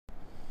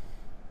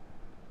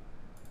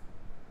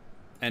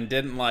and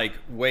didn't like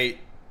wait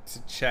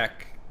to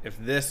check if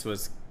this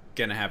was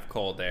gonna have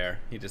cold air.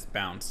 He just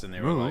bounced and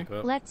they were like,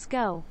 oh. Let's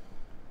go.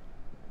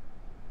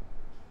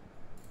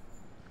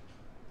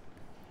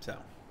 So.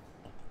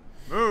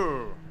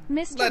 Mr.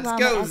 Let's Llama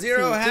go, SC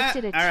Zero Hat.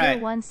 gifted a All tier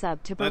right. 1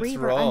 sub to Let's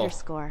Bereaver roll.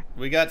 _.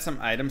 We got some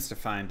items to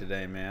find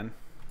today, man.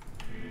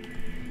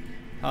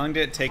 How long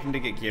did it take him to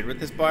get geared with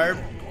this barb?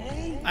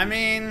 I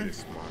mean,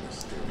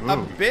 a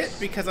bit,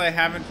 because I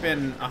haven't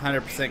been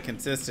 100%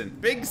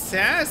 consistent. Big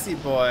sassy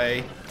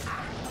boy.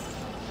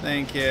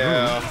 Thank you.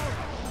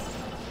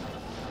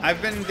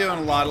 I've been doing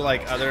a lot of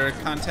like other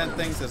content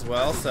things as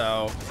well,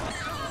 so.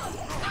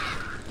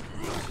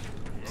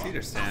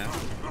 Cedar stand.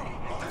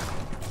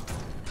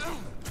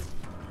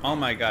 Oh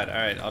my god,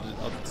 alright, I'll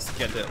just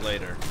get it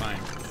later. Fine.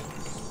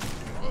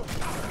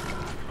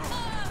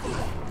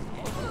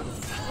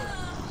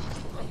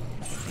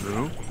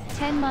 No.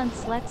 10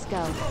 months, let's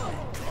go.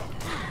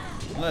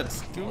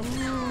 Let's go.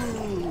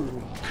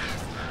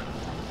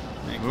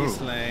 Mickey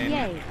Slane.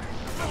 Yay.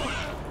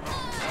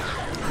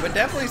 But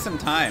definitely some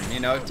time, you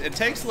know. It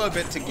takes a little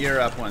bit to gear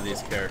up one of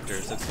these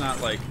characters. It's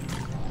not like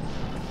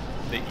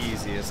the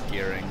easiest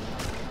gearing.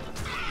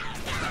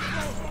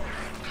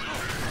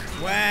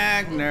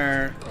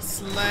 Wagner,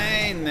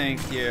 Slane,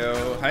 thank you.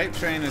 Hype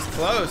train is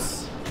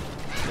close.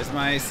 Is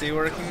my AC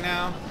working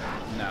now?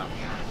 No.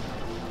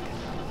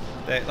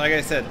 Like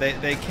I said,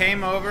 they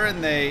came over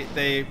and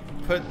they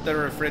put the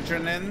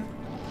refrigerant in,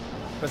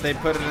 but they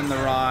put it in the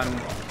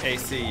wrong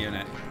AC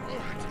unit.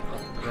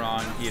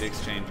 Wrong heat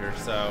exchanger,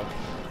 so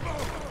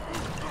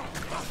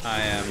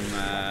I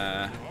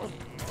am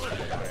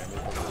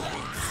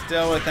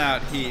still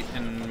without heat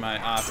in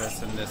my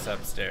office and this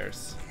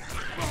upstairs.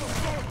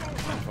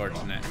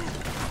 Unfortunate.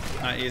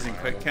 Not using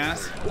quick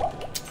cast?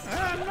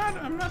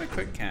 I'm not a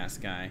quick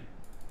cast guy.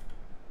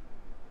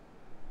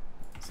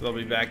 So they'll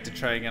be back to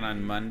try again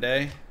on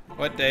Monday.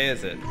 What day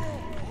is it?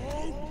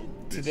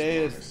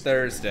 Today is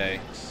Thursday.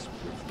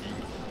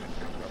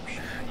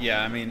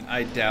 Yeah, I mean,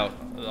 I doubt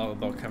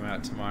they'll come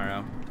out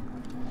tomorrow.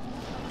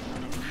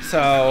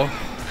 So,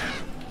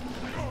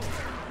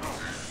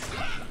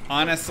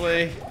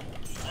 honestly,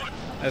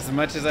 as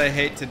much as I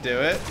hate to do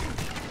it,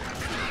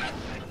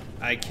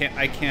 I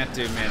can't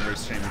do Mandarin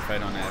stream if I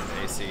don't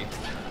have AC.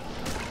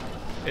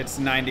 It's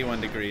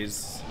 91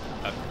 degrees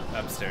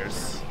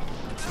upstairs.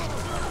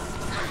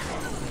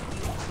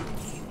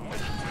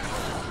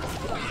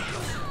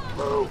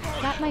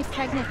 Got my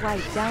pregnant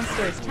wife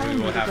downstairs telling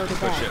me to go to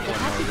bed, but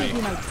have to give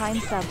you my Prime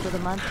sub for the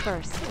month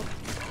first.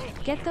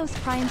 Get those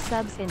Prime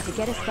subs in to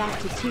get us back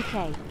to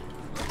 2K.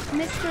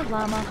 Mr.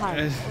 Llama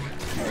Heart.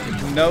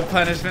 No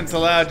punishments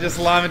allowed, just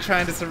Llama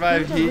trying to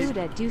survive heat.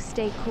 Luda, do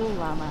stay cool,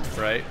 Llama.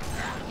 Right?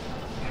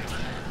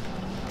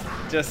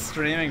 Just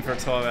streaming for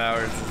 12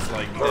 hours is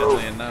like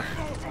deadly enough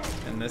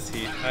in this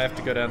heat. I have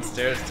to go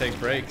downstairs to take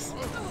breaks.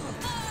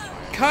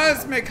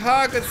 Cosmic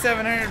Hog with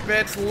 700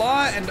 bits.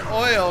 Law and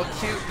Oil,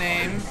 cute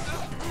name,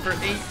 for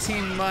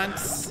 18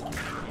 months.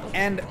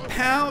 And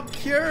Pal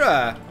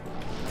Pura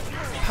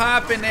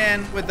popping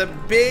in with a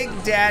Big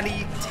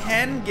Daddy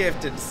 10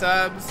 gifted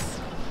subs.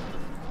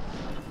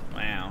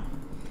 Wow.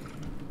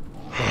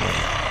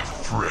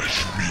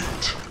 Fresh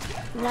meat.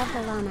 Love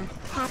the llama.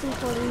 Happy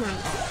 49.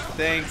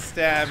 Thanks,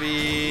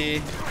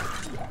 Stabby.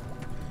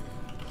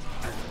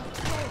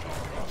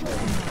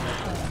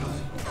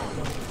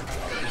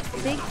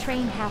 Big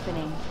train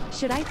happening.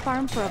 Should I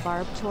farm for a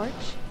barb torch?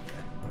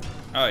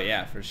 Oh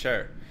yeah, for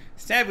sure.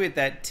 Stabby with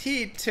that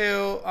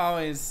T2.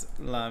 Always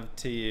love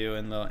to you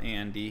and little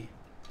Andy.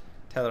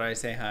 Tell her I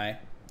say hi.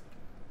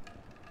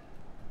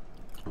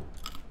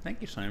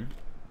 Thank you, Slim.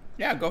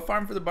 Yeah, go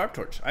farm for the barb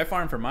torch. I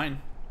farm for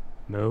mine.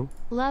 No.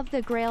 Love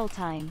the Grail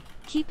time.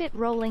 Keep it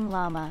rolling,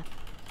 Llama.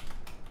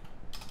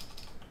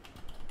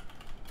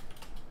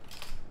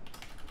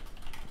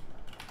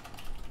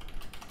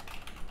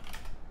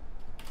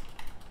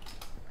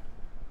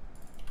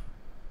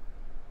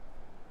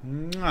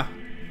 Mwah.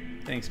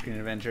 Thanks, Green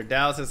Avenger.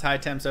 Dallas is high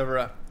temps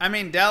over I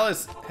mean,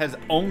 Dallas has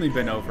only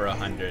been over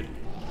 100.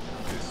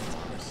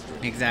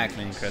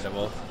 Exactly,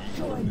 incredible.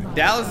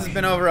 Dallas has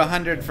been over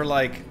 100 for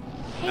like,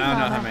 Hey, I don't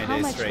know Llama, how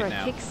many days straight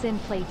now. Kicksin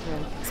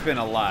playthrough? It's been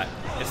a lot.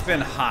 It's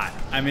been hot.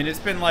 I mean, it's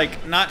been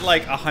like, not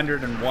like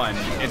 101.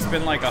 It's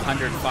been like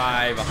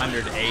 105,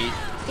 108.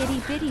 Itty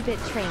bitty bit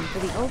train for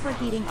the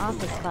overheating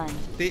office fund.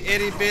 The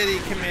itty bitty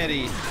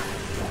committee.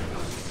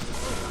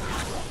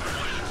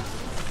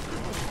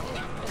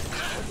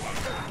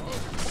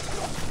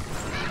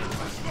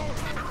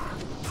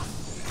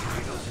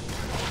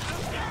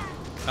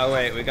 Oh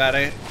wait, we got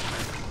it.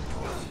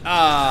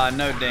 Ah,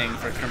 no ding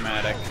for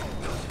chromatic.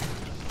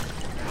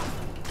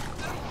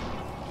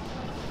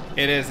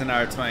 It is an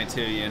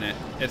R22 unit.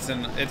 It's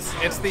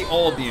the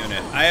old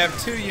unit. I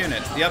have two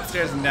units, the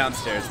upstairs and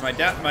downstairs. My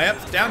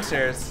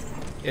downstairs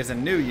is a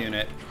new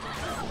unit.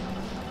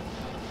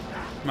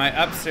 My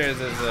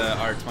upstairs is a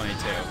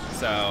R22,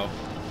 so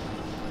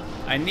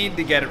I need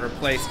to get it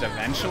replaced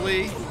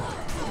eventually.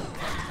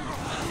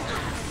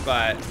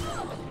 But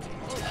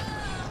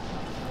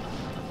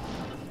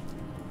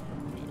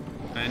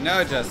I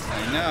know, Justin,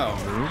 I know.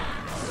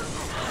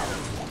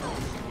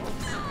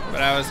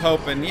 But I was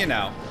hoping, you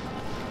know,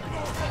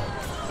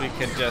 we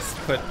could just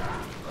put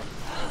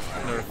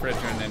the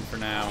refrigerant in for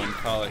now and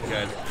call it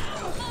good.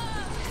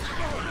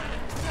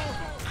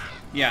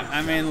 Yeah,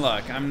 I mean,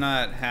 look, I'm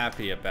not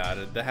happy about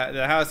it. The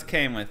house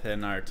came with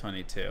an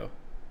R22.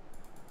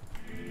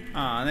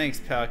 Aw, thanks,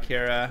 pal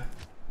Kira.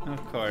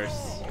 Of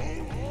course.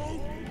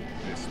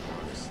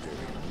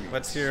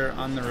 What's your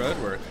on the road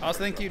work? Also,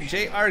 thank you,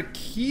 JR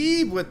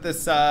Keeb with the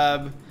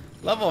sub.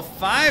 Level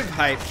 5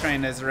 hype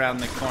train is around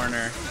the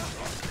corner.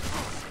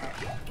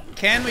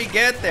 Can we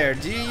get there?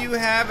 Do you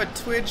have a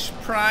Twitch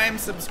Prime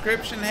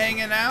subscription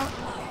hanging out?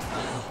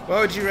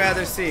 What would you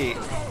rather see?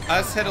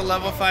 Us hit a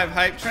level 5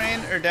 hype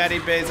train or Daddy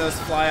Bezos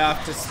fly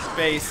off to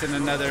space in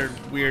another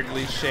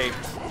weirdly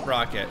shaped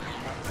rocket?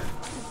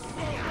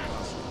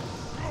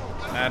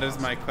 That is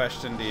my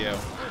question to you.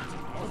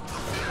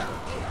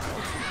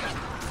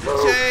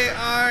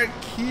 JR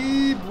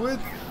Keeb with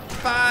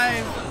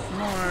 5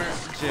 more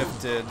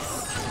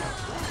gifteds.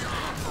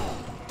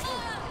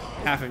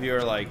 Half of you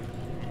are like,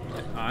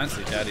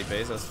 honestly, Daddy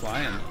Bezos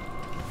flying.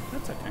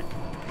 That's okay.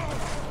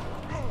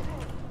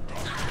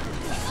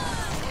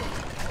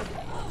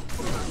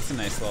 It's a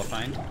nice little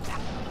find.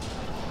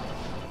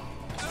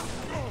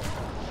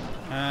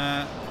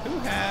 Who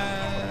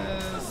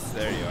has...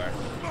 There you are.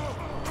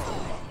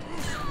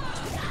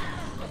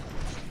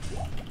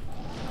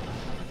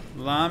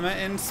 Llama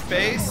in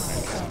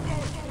space?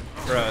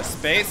 Bro,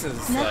 space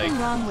is Nothing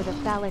like... wrong with a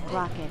phallic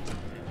rocket.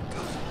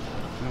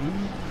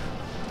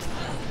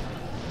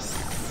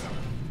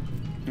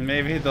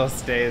 Maybe they'll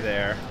stay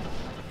there.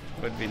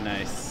 Would be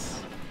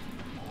nice.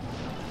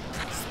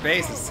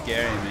 Space is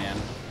scary, man.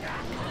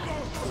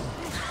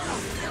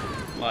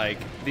 Like,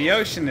 the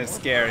ocean is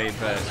scary,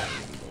 but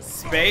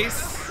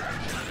space...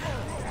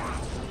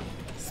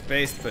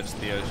 Space puts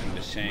the ocean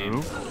to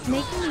shame.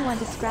 Making me want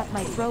to scrap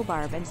my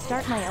crowbar and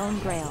start my own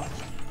Grail.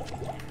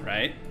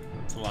 Right?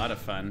 It's a lot of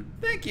fun.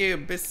 Thank you,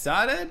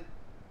 Besotted.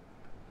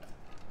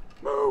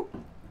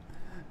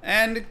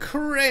 And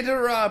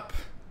Crater Up.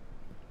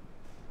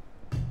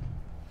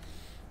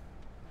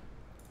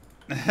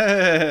 Oh,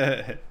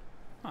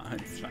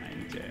 it's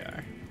fine,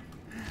 JR.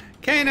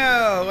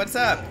 Kano, what's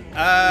up?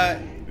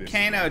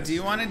 Kano, do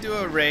you want to do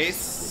a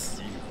race?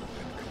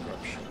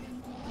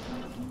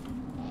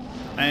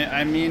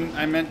 I mean,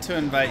 I meant to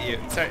invite you.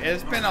 Sorry,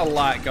 it's been a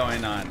lot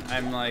going on.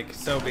 I'm like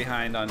so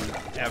behind on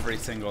every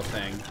single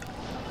thing.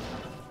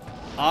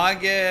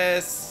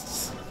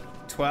 August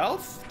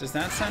 12th? Does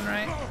that sound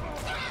right?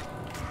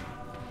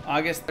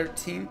 August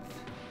 13th?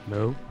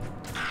 No.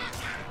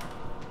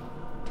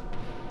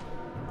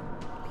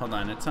 Hold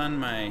on, it's on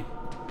my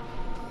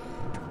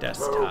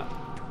desktop,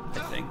 I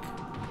think.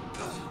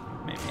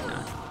 Maybe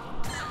not.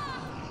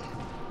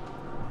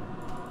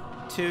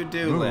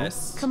 To-do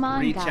list. Come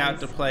on, Reach guys. out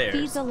to Feed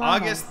players. the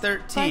llamas. August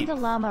 13th. Find the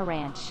llama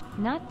ranch,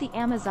 not the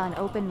Amazon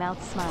open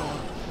mouth smile.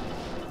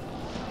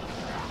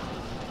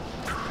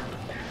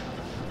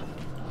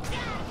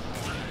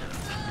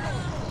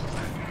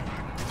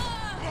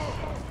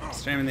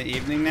 Stream in the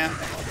evening now?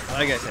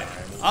 Like I said,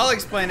 I'll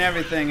explain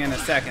everything in a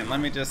second. Let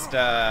me just,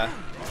 August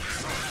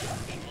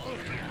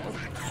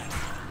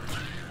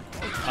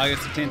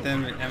 13th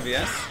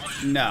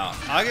MVS? No.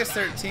 August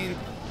 13th.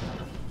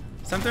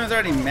 Something was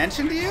already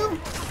mentioned to you?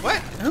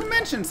 What? Who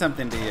mentioned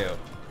something to you?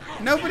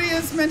 Nobody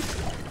has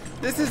mentioned.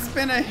 This has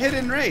been a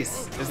hidden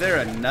race. Is there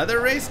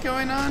another race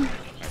going on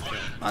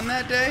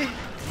that day?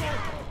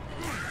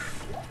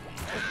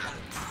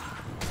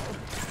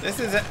 This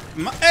is a...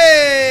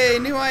 Hey!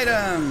 New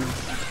item!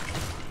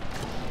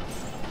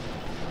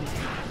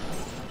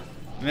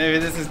 Maybe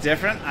this is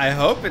different? I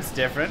hope it's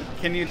different.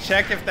 Can you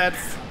check if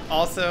that's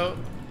also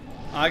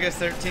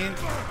August 13th?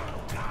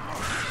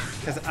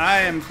 Because I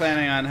am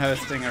planning on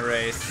hosting a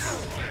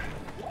race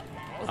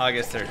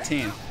August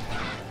 13th.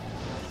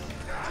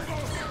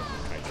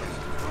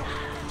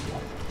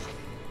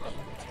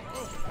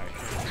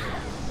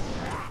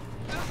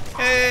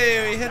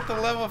 Hey, we hit the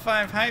level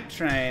 5 hype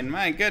train.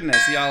 My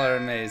goodness, y'all are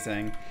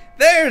amazing.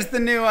 There's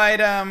the new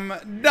item.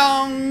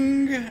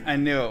 Dong! I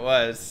knew it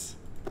was.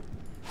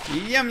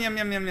 Yum, yum,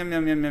 yum, yum, yum,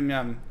 yum, yum, yum,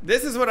 yum.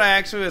 This is what I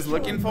actually was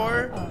looking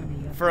for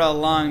a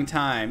long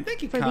time.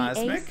 Thank you,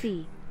 Cosmic. The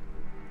AC.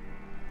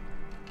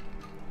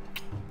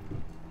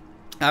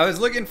 I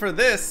was looking for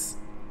this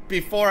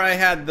before I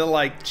had the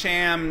like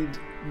chammed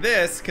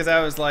this, because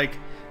I was like,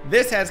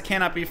 this has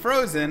cannot be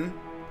frozen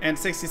and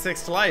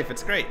 66 to life.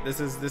 It's great. This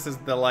is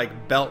the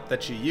like belt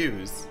that you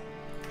use.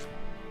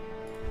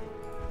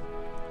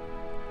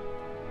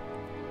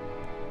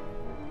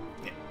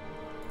 Yeah.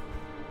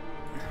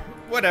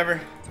 Whatever.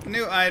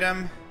 New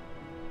item.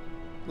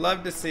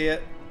 Love to see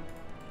it.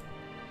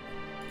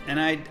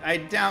 And I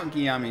doubt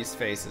Guillaume's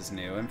face is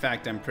new. In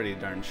fact, I'm pretty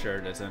darn sure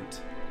it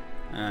isn't.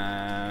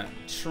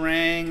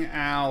 Trang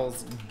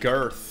Owl's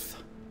Girth.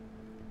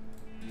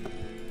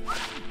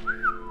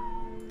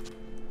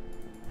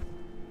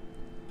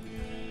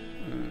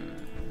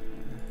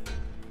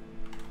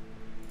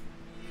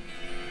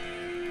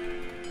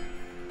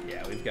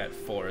 Yeah, we've got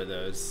 4 of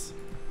those.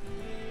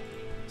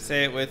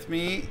 Say it with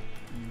me.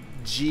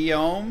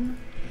 Geome.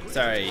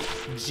 Sorry,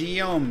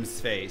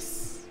 Geome's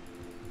face.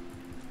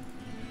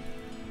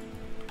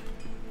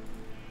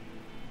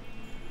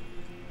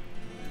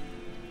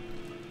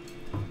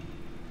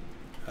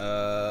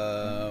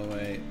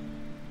 Wait.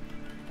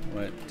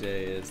 What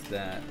day is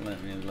that?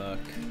 Let me look.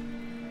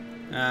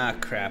 Ah,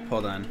 crap.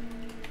 Hold on.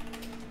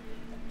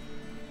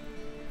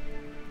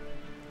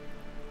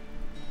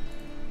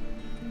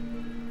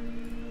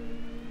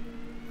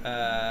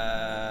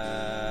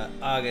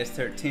 August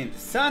 13th.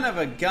 Son of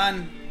a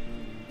gun!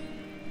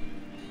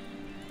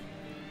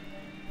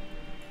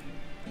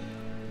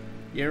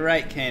 You're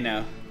right,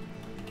 Kano.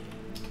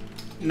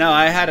 No,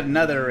 I had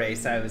another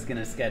race I was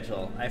gonna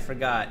schedule. I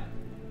forgot.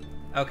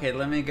 Okay,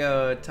 let me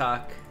go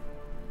talk.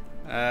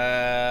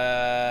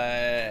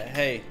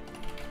 Hey.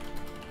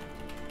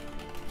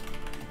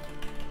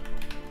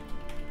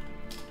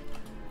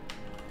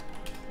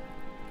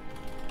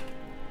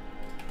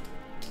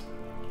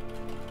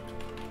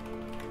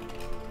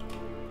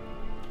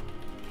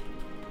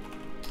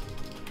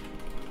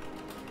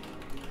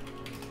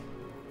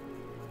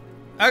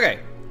 Okay.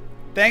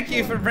 Thank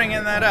you for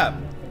bringing that up.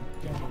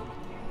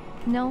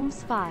 Gnome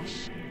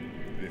Sposh.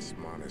 This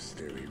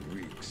monastery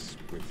reeks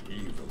with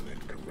evil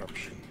and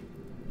corruption.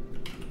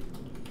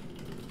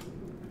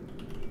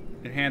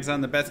 Your hand's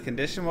on the best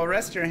condition? Well,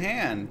 rest your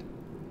hand.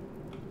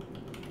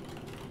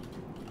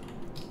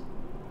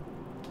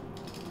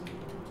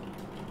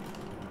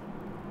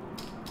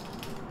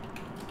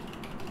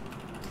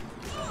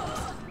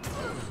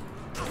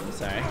 I'm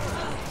sorry.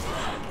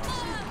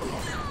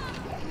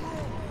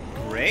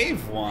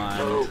 Grave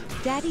wand.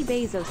 Daddy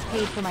Bezos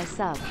paid for my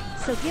sub,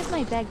 so give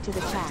my beg to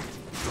the chat.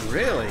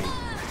 Really?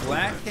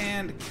 Black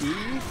hand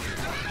key?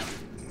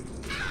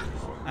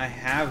 I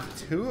have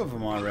 2 of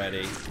them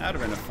already. That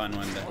would have been a fun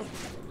one to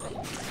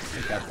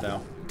pick up,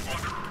 though.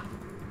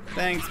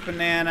 Thanks,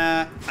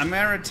 Banana. I'm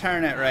gonna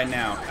return it right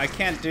now. I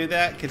can't do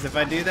that, because if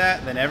I do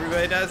that, then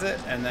everybody does it,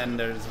 and then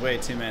there's way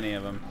too many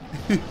of them.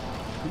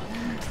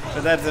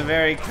 But that's a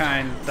very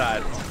kind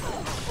thought.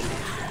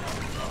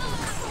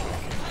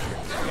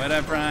 What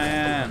up,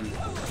 Brian?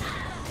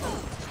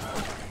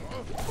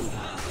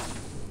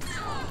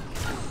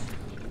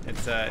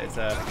 It's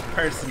a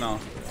personal.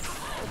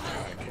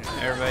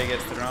 Everybody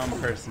gets their own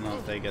personal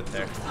if they get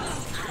there.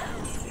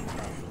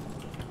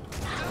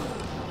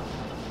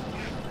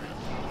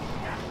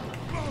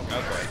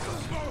 Oh boy.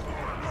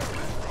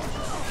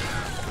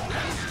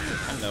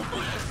 Hello.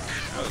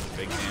 That was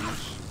big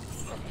damage.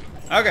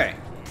 Okay,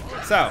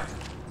 so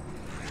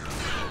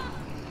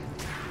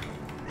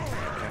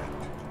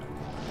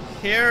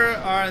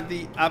here are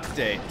the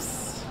updates.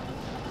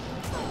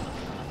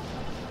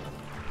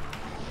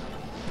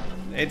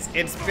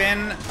 It's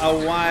been a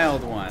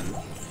wild one.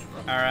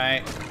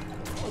 Alright.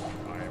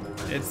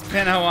 It's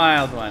been a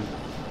wild one.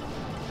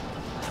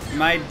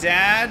 My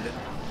dad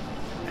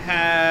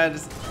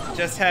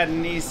just had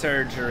knee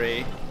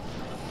surgery,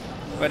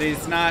 but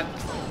he's not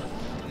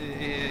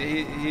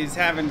he's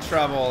having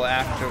trouble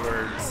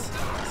afterwards.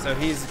 So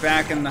he's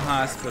back in the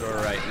hospital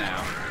right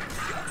now.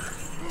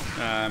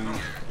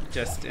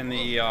 Just in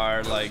the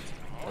ER, like,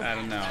 I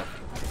don't know,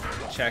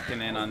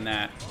 checking in on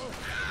that.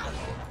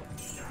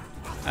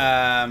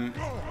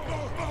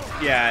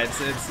 Yeah,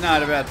 it's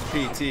not about the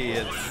PT,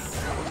 it's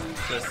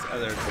just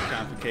other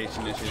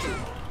complication issues.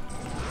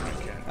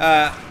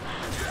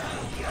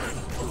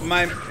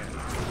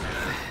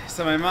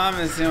 So my mom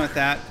is dealing with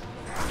that.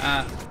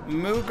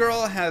 Moo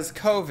Girl has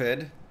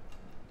COVID.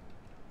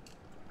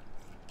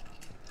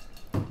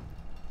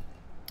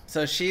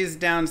 So she's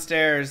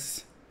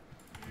downstairs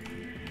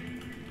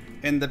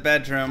in the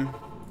bedroom.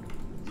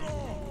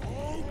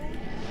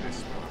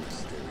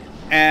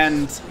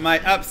 And my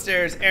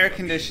upstairs air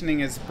conditioning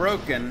is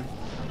broken.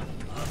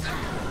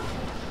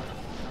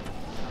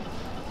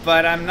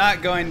 But I'm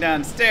not going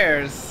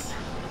downstairs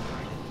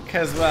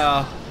because,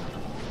 well,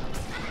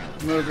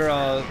 Moo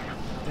Girl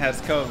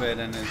has COVID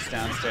and is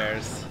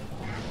downstairs.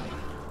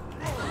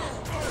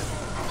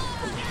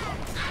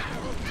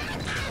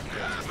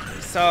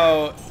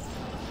 So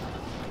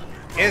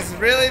it's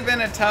really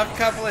been a tough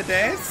couple of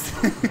days.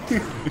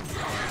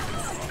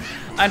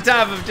 On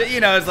top of, you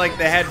know, it's like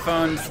the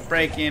headphones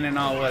breaking and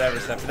all whatever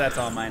stuff, but that's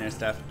all minor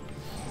stuff.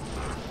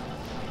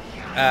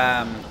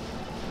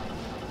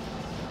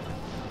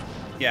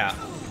 Yeah.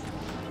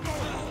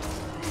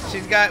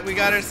 We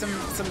got her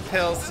some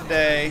pills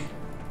today.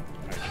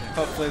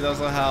 Hopefully those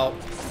will help.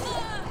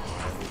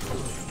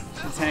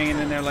 She's hanging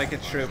in there like a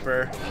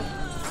trooper.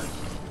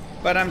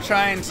 But I'm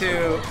trying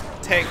to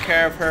take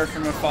care of her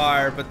from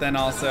afar, but then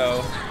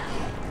also,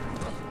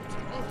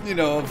 you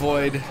know,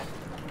 avoid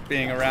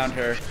being around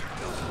her.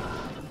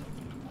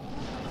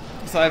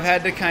 So I've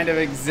had to kind of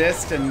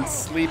exist and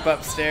sleep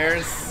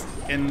upstairs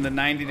in the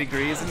 90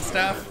 degrees and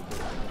stuff.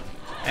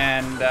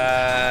 And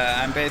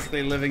I'm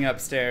basically living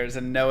upstairs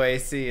and no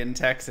AC in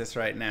Texas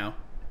right now.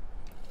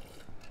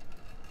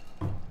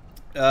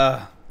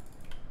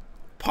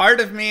 part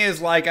of me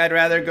is like, I'd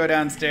rather go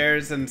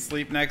downstairs and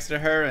sleep next to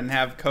her and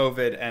have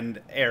COVID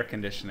and air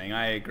conditioning.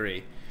 I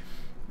agree.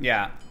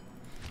 Yeah.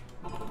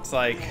 It's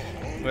like,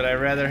 would I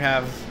rather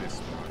have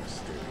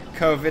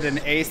COVID and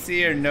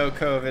AC or no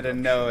COVID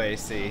and no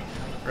AC?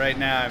 Right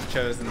now I've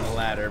chosen the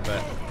latter,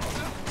 but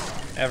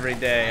every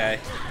day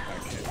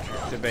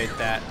I debate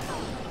that.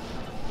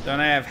 Don't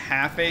I have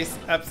half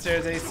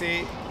upstairs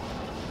AC?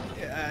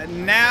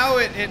 Now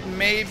it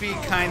may be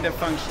kind of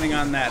functioning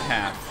on that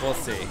half. We'll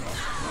see.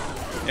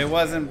 It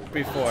wasn't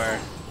before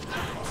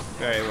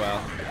very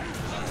well.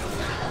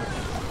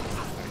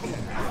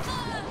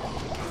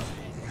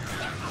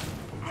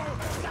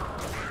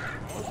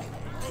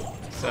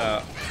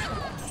 So,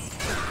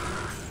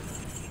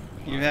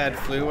 you've had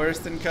flu worse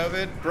than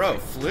COVID? Bro,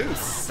 flu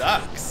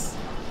sucks.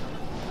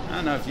 I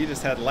don't know if you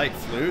just had light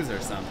flus or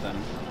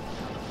something.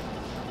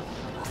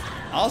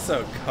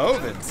 Also,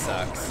 COVID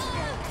sucks.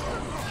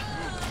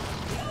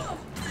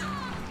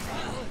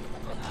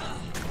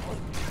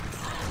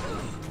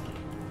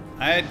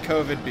 I had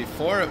COVID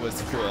before it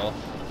was cool.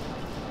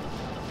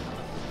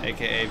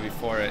 AKA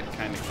before it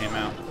kind of came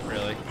out,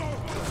 really.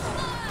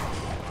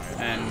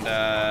 And,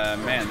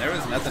 man, there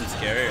was nothing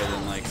scarier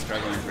than, like,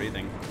 struggling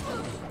breathing.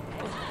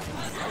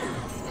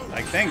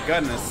 Like, thank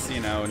goodness,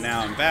 you know,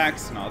 now I'm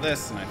vaxxed and all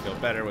this, and I feel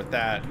better with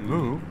that,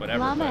 and whatever.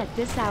 Llama at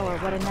this hour,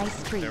 what a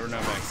nice treat. There were no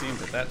vaccines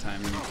at that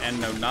time,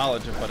 and no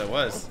knowledge of what it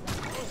was.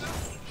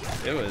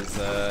 It was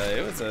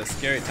a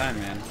scary time,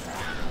 man.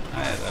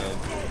 I had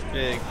a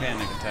big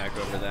panic attack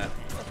over that.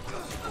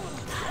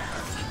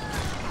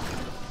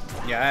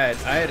 Yeah,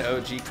 I had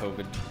OG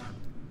COVID.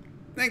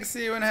 Thanks,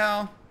 see you in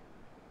hell.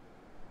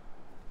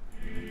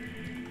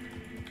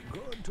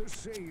 Good to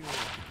see you.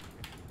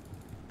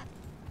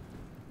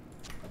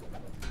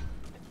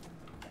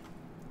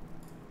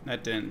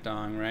 That didn't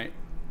dong, right?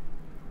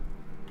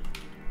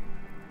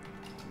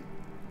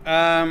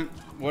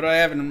 What do I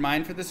have in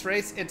mind for this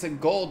race? It's a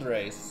gold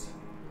race.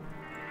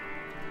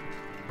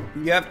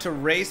 You have to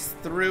race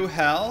through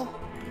hell,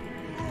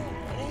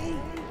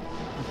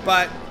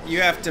 but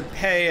you have to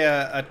pay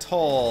a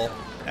toll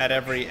at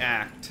every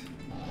act.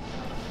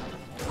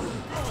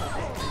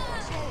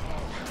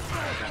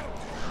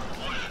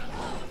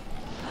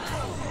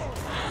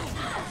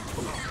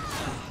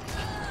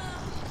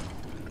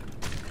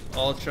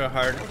 Ultra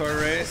hardcore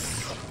race.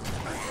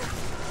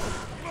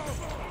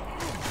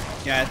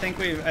 Yeah, I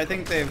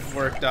think they've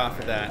worked off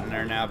of that and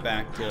are now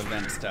back to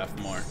event stuff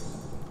more.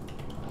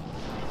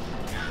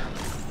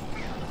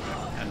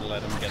 And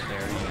let them get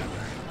there, you know.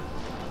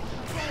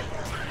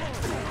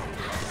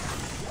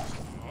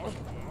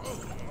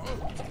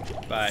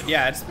 But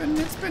yeah, it's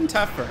been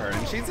tough for her,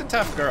 and she's a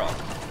tough girl.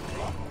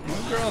 The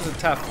girl's a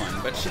tough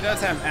one, but she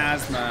does have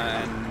asthma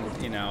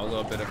and, you know, a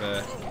little bit of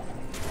a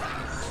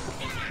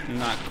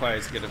not quite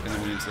as good of an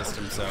immune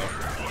system, so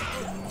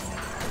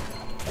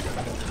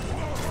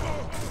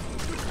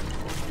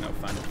no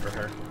fun for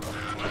her.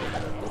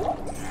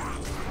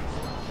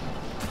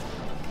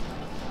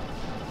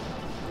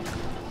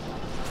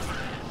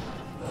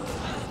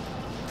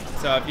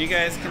 So if you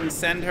guys can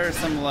send her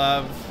some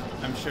love,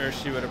 I'm sure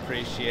she would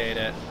appreciate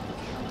it.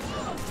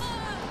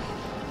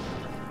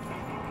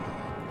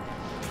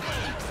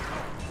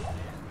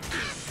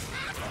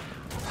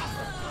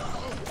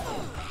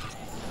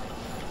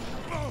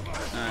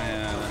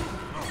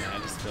 I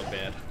just feel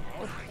bad.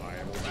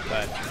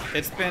 But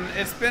it's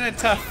been a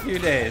tough few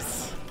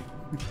days.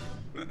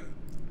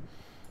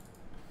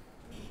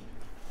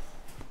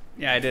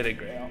 Yeah, I did a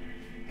Grail.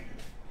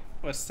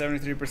 What's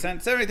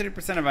 73%?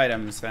 73% of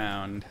items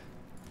found.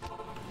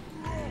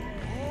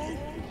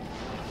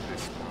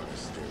 This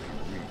monastery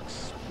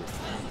reeks with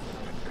evil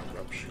and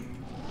corruption.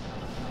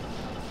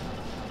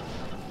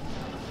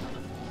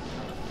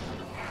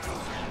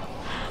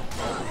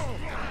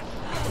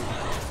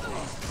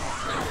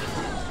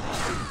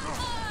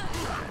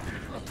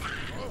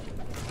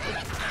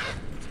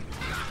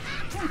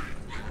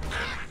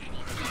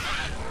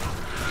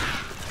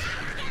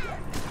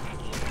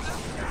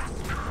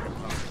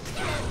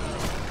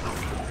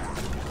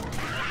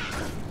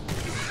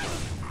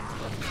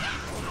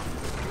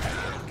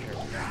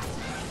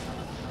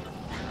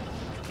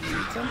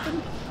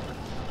 Something?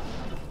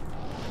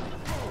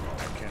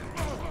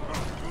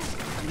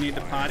 You need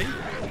to potty?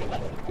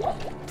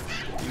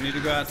 You need to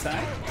go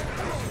outside?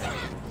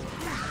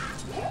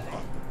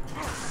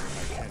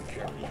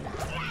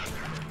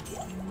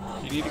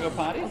 You need to go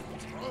potty?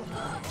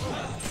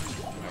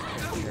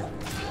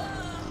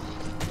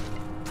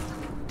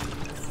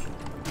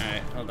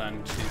 Alright, hold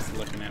on. She's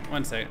looking at.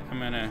 One sec. I'm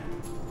gonna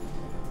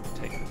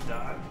take the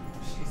dog.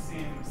 She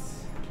seems.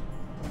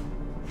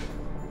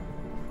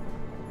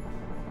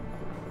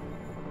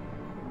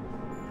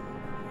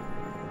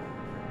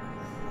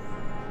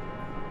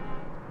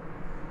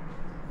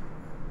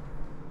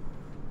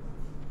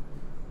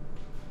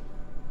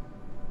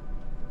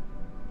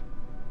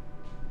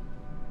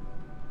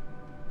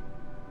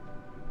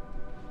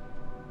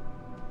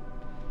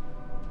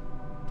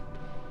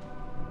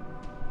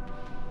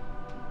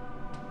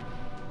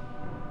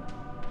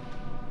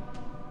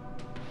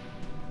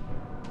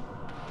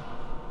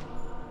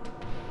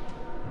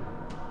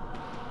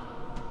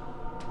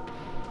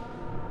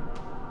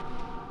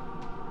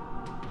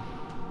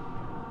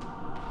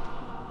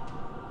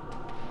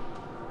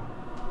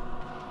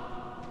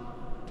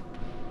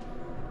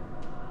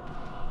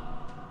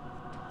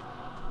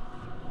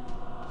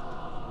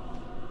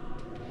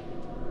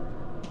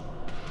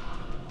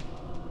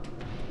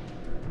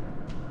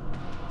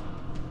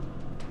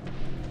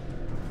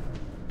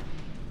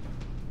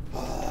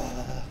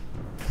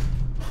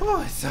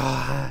 Oh, it's so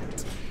hot.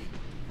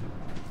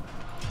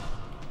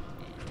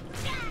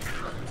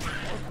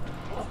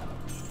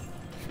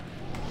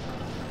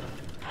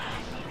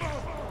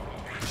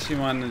 She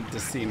wanted to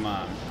see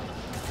Mom.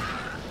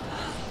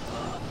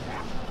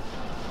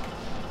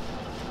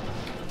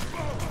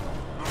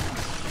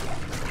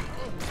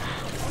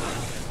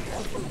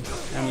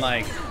 And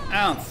like,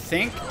 I don't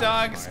think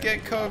dogs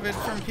get COVID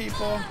from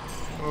people.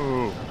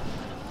 Oh.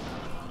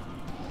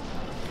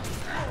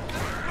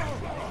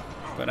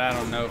 But I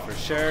don't know for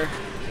sure.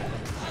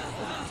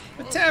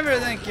 Whatever,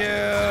 thank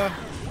you.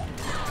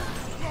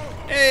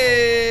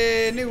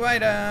 Hey, new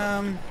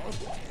item.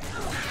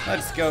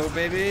 Let's go,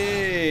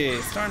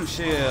 baby. Storm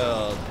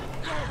Shield.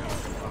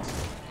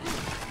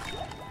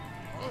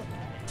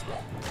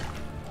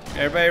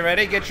 Everybody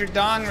ready? Get your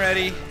dong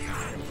ready.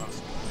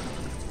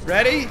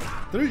 Ready?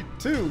 3,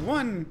 2,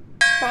 1.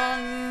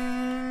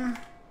 Bong.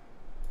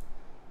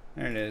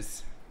 There it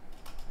is.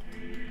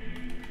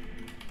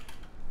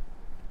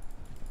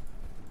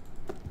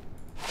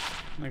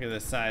 Look at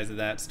the size of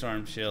that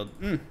storm shield.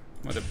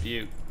 What a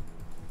beaut.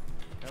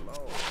 Hello.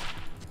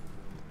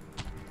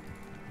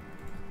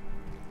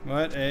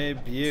 What a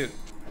beaut.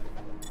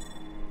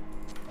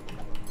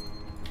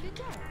 Good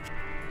job.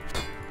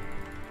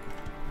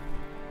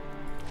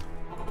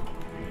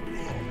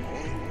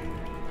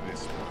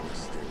 This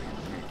monastery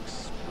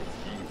reeks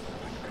with evil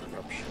and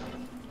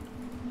corruption.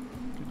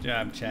 Good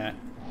job, chat.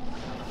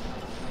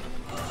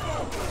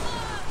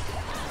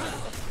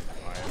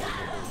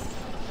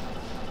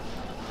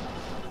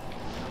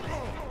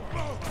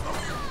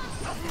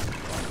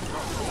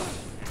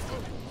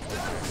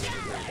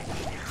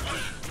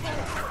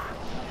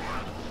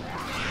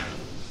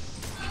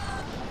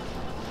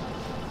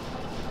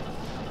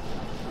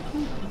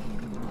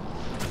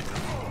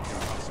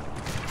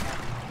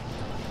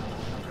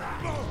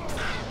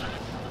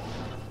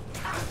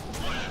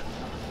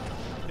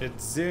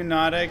 It's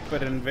zoonotic,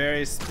 but in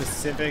very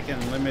specific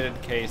and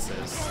limited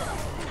cases.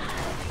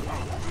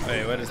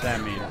 Wait, what does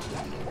that mean?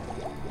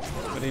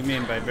 What do you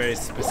mean by very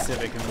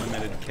specific and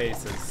limited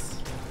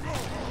cases?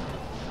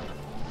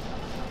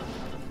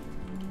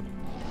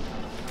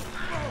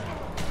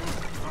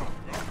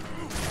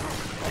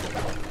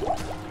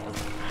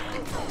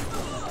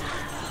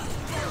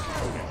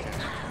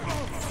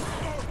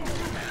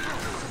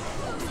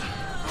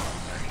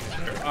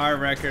 There are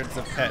records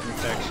of pet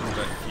infection,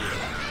 but few.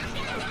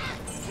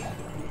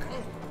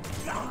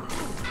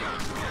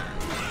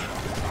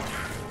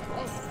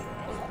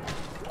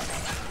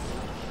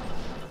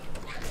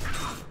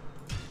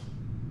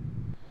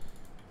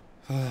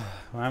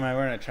 Why am I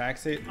wearing a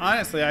tracksuit?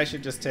 Honestly, I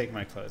should just take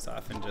my clothes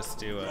off and just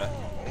do a...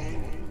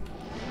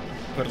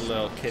 put a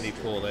little kiddie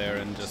pool there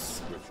and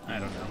just, I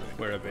don't know,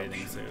 wear a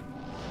bathing suit.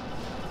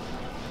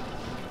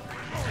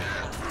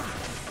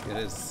 It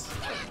is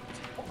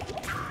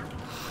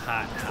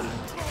hot,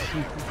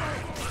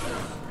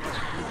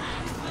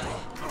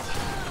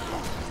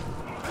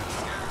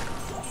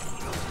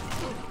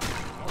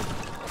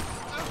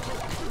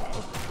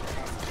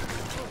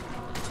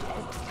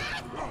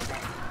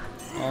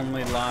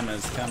 Only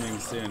llamas coming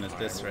soon at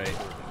this rate.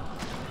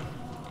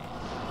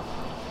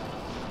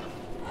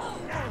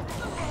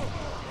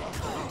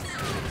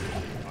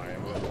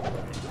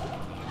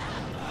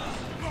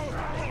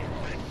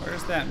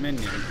 Where's that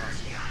minion?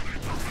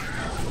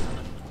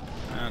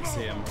 I don't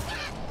see him.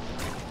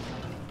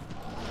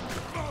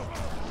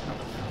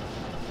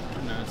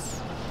 Who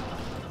knows?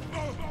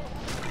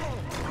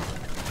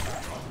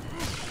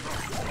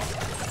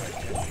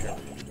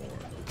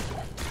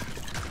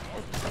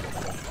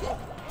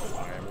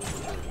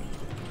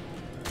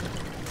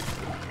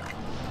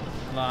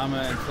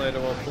 Llama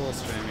inflatable pool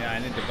stream. Yeah, I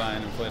need to buy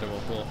an inflatable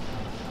pool.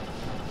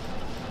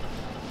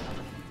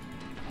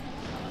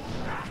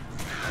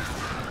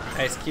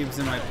 Ice cubes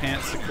in my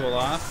pants to cool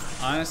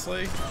off.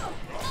 Honestly,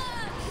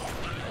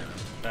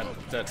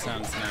 that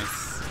sounds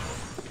nice.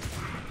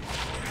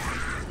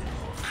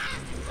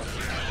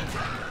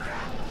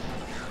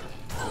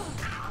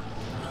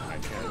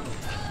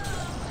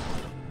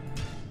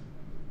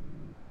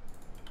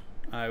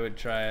 I would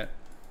try it.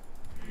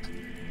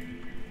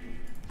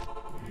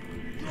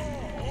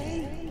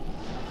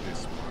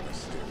 This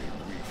monastery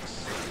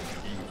reeks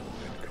with evil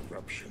and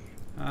corruption.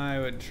 I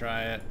would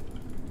try it.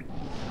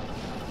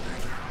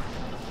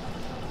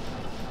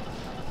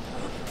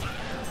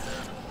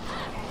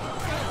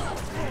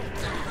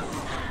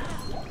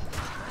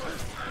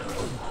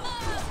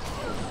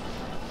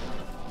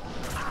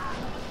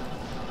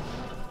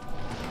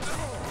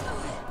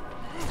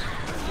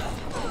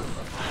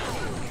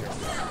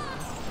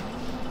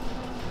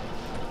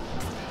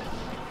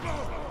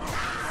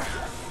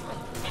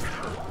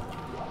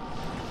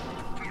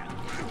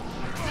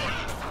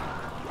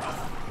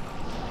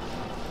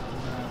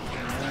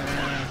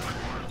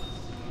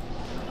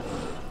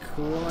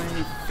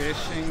 Cooling,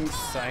 fishing,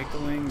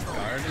 cycling,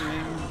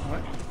 gardening.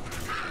 What?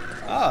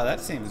 Oh,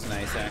 that seems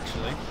nice,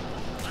 actually.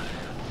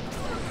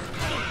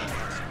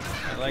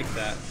 I like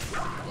that.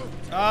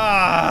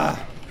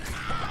 Ah!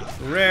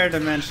 Rare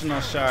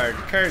dimensional shard.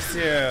 Curse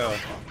you!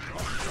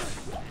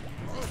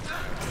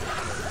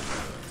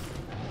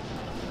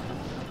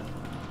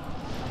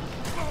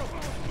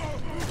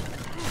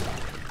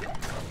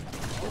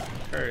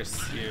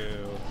 Curse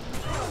you.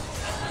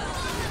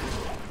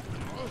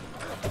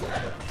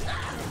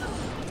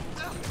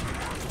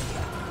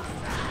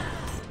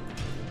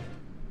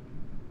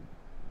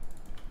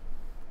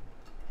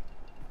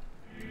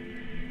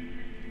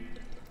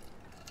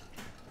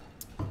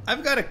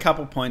 I've got a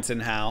couple points in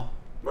Hal.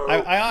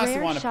 I honestly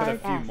Rare want to put a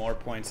shard few F. more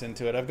points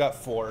into it. I've got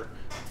 4.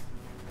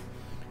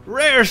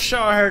 Rare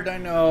shard, I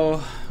know.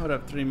 What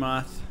up, 3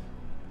 Moth?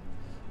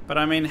 But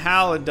I mean,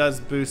 Hal, it does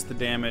boost the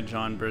damage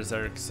on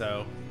Berserk,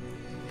 so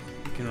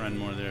you can run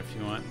more there if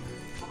you want.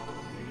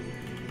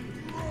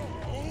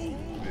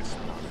 This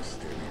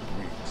monastery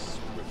reeks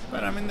with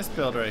But I mean, this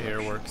build right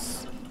here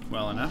works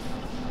well enough.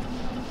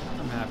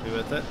 I'm happy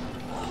with it.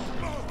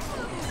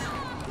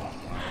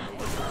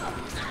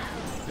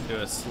 Could do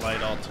a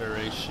slight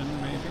alteration,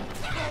 maybe.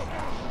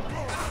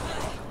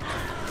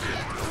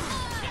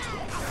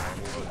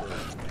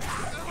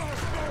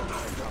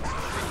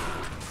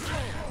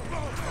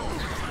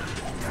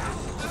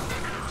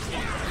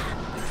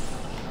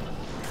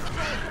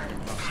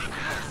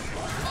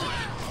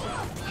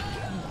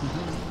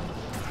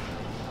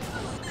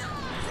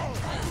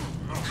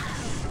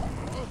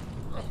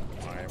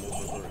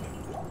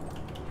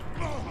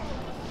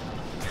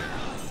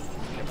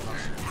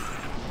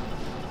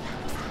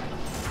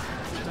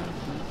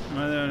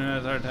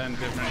 Hard time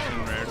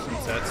differentiating rares from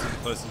sets and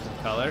closest to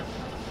color.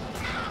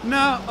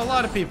 No, a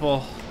lot of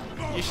people.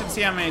 You should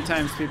see how many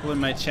times people in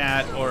my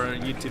chat or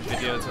YouTube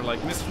videos are like,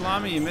 Mr.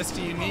 Llama, you missed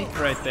a unique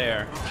right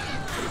there.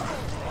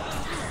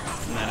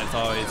 And then it's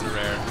always a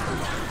rare.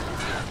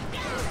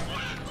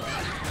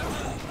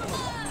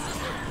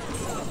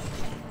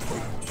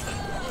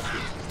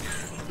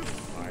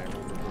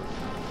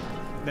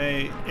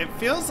 It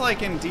feels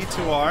like in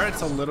D2R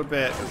it's they're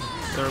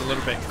a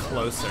little bit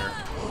closer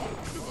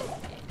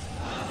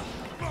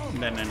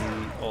than in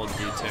old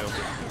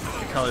D2.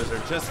 The colors are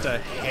just a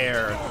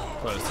hair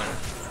closer.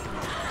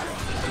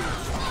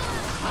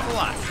 Not a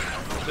lot,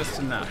 just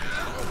enough.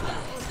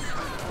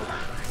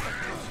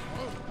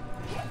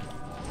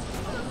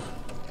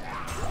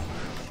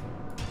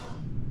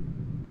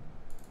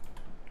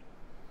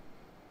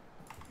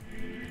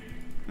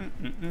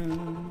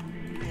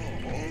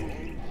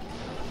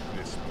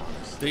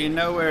 Do you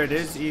know where it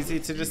is easy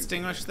to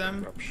distinguish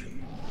them?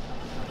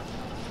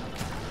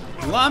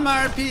 Llama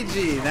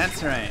RPG,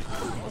 that's right.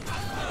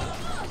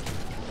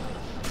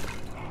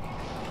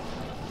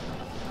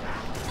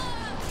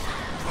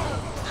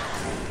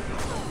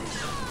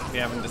 We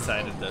haven't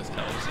decided those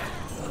colors yet.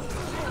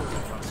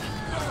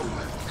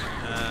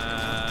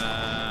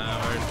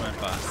 Where's my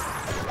boss?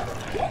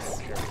 There he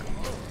is.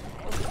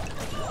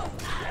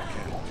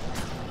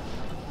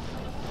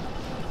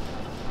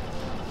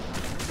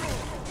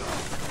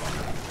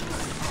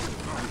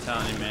 I'm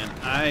telling you, man,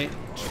 I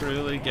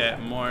truly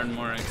get more and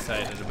more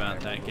excited about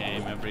that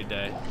game every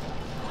day.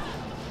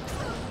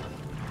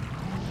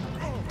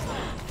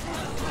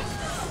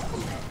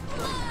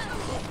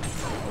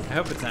 I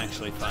hope it's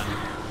actually fun.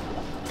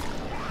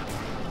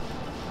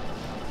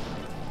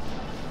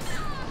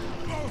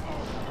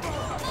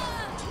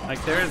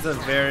 Like, there is a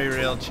very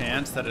real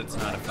chance that it's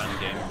not a fun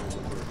game.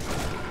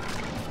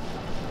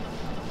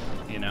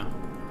 You know?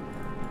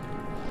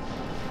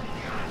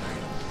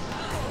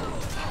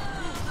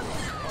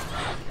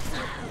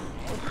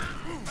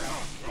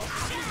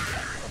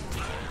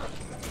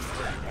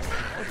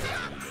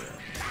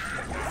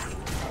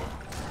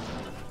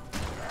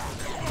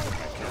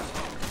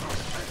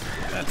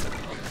 That's it.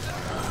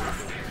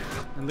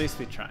 At least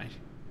we tried.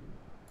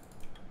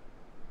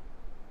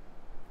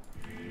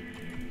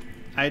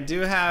 I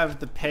do have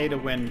the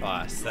pay-to-win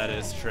boss, that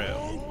is true.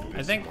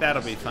 I think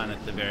that'll be fun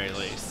at the very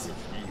least.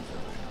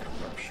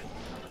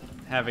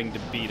 Having to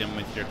beat him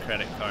with your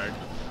credit card.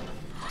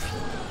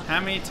 How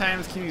many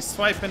times can you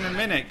swipe in a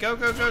minute? Go,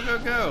 go, go, go,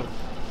 go!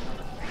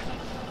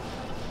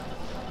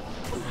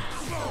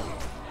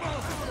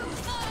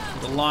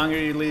 The longer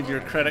you leave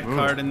your credit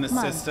card in the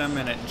system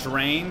and it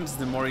drains,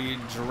 the more you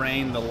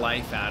drain the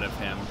life out of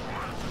him.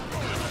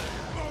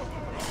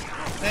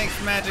 Thanks,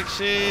 Magic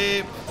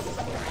Sheep!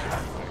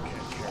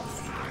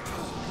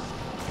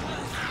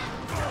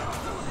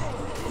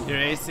 Your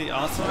AC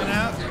also went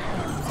out?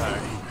 Sorry.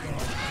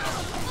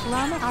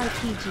 Llama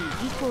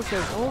RPG equals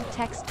those old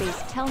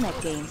text-based Telnet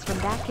games from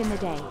back in the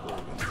day.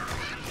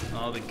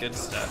 All the good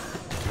stuff.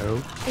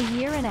 No. A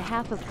year and a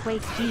half of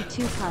Quake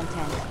D2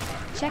 content.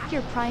 Check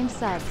your Prime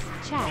subs,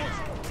 chat.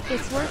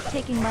 It's worth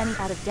taking money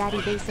out of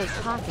Daddy Beso's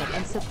pocket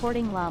and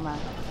supporting Llama.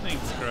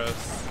 Thanks,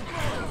 Gross.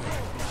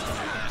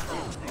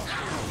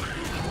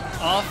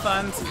 All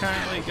funds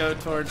currently go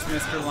towards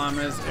Mr.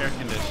 Llama's air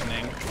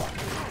conditioning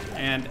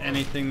and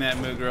anything that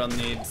Moo Girl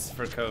needs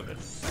for COVID.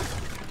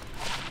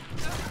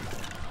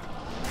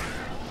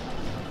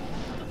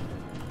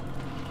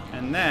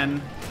 And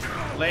then,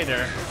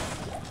 later,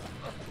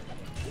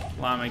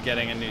 Llama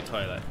getting a new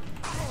toilet.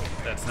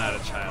 That's not a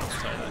child's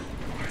toilet.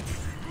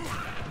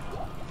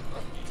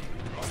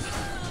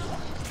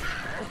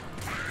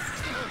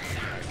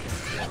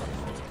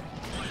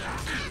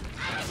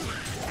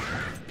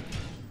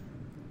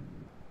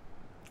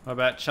 What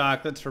about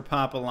chocolates for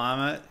Papa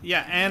Llama?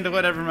 Yeah, and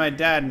whatever my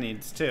dad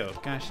needs too.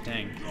 Gosh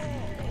dang.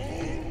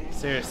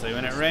 Seriously,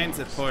 when it rains,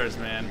 it pours,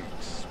 man.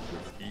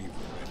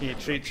 Can you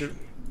treat your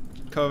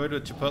COVID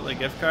with Chipotle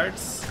gift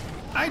cards?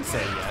 I'd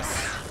say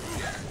yes.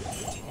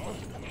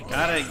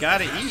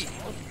 Gotta eat.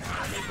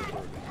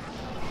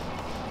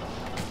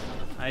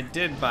 I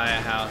did buy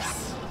a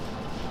house.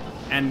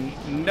 And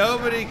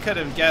nobody could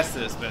have guessed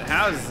this, but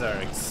houses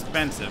are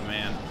expensive,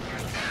 man.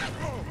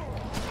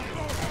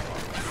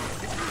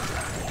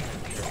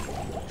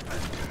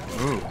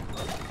 Ooh.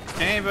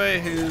 Anybody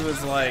who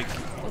was like,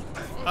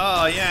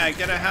 oh yeah,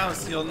 get a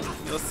house, you'll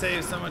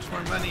save so much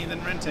more money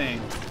than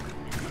renting.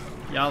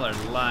 Y'all are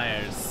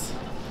liars.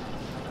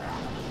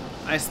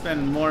 I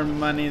spend more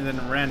money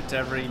than rent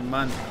every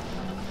month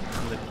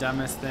on the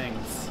dumbest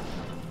things.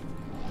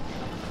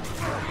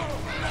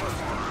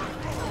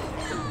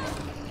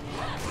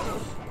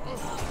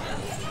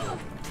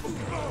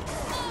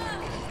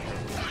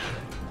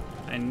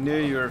 I knew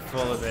you were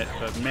full of it,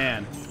 but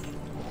man,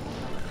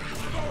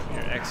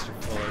 you're extra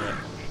full of it.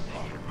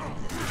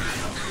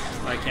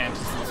 Why can't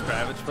you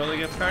subscribe with Chipotle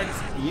gift cards?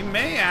 You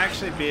may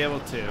actually be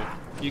able to.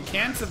 You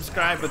can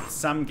subscribe with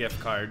some gift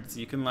cards.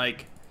 You can,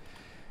 like,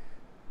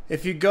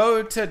 if you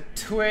go to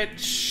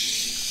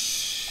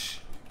Twitch,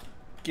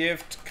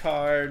 gift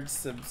card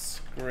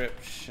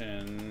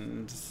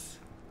subscriptions.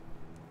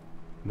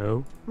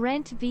 No.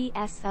 Rent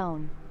vs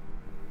own.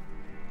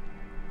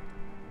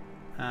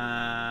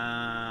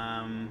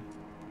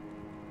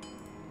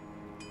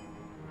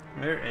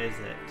 Where is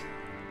it?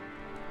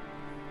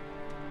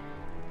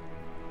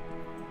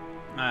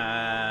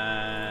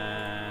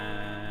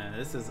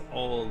 This is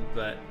old,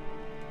 but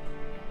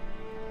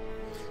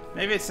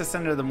maybe it's just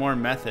under the more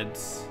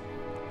methods.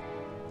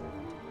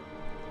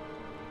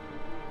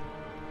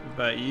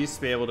 But you used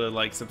to be able to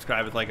like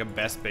subscribe with like a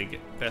Best Buy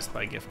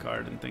gift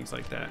card and things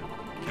like that.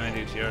 Can I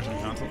do GRs on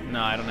console?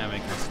 No, I don't have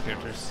any custom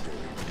characters.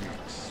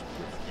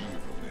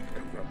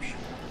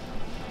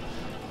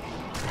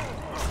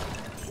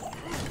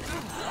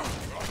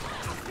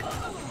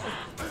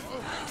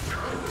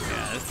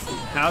 Yeah,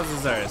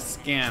 houses are a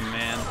scam,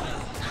 man.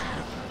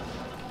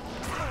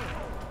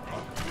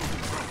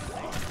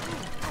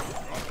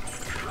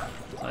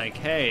 Like,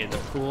 hey, the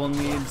pool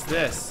needs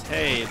this.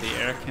 Hey, the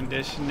air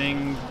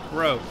conditioning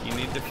broke. You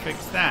need to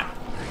fix that.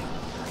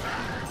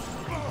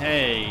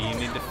 Hey, you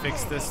need to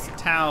fix this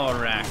towel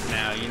rack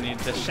now.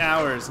 The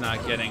shower's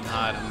not getting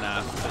hot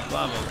enough.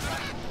 Blah, blah,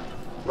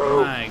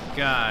 blah. My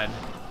God.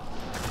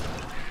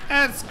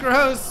 That's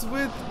gross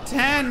with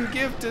 10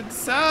 gifted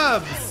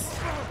subs.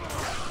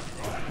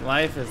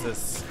 Life is a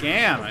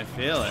scam. I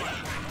feel it.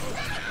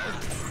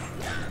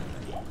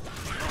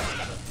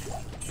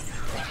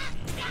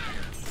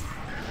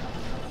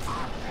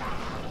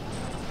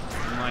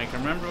 Like,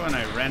 remember when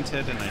I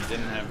rented and I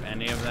didn't have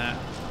any of that?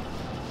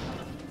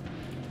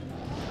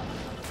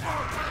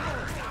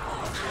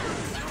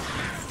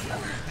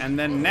 And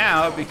then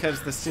now,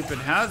 because the stupid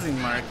housing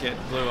market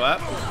blew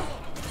up,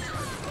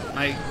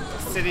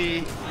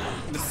 the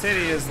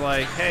city is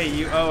like, hey,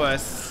 you owe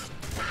us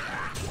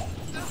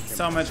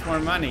so much more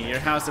money. Your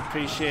house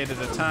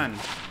appreciated a ton.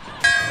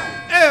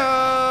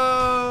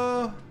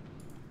 Ew!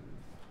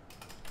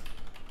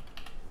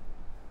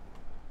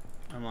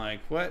 I'm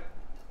like, what?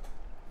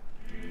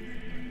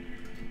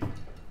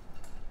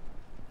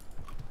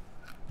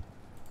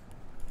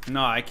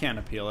 No, I can't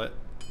appeal it.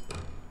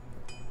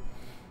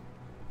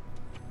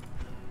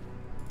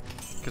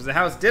 Because the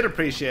house did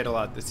appreciate a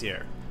lot this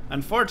year.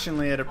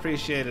 Unfortunately, it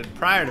appreciated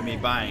prior to me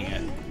buying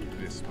it.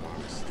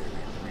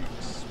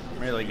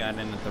 Really got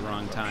in at the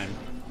wrong time.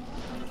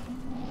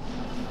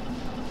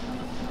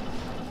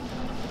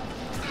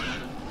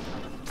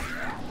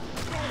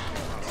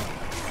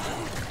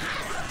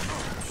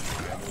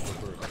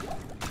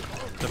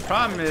 The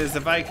problem is,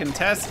 if I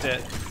contest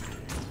it,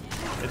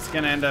 it's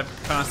gonna end up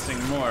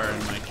costing more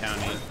in my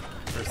county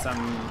for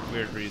some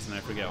weird reason.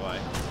 I forget why.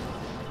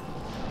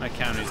 My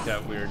county's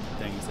got weird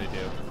things they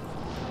do.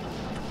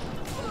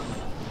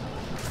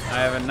 I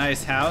have a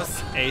nice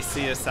house,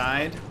 AC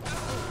aside.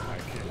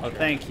 Oh,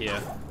 thank you. I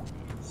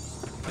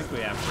think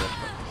we have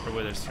for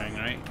wither string,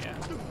 right? Yeah.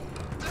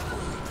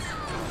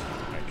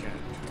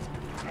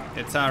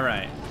 It's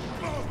alright.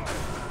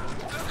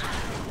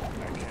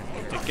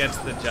 It gets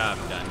the job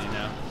done, you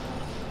know?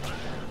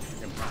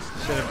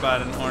 Should have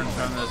bought an orange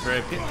from those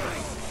very people.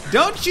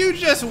 Don't you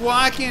just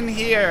walk in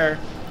here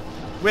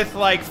with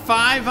like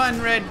 5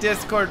 unread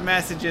Discord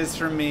messages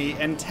from me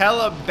and tell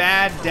a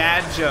bad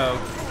dad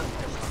joke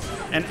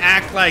and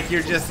act like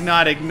you're just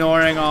not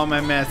ignoring all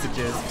my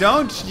messages.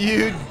 Don't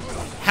you?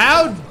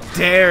 How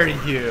dare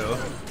you?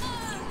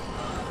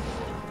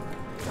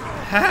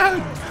 How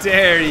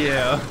dare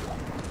you?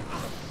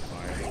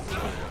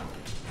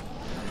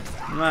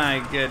 My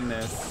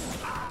goodness.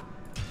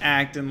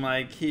 Acting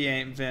like he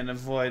ain't been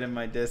avoiding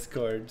my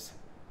Discords.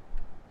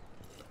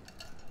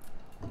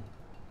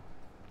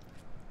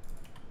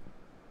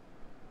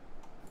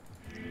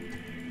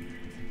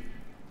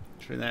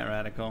 True that,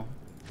 Radical.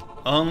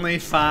 Only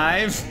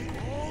 5?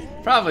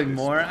 Probably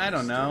more, I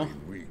don't know.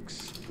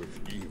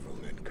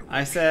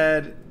 I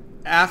said,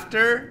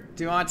 after?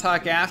 Do you want to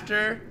talk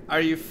after?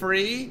 Are you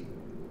free?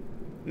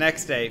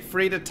 Next day.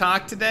 Free to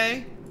talk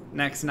today?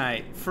 Next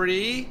night.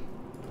 Free?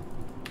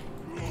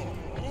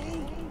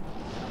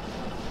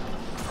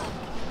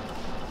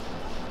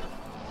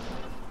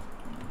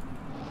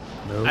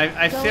 Nope.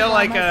 I feel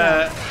like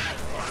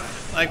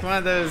one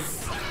of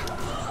those,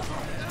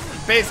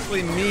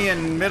 basically me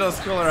in middle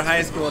school or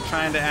high school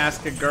trying to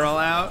ask a girl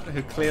out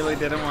who clearly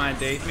didn't want to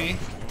date me.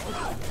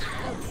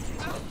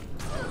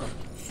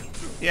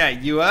 Yeah,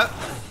 you up?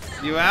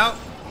 You out?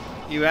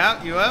 You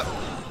out? You up?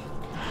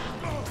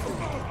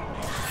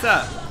 What's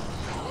up?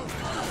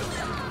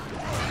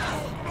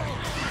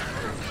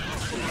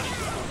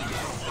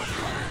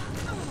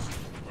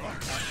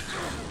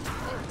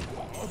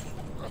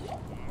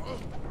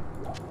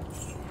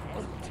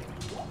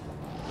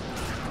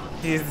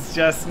 He's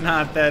just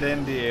not that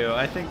into you.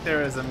 I think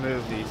there is a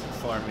movie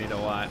for me to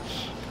watch.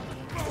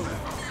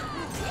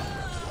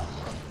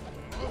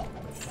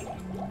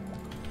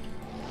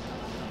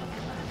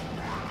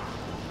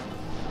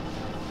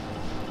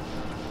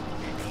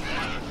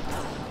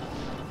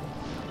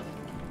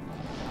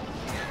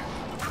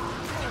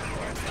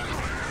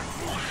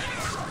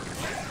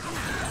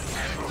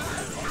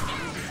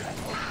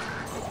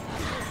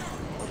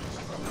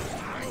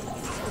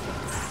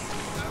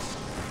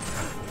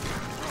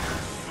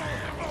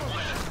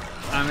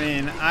 I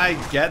mean, I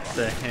get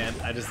the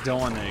hint, I just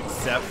don't want to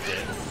accept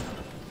it.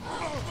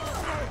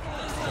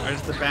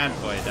 Where's the bad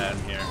boy down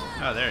here?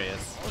 Oh, there he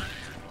is.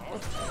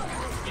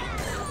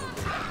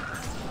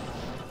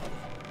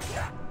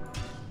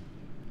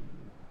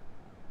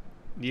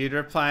 You'd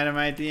reply to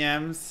my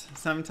DMs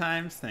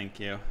sometimes? Thank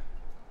you.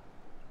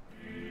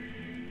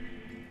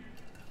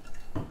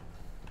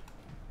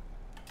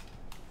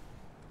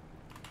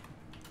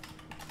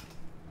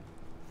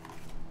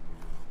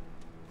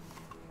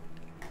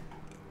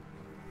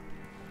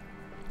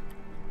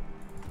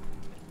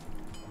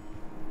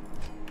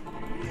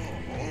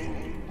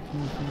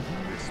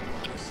 This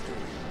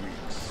monastery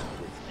reeks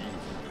with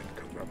evil and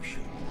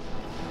corruption.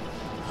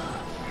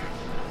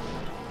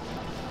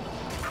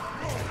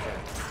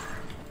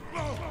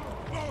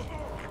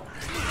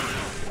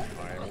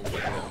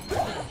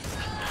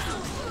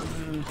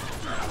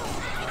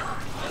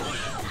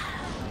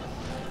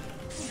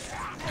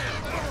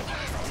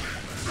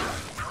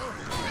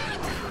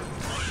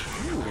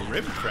 Ooh,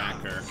 rib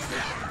cracker.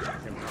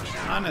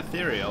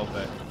 Non-ethereal,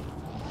 but...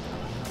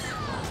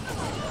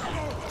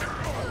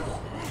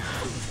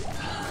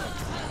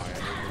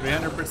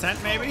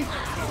 %, maybe?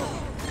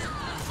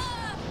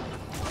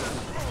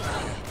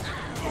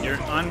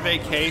 You're on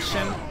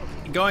vacation?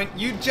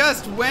 You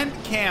just went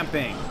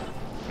camping!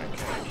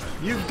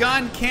 You've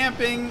gone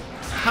camping,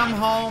 come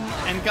home,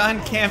 and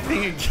gone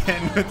camping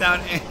again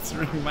without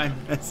answering my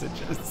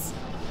messages.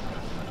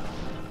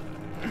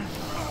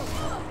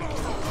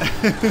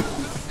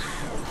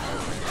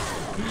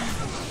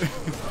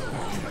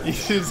 You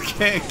just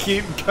can't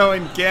keep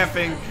going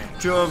camping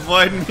to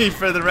avoid me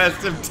for the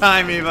rest of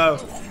time,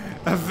 Evo.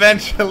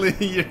 Eventually,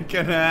 you're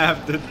gonna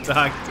have to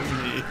talk to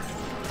me.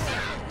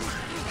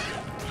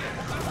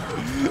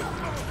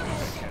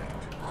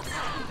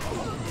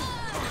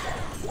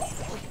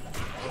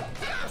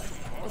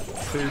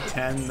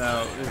 $210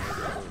 though.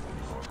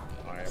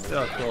 Oof.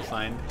 Still a cool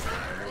find.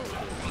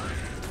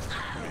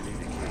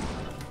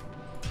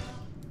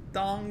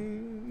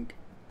 Dong.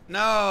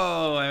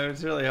 No, I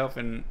was really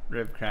hoping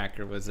Rib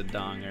Cracker was a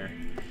donger,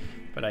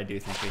 but I do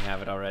think we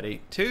have it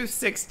already.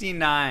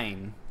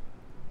 269.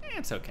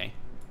 It's okay.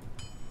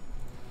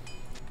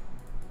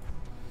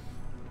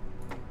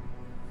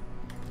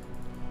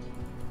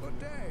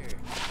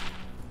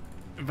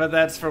 But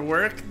that's for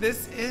work?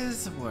 This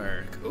is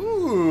work.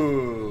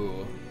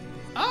 Ooh.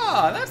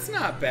 Oh, that's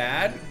not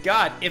bad.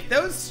 God, if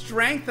those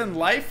strength and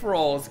life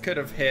rolls could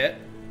have hit.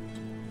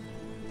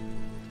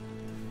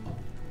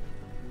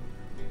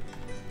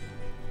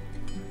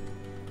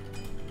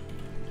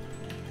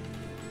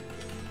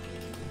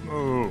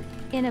 Oh.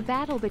 In a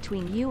battle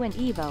between you and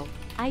Evo,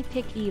 I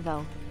pick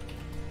Evo.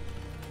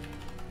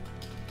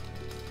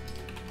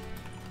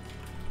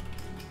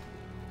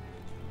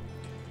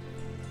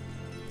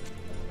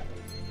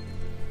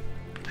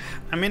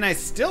 I mean, I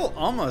still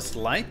almost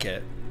like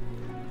it.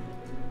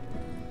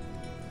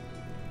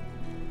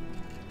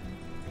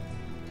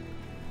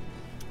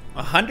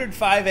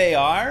 $105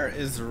 AR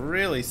is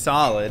really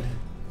solid.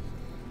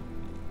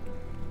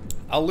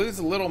 I'll lose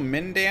a little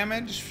min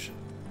damage,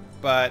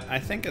 but I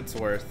think it's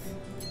worth.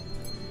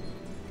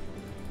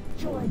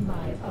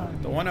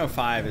 The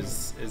 105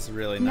 is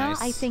really nice.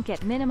 Now I think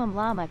at minimum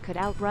Llama could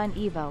outrun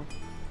Evo.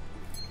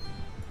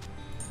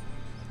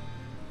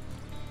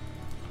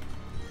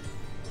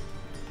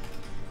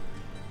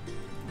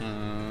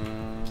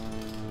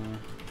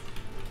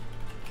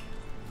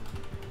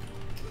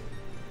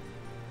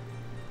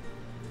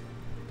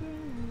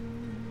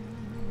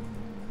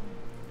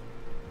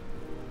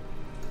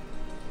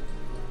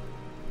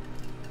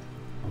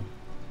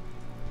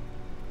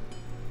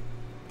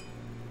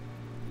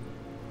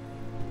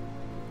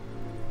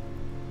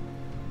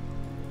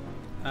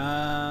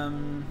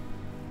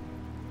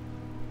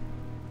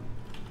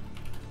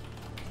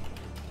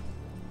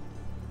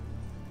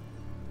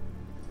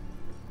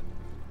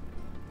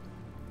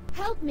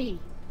 Help me!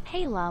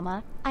 Hey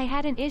Llama, I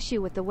had an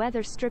issue with the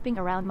weather stripping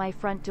around my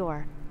front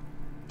door.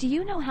 Do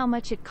you know how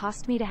much it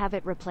cost me to have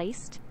it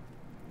replaced?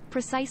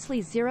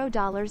 Precisely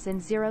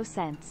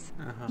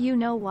 $0.00. You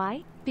know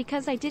why?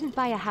 Because I didn't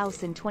buy a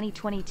house in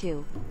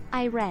 2022.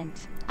 I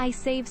rent. I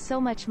save so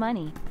much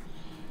money.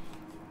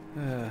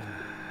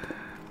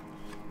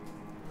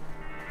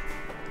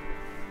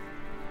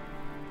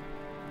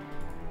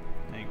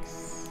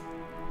 Thanks.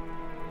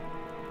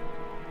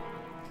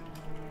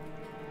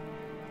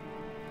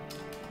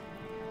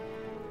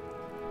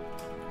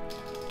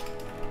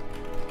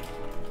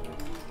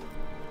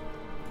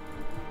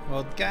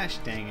 Well, gosh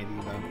dang it,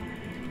 Evo.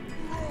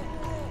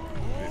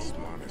 This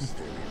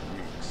monastery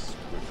reeks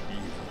with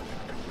evil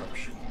and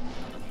corruption.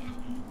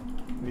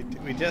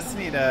 We just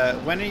need a.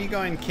 When are you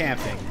going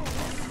camping?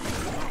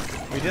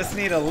 We just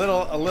need a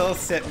little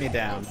sit me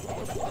down.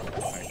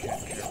 I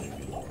can't carry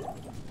anymore.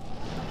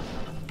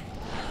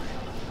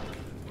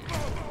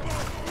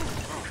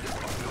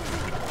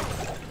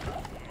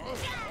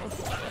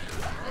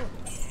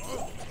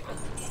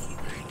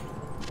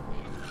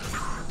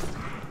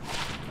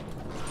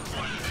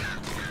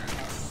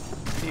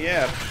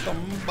 Yeah,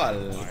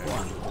 tumbal.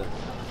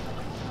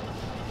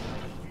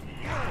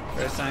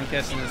 First time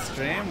catching the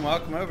stream.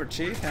 Welcome over,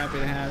 Chief. Happy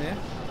to have you.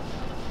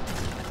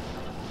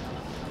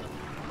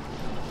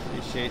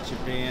 Appreciate you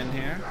being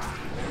here.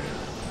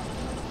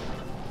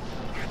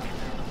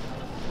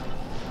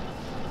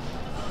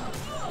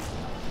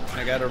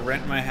 I gotta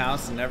rent my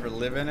house and never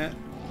live in it.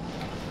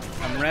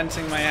 I'm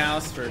renting my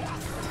house for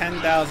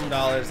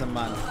 $10,000 a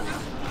month.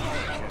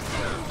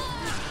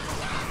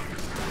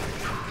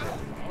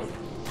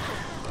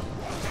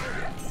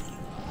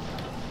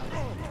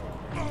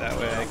 That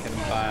way I can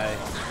buy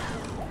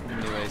a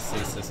new AC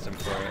system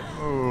for it.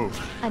 Oh.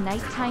 A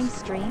nighttime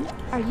stream?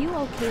 Are you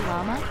okay,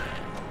 Llama?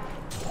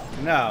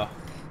 No,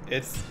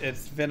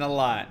 it's been a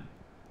lot.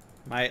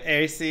 My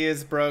AC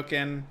is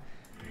broken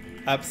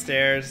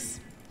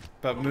upstairs,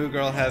 but Moo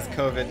Girl has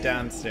COVID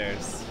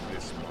downstairs.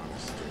 This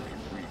monastery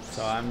reeks.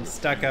 So I'm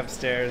stuck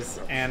upstairs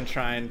and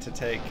trying to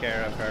take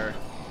care of her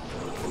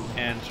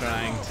and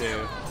trying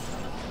to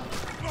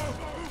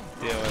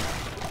deal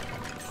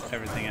with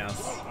everything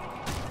else.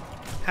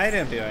 How you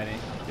doing, BYD?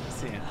 Good to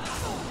see you.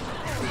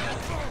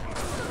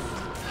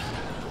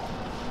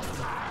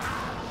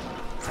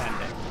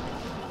 Sunday.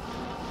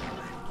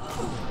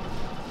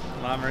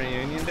 Llama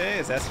Reunion Day?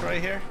 Is Esroy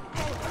here?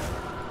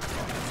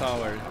 That's all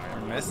we're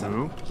missing.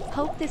 No.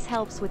 Hope this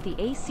helps with the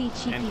AC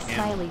cheeky And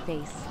smiley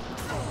face.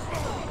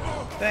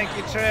 Thank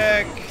you,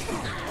 Trick!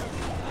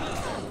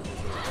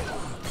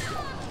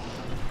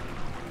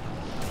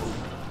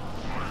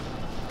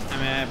 I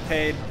mean, I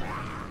paid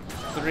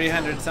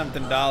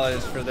 $300-something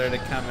for them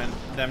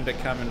to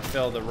come and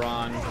fill the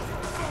wrong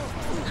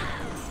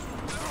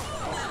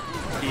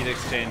heat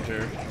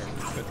exchanger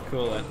with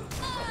coolant.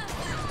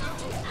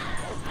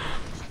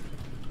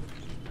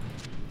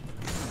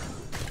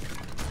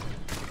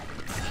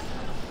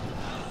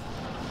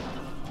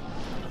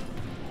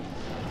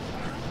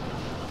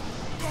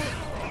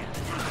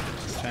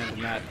 Just trying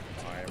to not.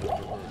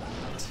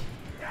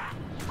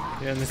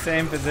 You're in the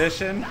same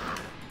position.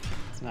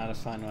 It's not a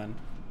fun one.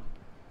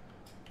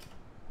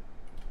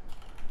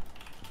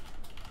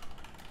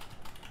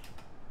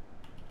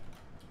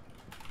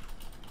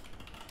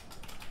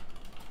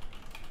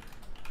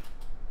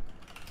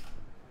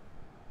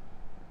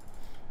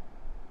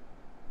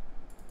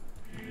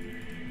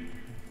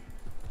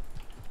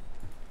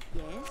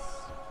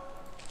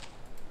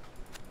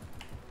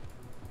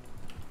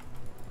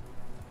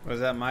 Was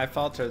that my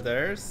fault or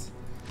theirs?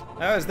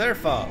 That was their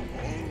fault.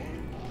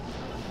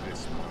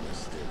 This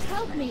monastery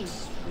Help me!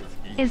 reeks with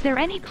evil. Is there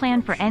any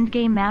plan for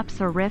endgame maps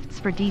or rifts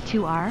for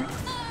D2R?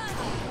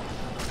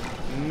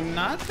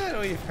 Not that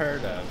we've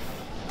heard of.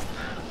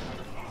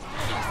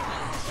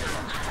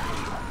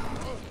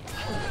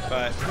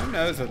 But who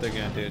knows what they're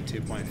gonna do at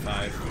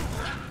 2.5.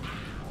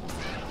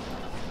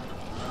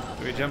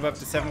 Do we jump up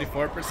to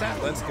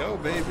 74%? Let's go,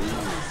 baby.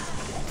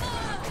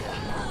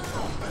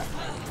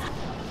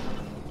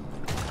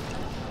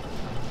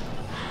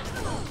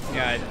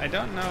 Yeah, I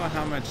don't know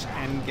how much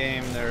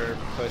endgame they're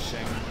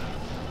pushing,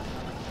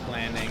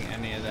 planning,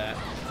 any of that.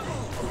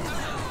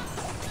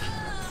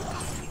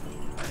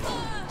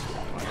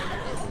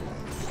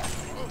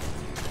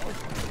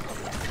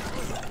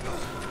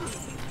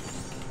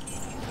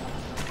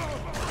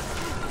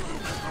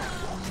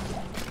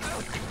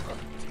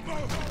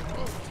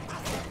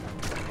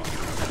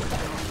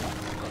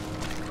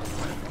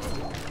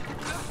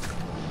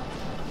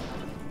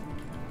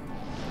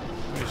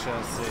 We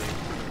shall see.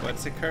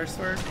 What's a curse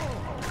word?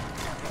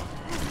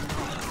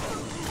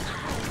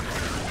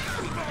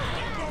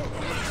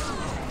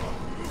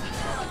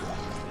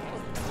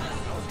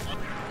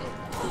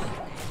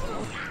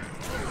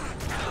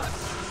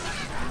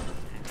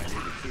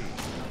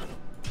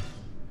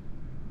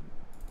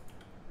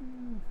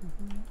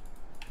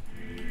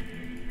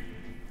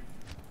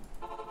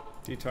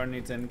 Detour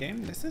needs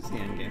endgame? This is the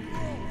endgame.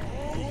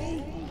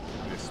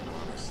 This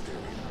monastery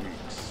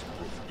reeks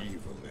with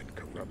evil and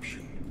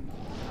corruption.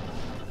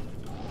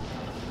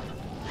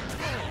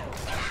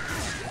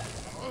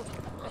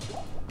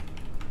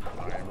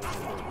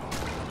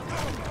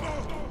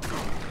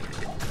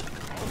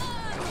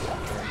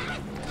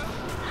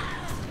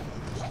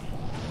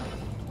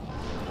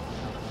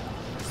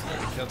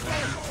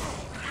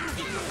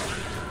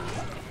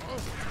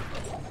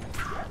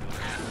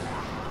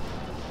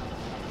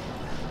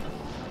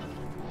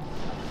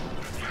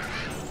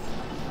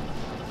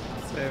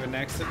 So we have an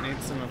exit,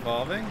 needs some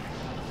evolving.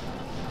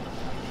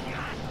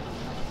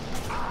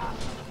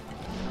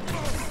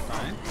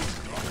 Fine.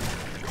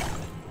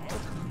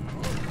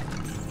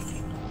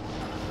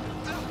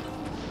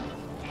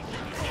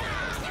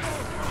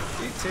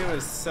 D2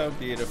 is so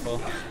beautiful.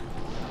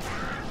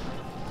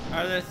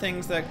 Are there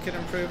things that could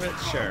improve it?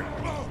 Sure.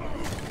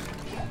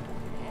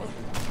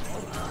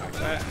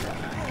 But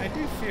I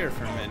do fear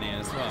for Mini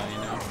as well, you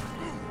know.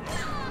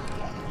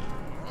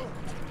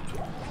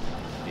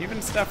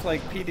 Even stuff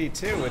like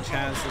PD2, which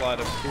has a lot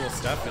of cool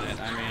stuff in it,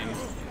 I mean,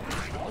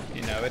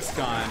 you know, it's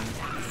gone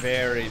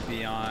very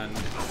beyond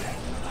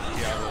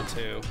Diablo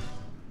 2.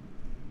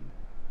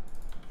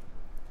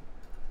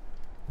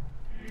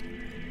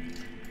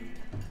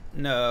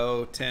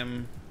 No,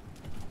 Tim.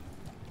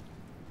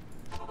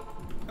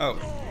 Oh.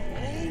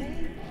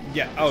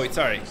 Yeah, oh,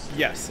 sorry.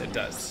 Yes, it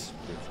does.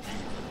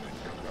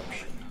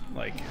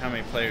 Like, how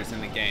many players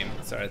in the game?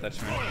 Sorry, I thought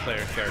you meant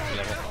player character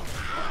level.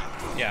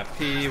 Yeah,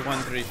 P,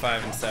 1, 3,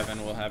 5, and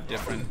 7 will have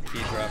different P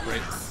drop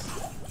rates.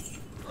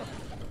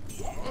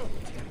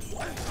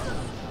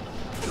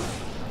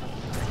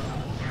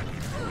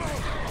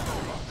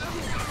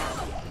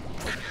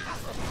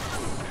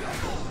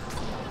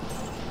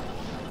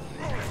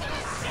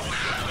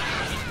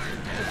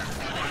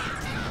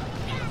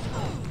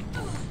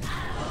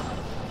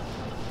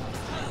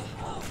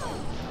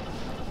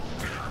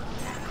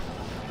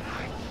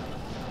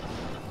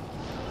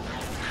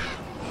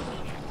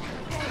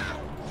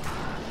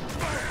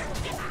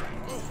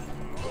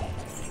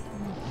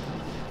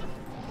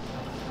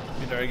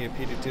 You'd argue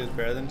PD2 is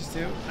better than just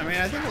 2? I mean,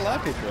 I think a lot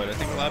of people would. I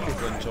think a lot of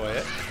people enjoy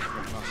it.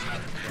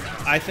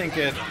 I think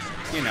it,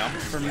 you know,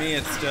 for me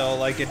it's still,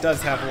 like, it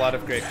does have a lot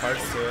of great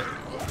parts to it.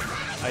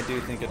 I do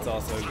think it's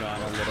also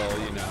gone a little,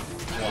 you know,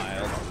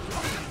 wild.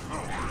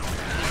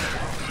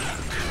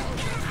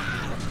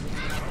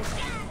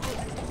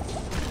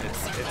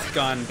 It's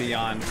gone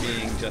beyond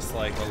being just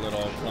like a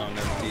little clone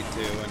of D2,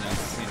 and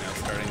it's, you know,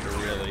 starting to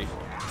really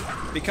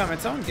become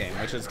its own game,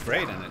 which is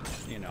great in it,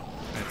 you know,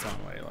 in its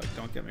own way. Like,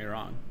 don't get me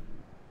wrong.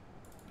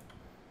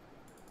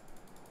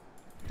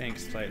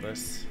 Thanks,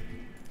 Plateless.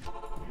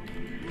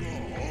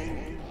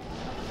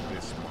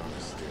 This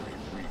monastery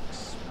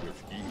reeks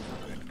with evil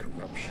and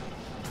corruption.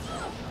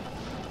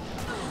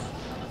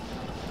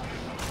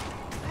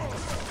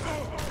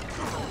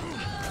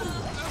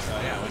 So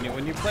yeah,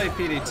 when you play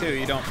PD2,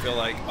 you don't feel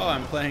like, oh,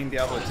 I'm playing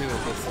Diablo 2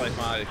 with a slight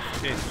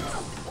modification.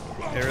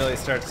 It really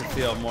starts to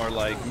feel more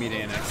like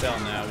Media and XL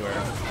now, where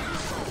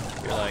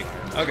you're like,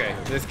 okay,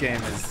 this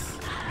game is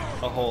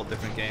a whole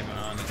different game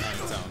on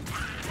its own.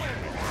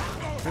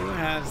 Who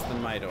has the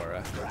Might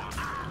Aura?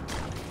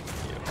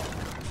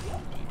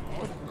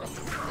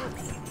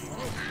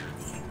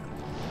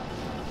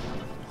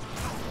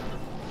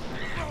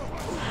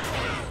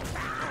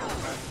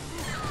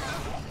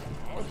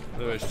 I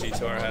wish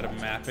Detour had a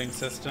mapping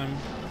system.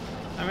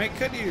 I mean, it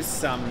could use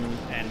some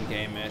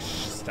endgame-ish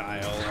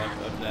style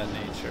of that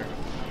nature.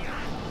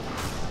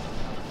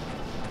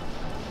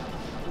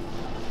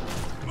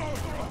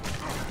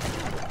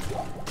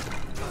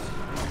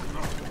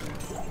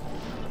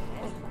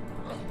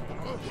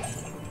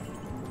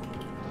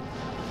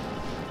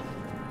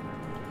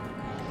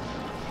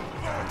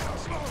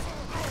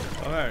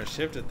 Oh,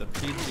 shifted the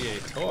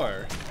PGA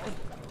Tour.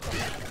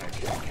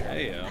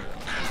 Hey yo.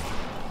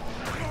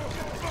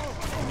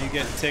 Can you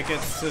get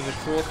tickets to the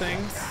cool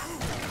things?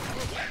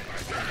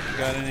 You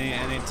got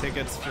any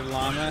tickets for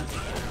Llama?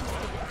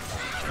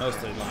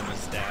 Mostly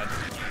Llama's dad.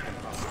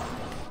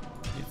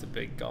 He's a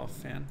big golf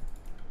fan.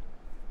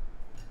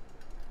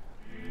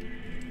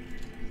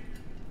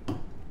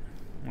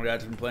 My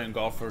dad's been playing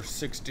golf for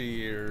 60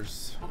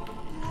 years.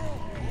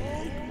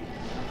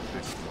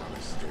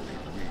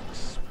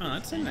 Oh,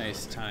 that's a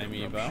nice time,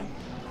 Evo.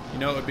 You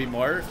know it would be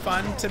more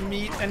fun to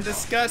meet and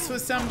discuss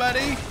with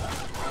somebody?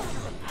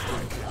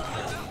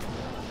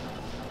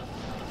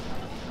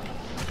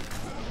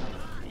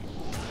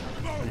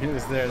 He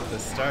was there at the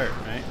start,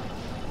 right?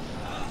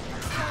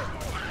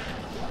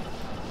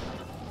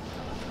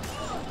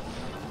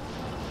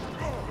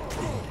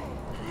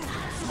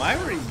 Why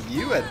were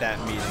you at that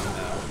meeting,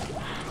 though?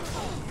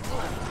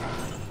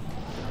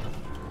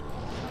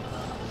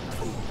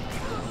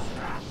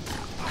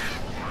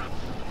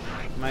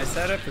 My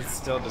setup is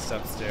still just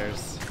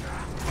upstairs.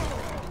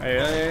 Alright,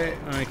 really?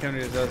 When we come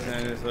to those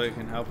standards, what you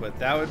can help with?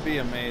 That would be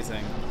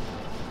amazing.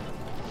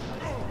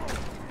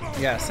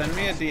 Yeah, send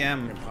me a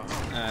DM,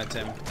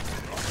 Tim.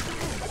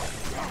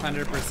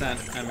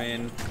 100%. I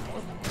mean,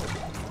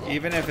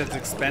 Even if it's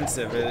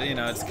expensive, you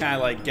know, it's kind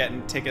of like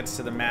getting tickets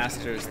to the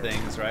Masters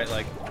things, right?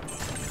 Like,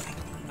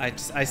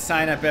 I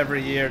sign up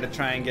every year to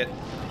try and get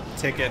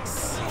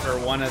tickets for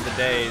one of the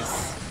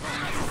days,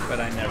 but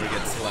I never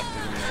get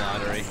selected in the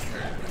lottery.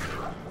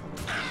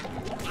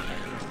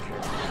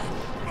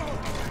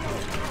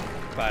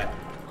 But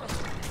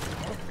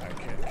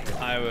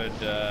I would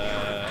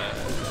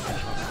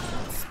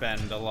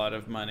spend a lot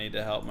of money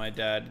to help my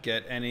dad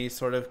get any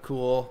sort of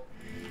cool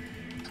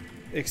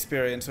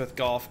experience with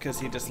golf, because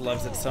he just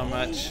loves it so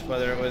much,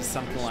 whether it was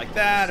something like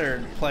that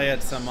or play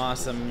at some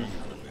awesome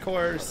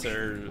course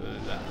or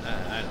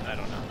I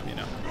don't know, you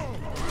know.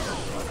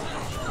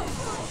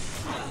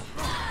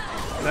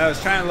 And I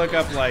was trying to look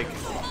up like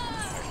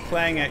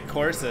playing at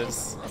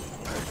courses,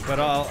 but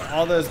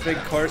all those big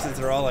courses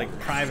are all like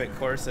private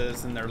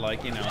courses, and they're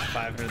like, you know,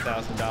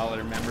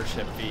 $500,000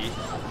 membership fee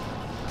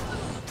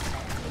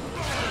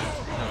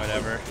or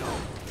whatever.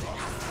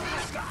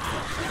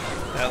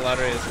 That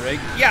lottery is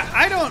rigged. Yeah,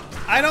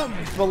 I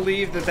don't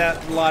believe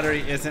that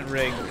lottery isn't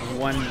rigged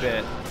one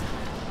bit.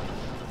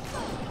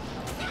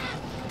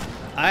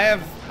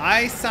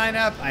 I sign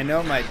up. I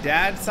know my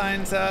dad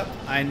signs up.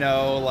 I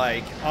know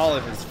like all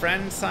of his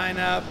friends sign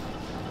up.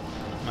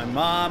 My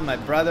mom, my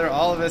brother,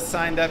 all of us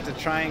signed up to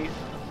trying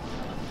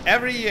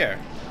every year.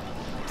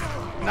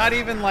 Not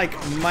even like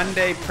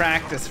Monday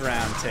practice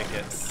round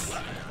tickets.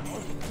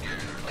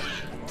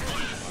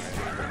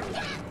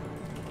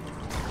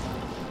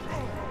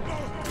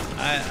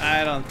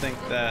 I don't think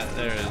that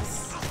there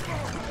is.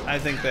 I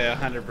think they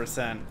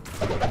 100%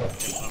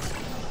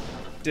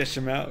 dish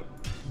them out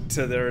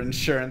to their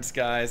insurance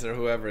guys or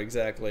whoever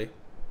exactly.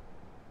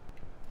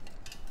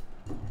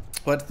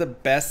 What's the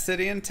best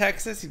city in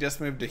Texas? You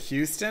just moved to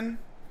Houston?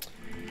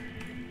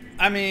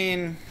 I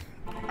mean,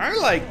 I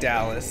like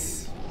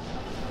Dallas.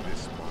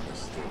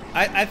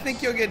 I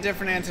think you'll get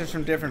different answers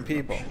from different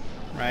people,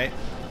 right?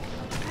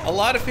 A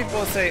lot of people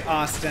will say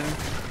Austin.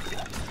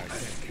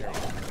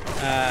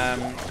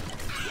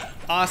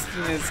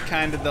 Austin is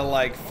kind of the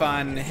like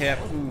fun, hip,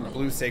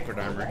 blue sacred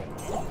armor.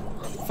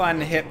 Fun,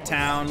 hip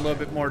town, a little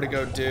bit more to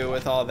go do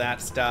with all that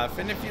stuff.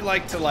 And if you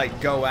like to like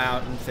go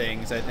out and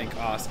things, I think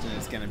Austin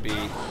is going to be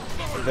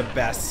the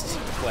best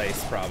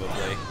place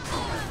probably.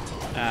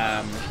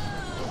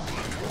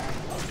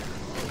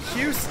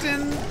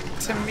 Houston,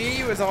 to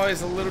me, was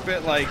always a little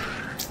bit like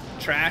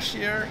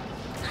trashier.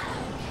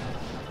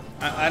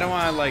 I don't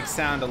want to like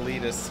sound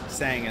elitist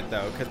saying it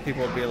though, because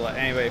people will be like,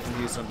 anybody from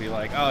Houston will be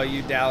like, oh,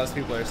 you Dallas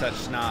people are such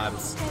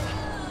snobs.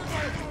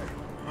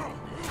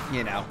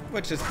 You know,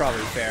 which is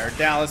probably fair.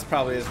 Dallas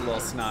probably is a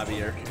little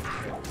snobbier.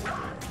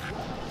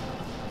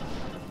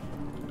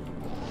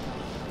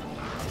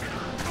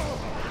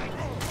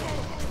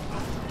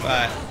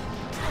 But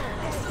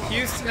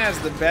Houston has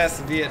the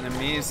best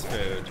Vietnamese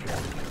food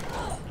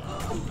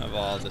of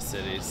all the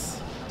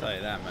cities. I'll tell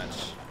you that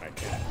much.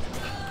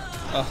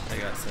 Oh, they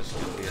got such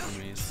good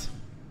Vietnamese.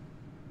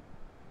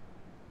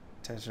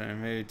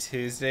 Maybe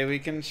Tuesday we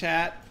can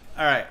chat.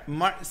 All right,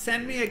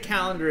 send me a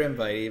calendar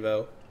invite,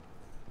 Evo.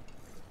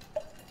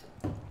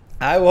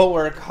 I will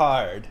work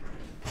hard.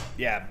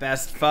 Yeah,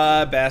 best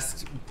pho,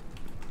 best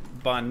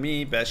banh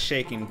mi, best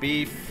shaking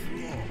beef,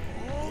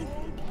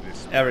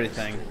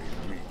 everything.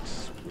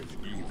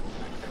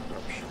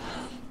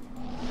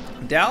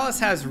 Dallas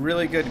has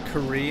really good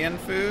Korean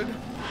food.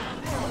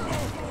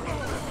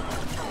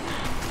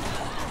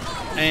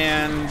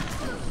 And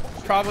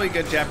probably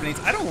good Japanese.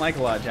 I don't like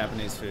a lot of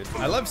Japanese food.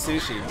 I love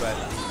sushi, but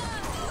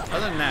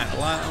other than that, a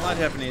lot of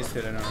Japanese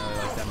food I don't really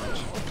like that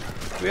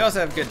much. We also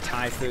have good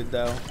Thai food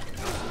though.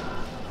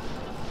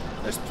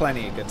 There's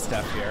plenty of good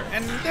stuff here.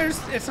 And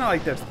it's not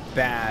like there's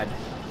bad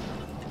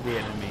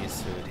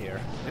Vietnamese food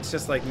here. It's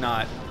just like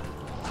not,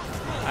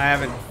 I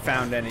haven't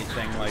found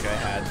anything like I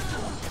had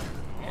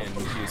in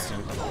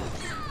Houston.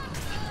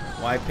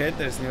 Why Pitt?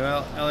 There's new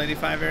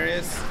L85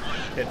 areas.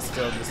 Pitt's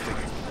still just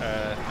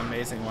an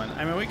amazing one.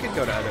 I mean, we could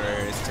go to other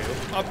areas too.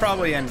 I'll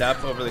probably end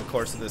up over the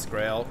course of this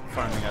Grail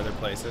farming other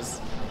places.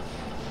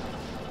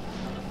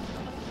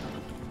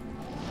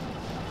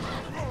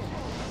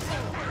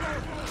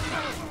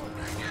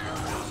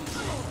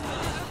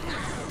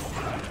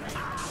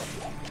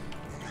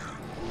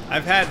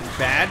 I've had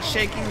bad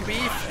shaking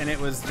beef and it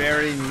was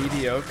very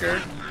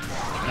mediocre.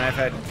 And I've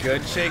had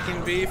good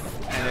shaking beef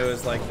and it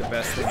was like the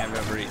best thing I've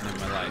ever eaten in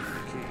my life.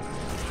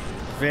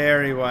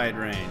 Very wide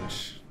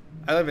range.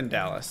 I live in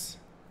Dallas.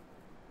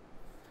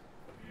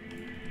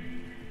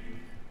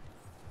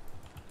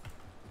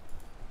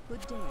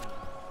 Good day.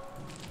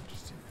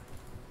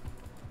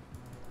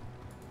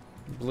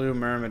 Blue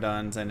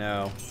Myrmidons, I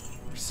know.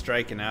 We're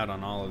striking out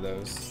on all of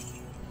those.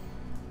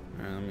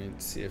 Alright, let me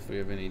see if we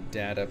have any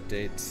dad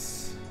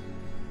updates.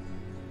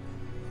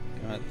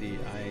 Got the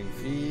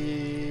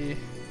IV.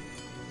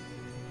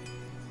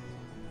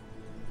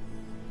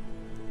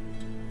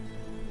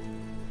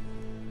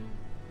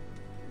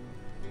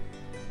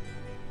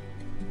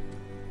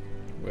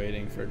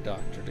 Waiting for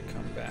doctor to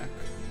come back.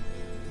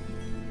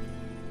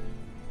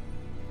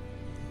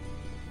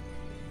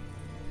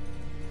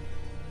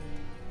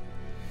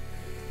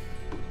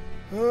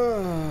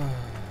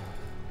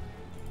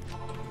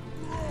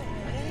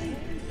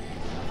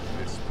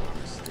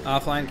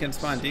 Offline can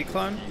spawn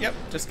declone? Yep,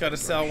 just gotta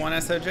sell one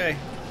SOJ.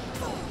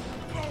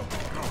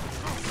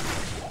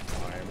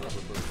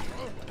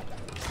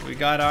 We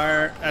got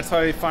our, that's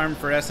why we farmed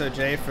for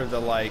SOJ for the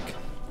like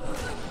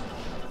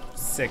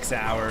 6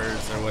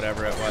 hours or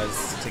whatever it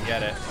was to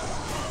get it.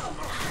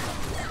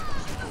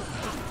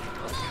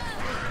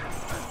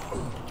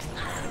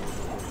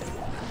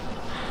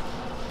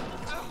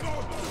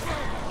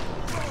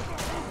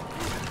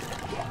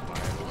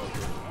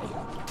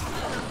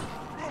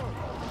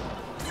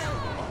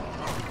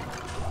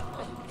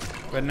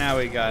 But now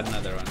we got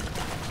another one.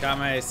 Got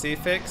my AC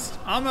fixed?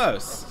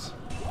 Almost.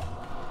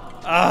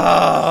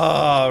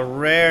 Oh,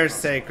 rare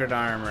sacred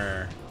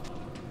armor.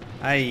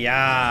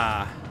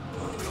 Ayah.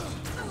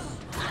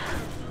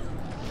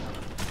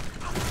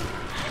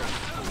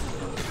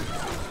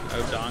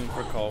 Oh, dong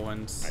for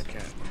Colwyn's. I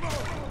can't.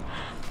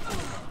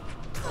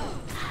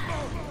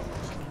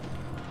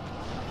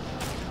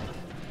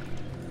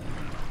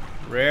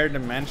 Rare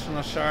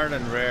dimensional shard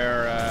and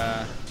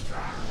rare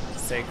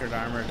sacred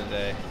armor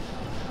today.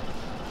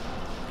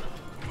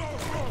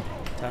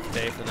 Tough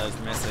day for those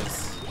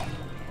misses.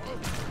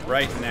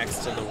 Right next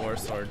to the war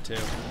sword too.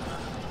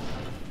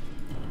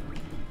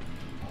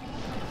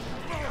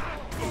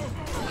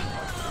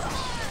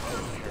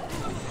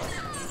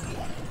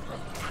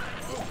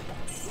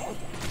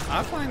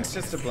 Offline's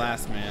just a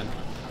blast, man.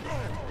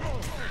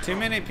 Too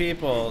many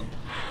people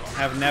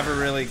have never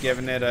really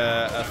given it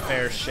a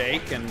fair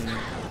shake, and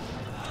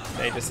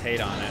they just hate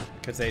on it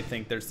because they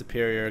think they're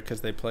superior because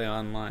they play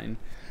online.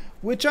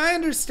 Which I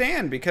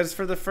understand, because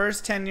for the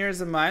first 10 years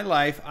of my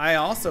life, I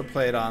also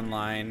played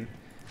online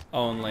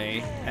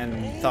only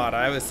and thought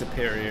I was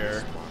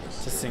superior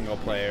to single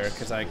player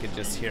because I could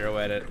just hero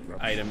edit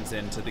items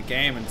into the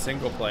game in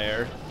single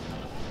player.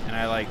 And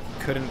I like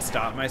couldn't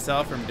stop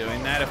myself from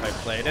doing that if I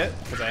played it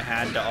because I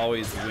had to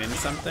always win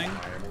something.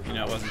 You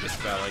know, it wasn't just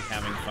about like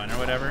having fun or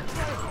whatever.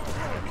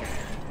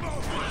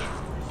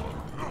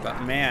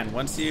 But man,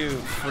 once you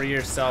free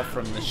yourself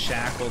from the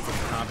shackles of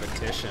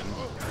competition,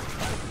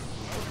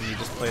 and you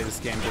just play this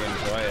game to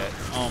enjoy it,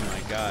 oh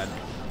my god.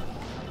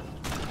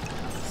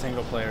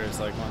 Single player is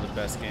like one of the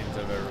best games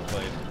I've ever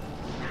played.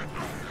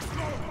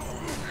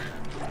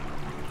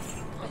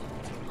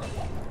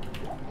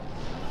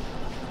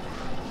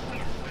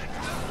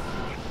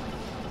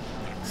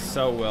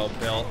 So well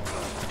built.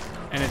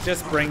 And it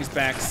just brings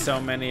back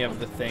so many of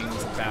the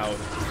things about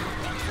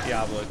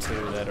Diablo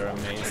 2 that are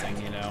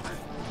amazing, you know.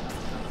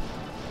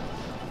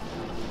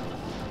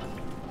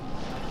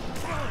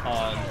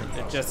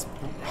 It just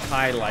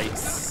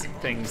highlights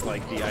things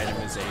like the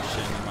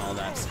itemization and all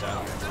that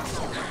stuff.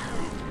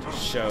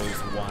 Shows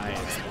why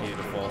it's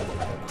beautiful.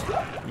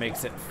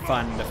 Makes it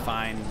fun to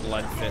find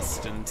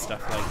Bloodfist and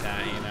stuff like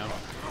that, you know.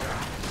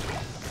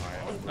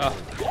 Oh.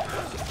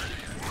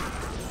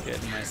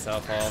 Getting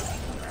myself all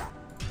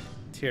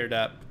teared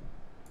up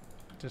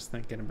just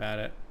thinking about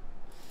it.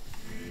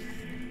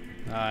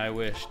 I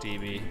wish,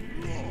 DB.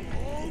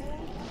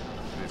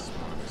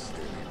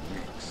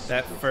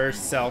 That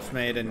first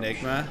self-made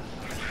Enigma.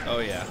 Oh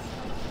yeah.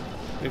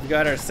 We've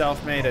got our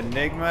self-made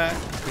Enigma,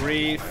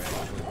 Grief,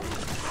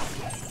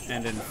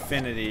 and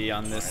Infinity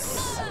on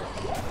this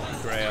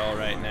Grail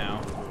right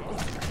now.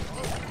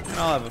 And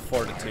I'll have a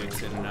Fortitude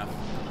soon enough.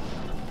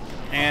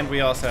 And we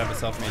also have a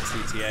self-made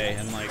CTA,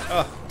 and like,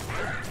 oh,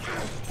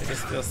 it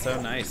just feels so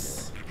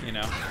nice, you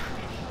know?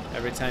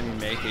 Every time you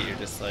make it, you're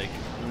just like,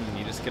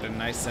 you just get a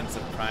nice sense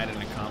of pride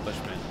and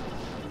accomplishment.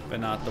 But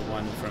not the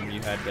one from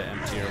you had to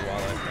empty your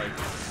wallet like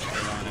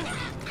they want it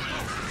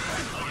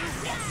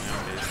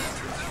nowadays.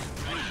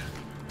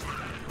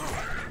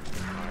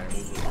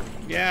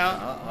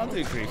 Yeah, I'll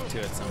do Grief 2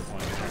 at some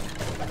point.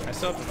 I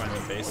still have to find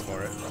the base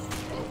for it.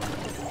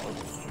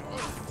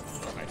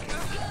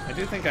 I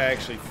do think I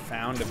actually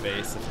found a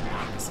base, if I'm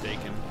not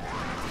mistaken.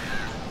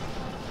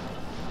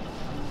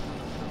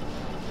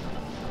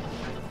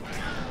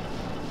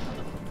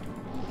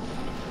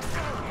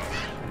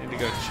 I need to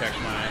go check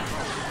my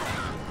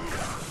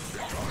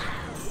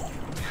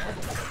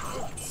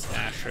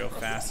stash real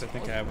fast. I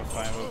think I have a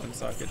 5 open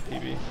socket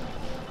PB.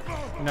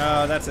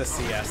 No, that's a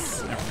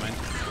CS. Never mind.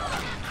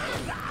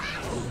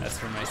 That's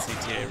for my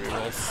CTA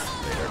rerolls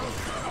later.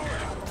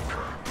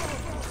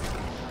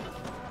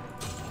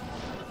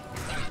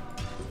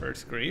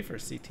 First Grief or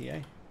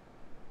CTA?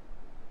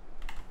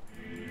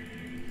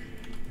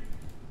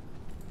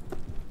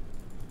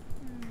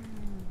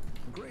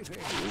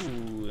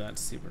 Ooh,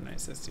 that's super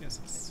nice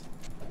STSS.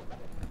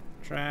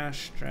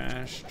 Trash,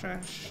 trash,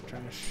 trash,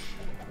 trash.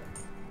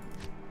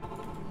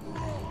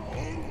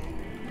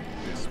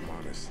 This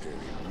monastery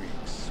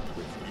reeks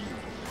with evil.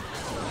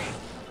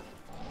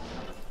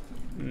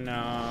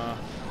 No,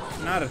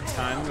 not a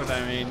ton, but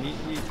I mean,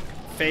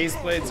 phase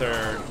blades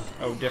are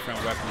a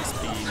different weapon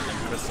speed than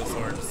crystal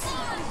swords.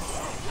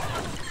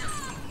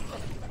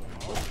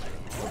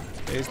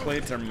 Phase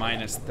blades are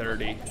minus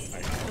 30.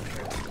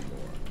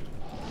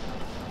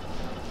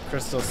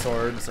 Crystal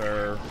swords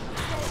are,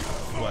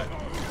 what,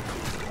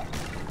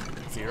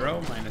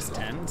 0,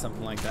 -10,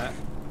 something like that.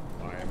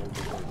 I am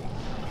overburdened.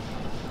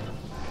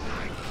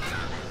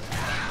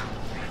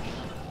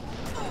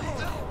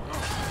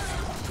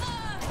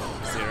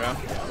 0.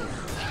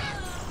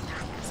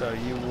 So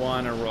you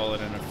want to roll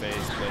it in a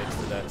phase blade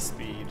for that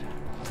speed.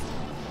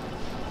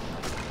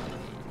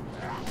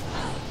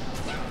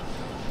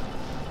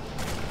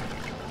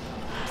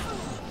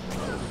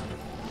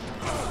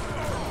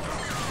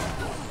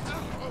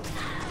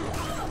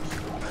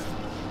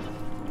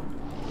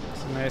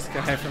 It's a nice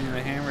guy from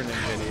the Hammerden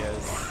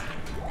videos.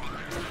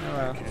 Oh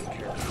well.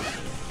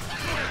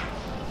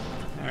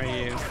 How are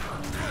you?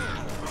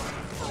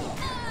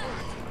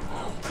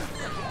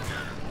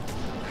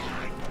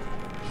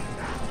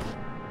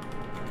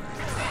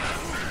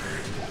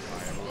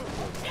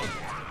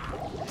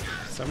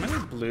 So many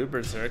blue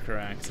Berserker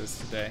axes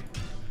today.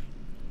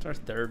 It's our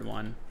third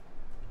one.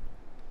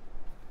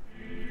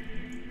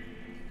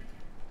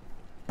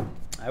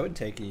 I would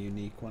take a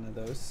unique one of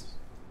those.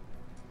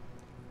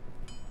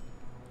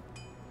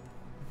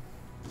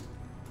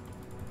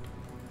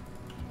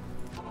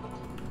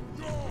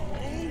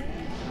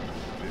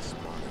 This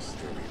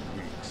monastery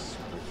reeks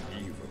with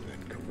evil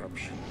and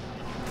corruption.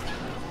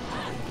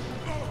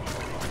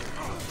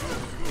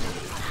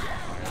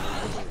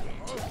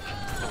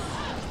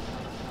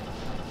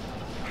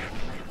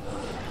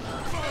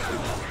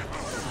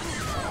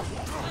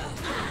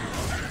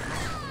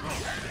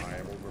 I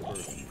am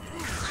overburdened.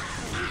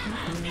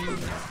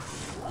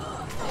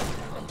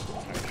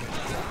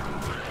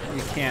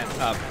 You can't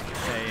up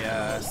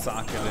a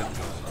socketed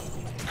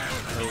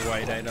or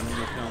white item.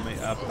 You can only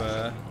up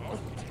a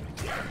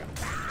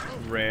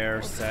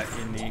rare, set,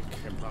 unique.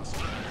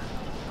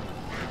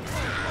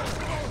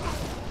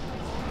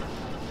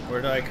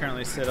 Where do I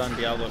currently sit on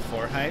Diablo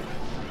 4 hype?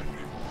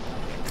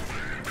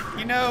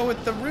 You know,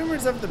 with the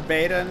rumors of the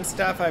beta and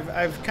stuff,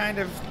 I've kind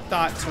of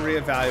thought to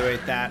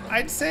reevaluate that.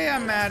 I'd say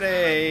I'm at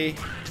a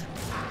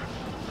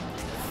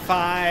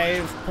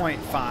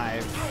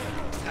 5.5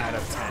 out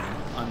of 10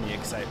 on the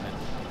excitement.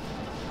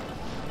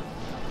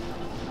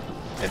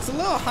 It's a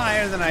little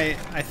higher than I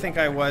think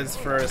I was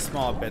for a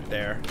small bit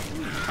there.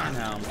 I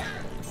know.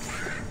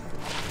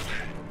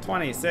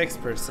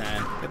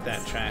 26%. Get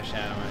that trash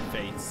out of my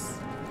face.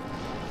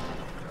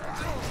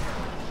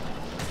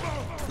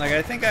 Like,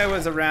 I think I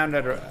was around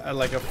at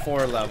like a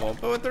 4 level,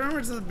 but with the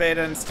rumors of the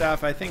beta and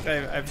stuff, I think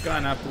I've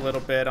gone up a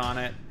little bit on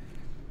it.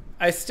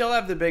 I still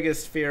have the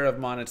biggest fear of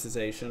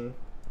monetization.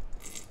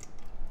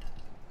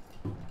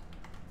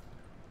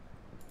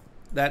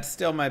 That's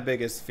still my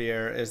biggest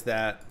fear, is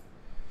that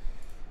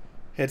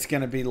it's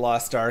gonna be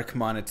Lost Ark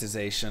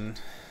monetization.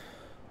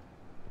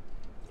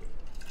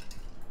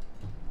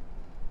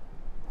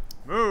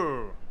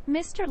 Moo!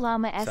 Mr.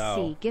 Llama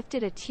So- SC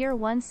gifted a tier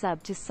 1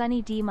 sub to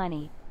Sunny D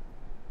Money.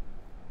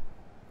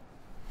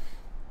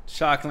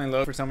 Shockingly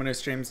low for someone who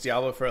streams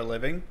Diablo for a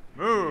living.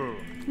 Moo!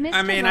 Mr.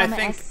 I mean, Llama I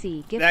think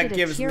SC gifted that a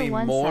gives tier me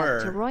 1 more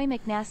sub to Roy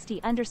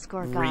McNasty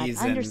 _God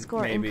Reason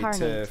 _ maybe to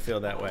incarnate. feel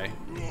that way.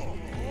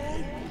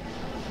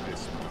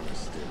 This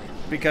monastery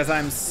Because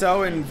I'm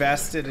so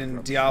invested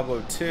in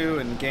Diablo 2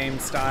 and game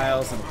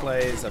styles and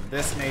plays of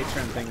this nature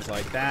and things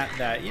like that,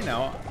 that, you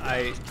know,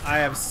 I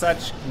have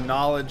such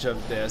knowledge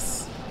of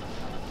this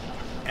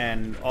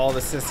and all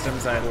the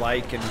systems I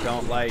like and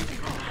don't like.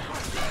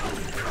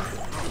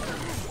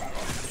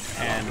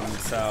 And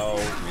so,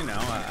 you know,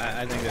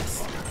 I think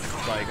it's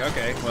like,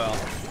 okay, well,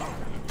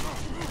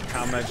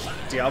 how much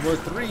Diablo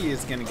 3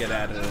 is going to get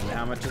added and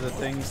how much of the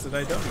things that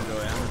I don't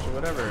enjoy, how much of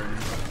whatever.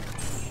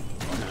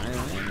 And,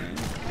 you know,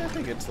 I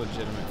think it's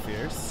legitimate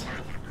fears.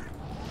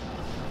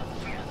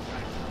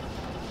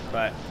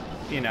 But,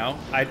 you know,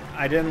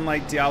 I didn't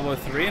like Diablo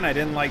 3 and I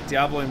didn't like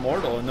Diablo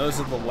Immortal, and those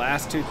are the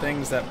last two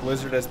things that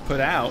Blizzard has put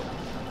out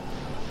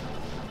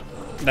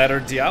that are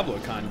Diablo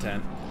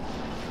content.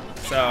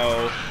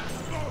 So,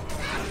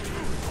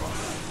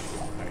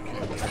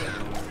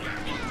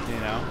 you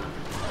know,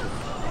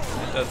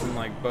 it doesn't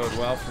like bode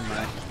well for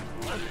my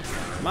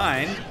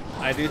mind.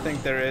 I do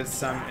think there is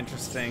some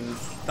interesting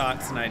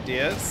thoughts and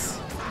ideas,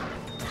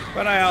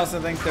 but I also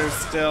think there's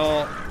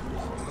still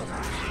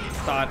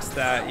thoughts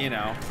that, you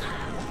know,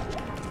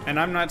 and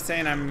I'm not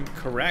saying I'm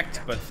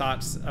correct, but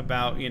thoughts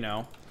about, you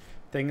know,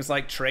 things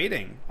like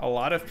trading. A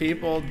lot of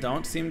people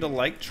don't seem to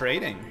like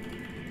trading.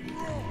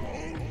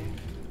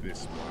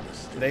 This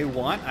monastery They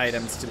want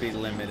items to be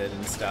limited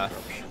and stuff,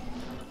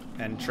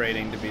 and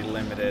trading to be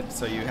limited,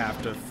 so you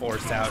have to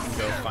force out and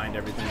go find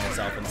everything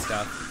yourself and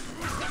stuff.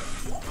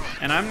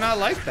 And I'm not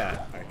like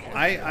that.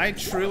 I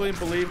truly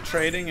believe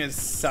trading is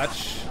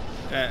such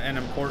an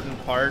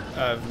important part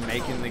of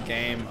making the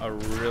game a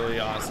really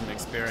awesome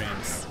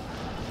experience.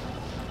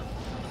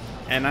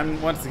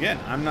 And once again,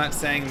 I'm not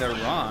saying they're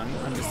wrong,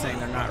 I'm just saying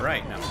they're not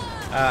right. No.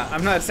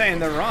 I'm not saying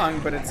they're wrong,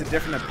 but it's a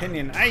different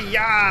opinion.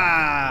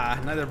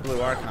 Ayah! Another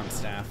blue Archon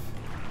staff.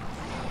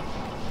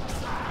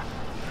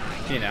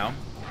 You know.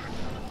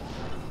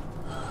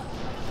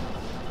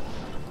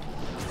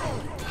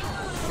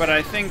 But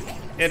I think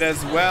it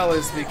as well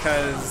is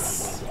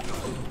because,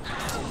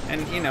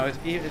 And you know,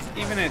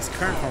 even in its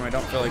current form, I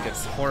don't feel like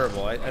it's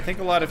horrible. I think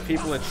a lot of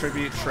people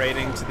attribute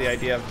trading to the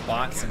idea of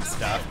bots and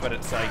stuff, but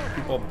it's like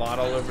people bot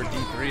all over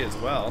D3 as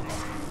well.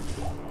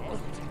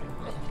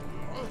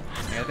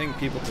 I think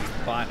people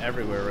just bot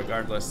everywhere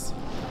regardless.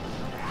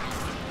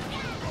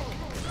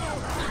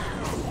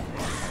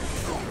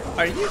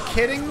 Are you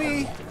kidding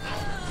me?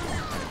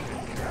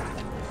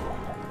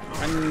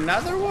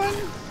 Another one?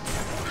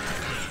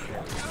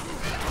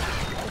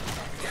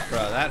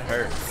 Bro, that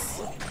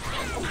hurts.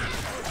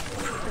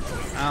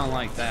 I don't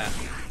like that.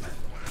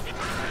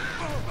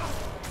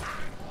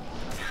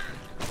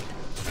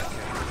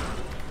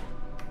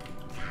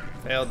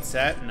 Failed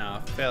set?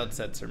 No, failed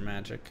sets are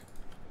magic.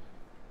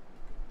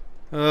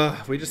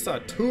 Ugh, we just saw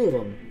 2 of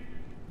them.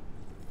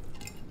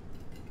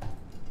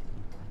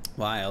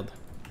 Wild.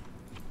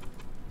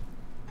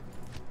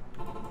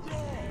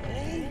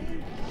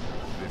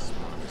 This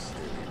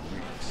monastery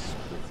reeks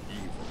with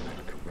evil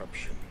and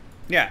corruption.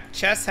 Yeah,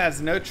 chess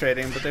has no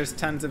trading, but there's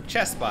tons of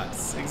chess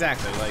bots.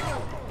 Exactly, like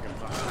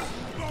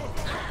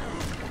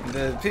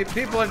the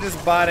people are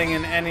just botting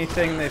in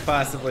anything they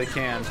possibly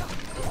can.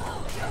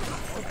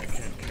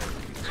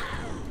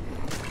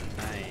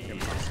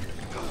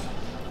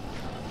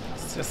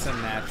 It's just a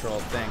natural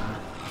thing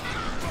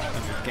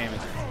of gaming.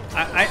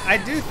 I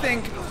do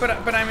think,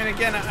 but I mean,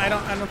 again, I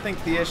don't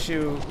think the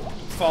issue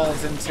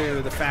falls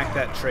into the fact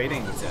that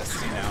trading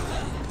exists, you know.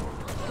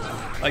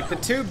 Like, the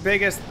 2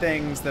 biggest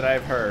things that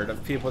I've heard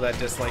of people that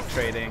dislike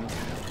trading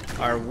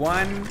are,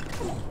 1,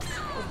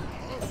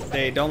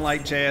 they don't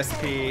like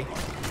JSP,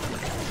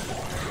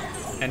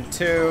 and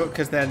 2,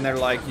 because then they're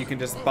like, you can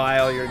just buy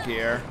all your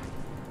gear.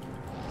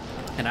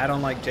 And I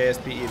don't like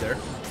JSP either,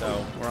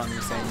 so we're on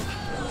the same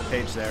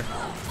page there.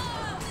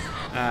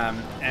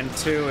 And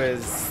 2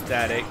 is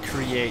that it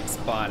creates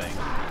botting.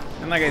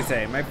 And like I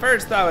say, my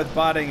first thought with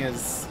botting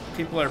is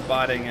people are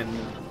botting in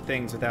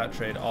things without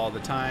trade all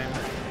the time.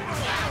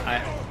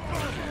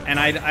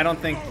 I don't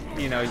think,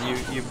 you know,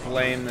 you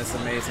blame this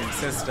amazing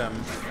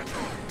system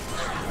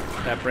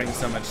that brings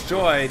so much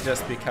joy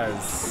just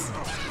because,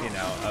 you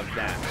know, of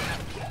that.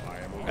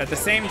 At the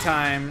same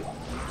time,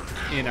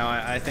 you know,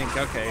 I think,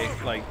 okay,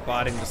 like,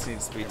 botting just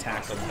needs to be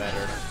tackled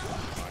better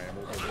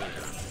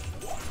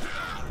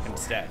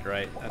instead,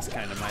 right? That's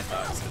kind of my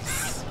thoughts,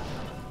 is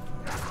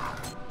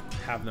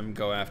have them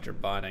go after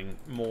botting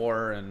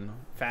more and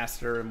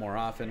faster and more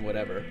often,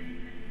 whatever.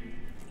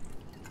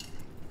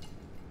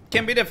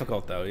 Can be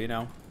difficult though, you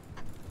know.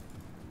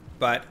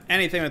 But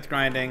anything with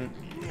grinding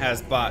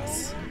has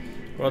bots.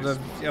 World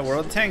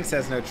of Tanks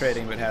has no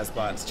trading but has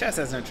bots. Chess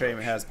has no trading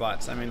but has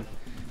bots. I mean,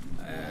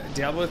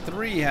 Diablo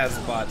 3 has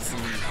bots.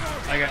 And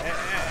like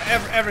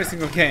every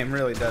single game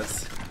really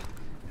does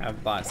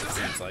have bots, it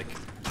seems like.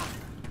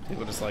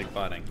 People just like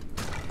botting.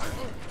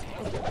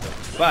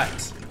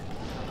 But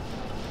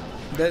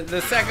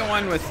the second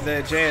one with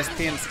the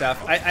JSP and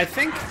stuff, I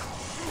think,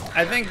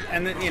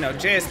 and then, you know,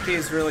 JSP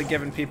has really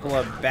given people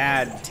a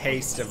bad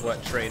taste of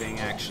what trading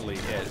actually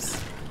is,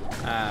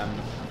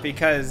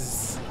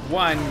 because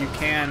 1, you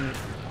can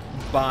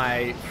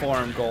buy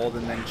forum gold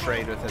and then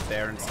trade with it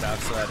there and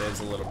stuff, so that is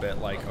a little bit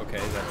like, okay,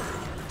 that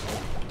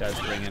does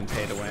bring in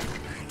pay to win,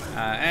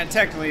 and it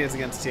technically is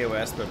against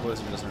TOS, but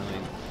Blizzard doesn't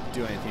really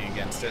do anything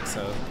against it,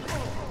 so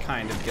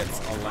kind of gets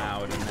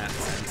allowed in that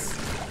sense.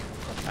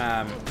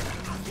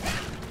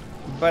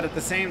 But at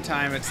the same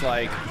time, it's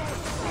like,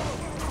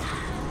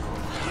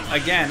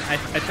 again, I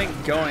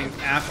think going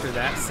after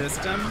that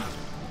system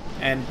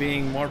and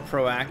being more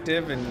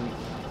proactive and,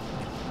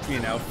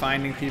 you know,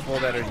 finding people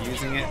that are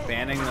using it,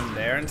 banning them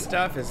there and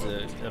stuff is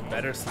a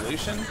better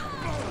solution.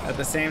 At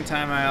the same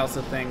time, I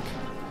also think,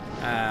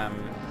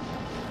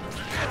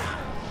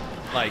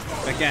 like,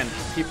 again,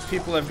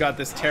 people have got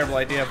this terrible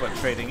idea of what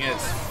trading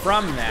is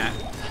from that,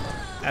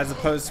 as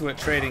opposed to what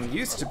trading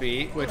used to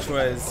be, which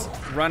was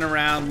run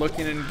around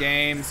looking in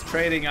games,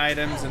 trading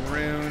items and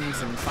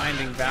runes and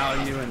finding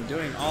value and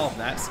doing all of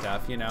that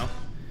stuff, you know?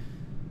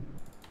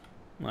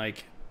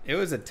 Like, it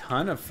was a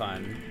ton of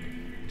fun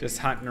just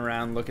hunting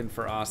around looking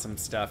for awesome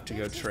stuff to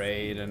go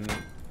trade and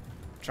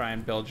try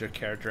and build your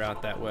character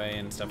out that way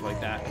and stuff like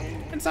that.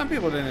 And some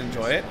people didn't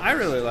enjoy it. I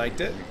really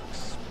liked it.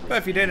 But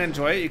if you didn't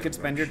enjoy it, you could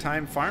spend your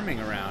time farming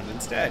around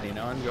instead, you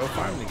know, and go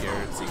farm the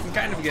gear. So you can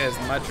kind of get as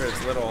much or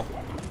as little,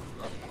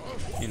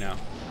 you know,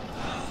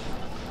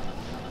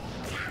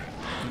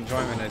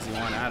 enjoyment as you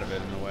want out of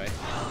it in a way.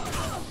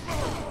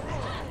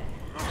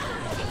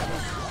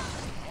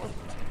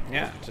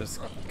 Yeah,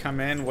 just come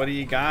in. What do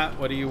you got?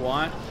 What do you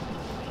want?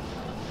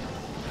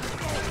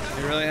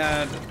 We really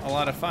had a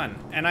lot of fun.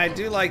 And I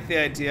do like the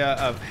idea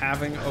of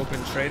having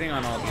open trading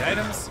on all the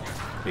items,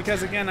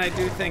 because again, I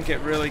do think it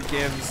really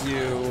gives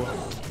you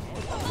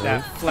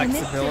that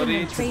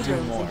flexibility to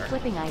do more. And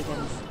flipping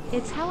items.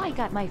 It's how I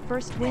got my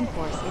first win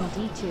force in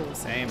D2.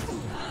 Same.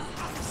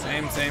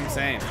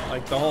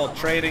 Like the whole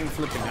trading,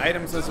 flipping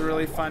items was a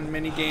really fun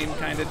mini game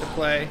kind of to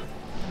play.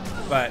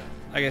 But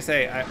like I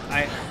say,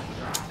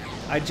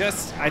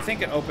 I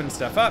think it opens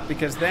stuff up,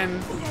 because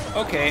then,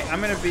 okay,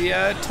 I'm gonna be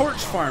a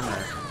torch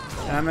farmer.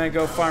 And I'm gonna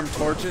go farm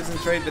torches and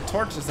trade the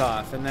torches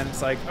off. And then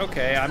it's like,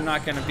 okay, I'm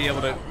not gonna be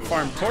able to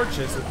farm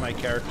torches with my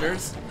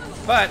characters,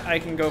 but I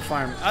can go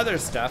farm other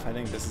stuff. I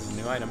think this is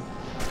a new item.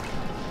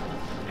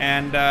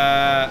 And,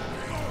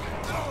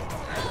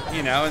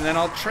 you know, and then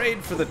I'll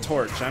trade for the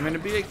torch. I'm gonna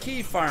be a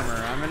key farmer.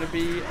 I'm gonna be,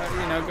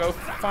 you know, go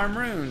farm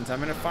runes. I'm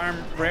gonna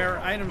farm rare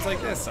items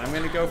like this. I'm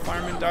gonna go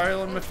farm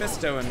Indariel and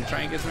Mephisto and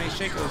try and get as many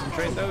shekels and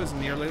trade those in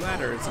the early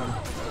ladders and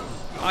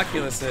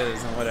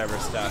Oculuses and whatever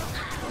stuff.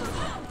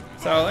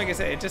 So, like I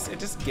say, it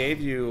just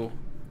gave you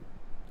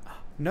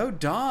no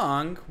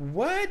dong.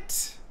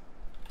 What?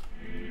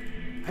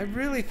 I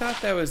really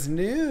thought that was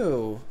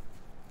new.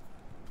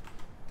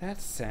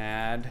 That's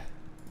sad.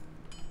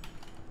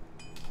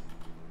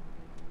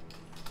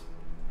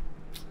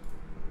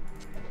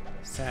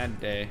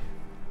 Sad day.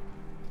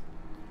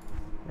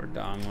 We're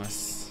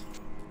dongless.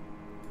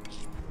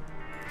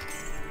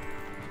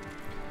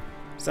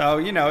 So,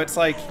 you know, it's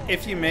like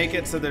if you make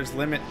it so there's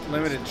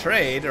limited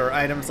trade or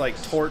items like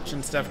torch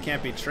and stuff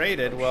can't be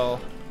traded,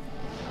 well,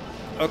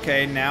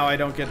 okay, now I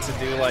don't get to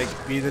do like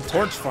be the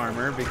torch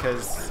farmer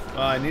because,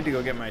 well, I need to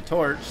go get my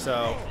torch,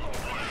 so,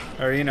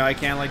 or, you know, I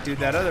can't like do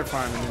that other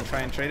farm and then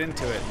try and trade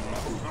into it and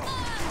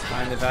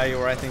find the value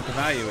where I think the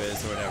value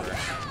is or whatever.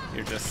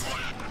 You're just,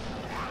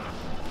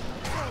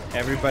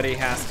 everybody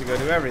has to go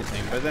do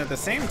everything. But then at the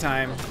same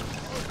time,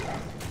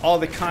 all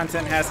the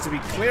content has to be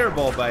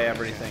clearable by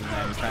everything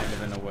then, kind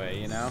of in a way,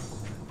 you know?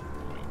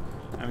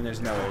 I mean, there's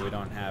no way we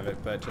don't have it,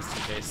 but just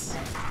in case.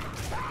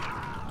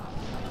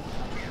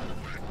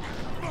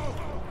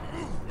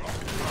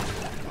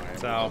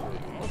 So,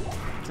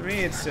 to me,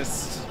 it's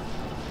just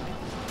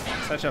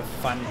such a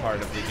fun part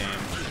of the game.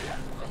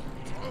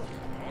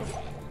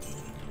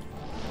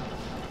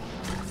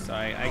 So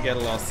I get a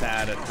little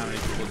sad at how many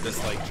people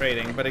dislike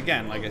trading, but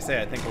again, like I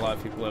say, I think a lot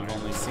of people have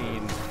only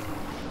seen,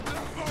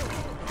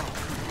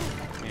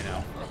 you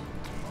know,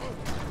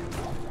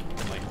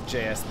 like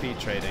JSP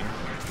trading,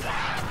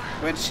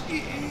 which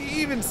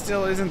even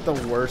still isn't the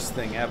worst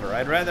thing ever.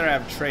 I'd rather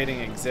have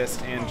trading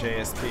exist and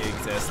JSP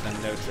exist than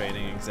no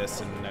trading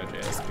exist and no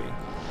JSP.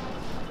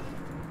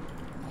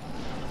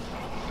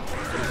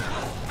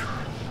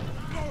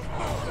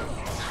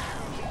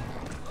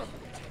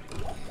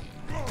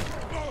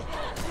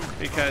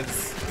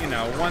 Because, you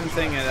know, one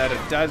thing that it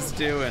does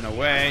do in a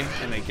way,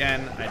 and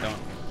again, I don't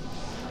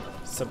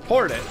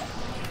support it,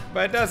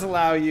 but it does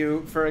allow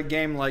you, for a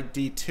game like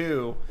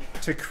D2,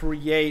 to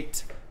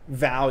create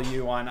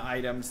value on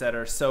items that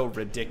are so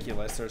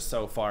ridiculous or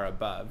so far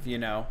above, you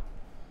know?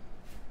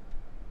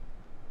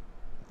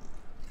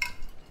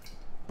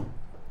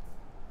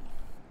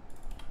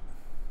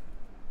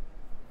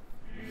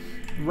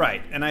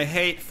 Right, and I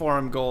hate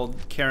Forum Gold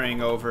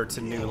carrying over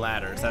to new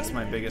ladders. That's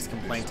my biggest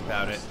complaint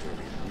about it.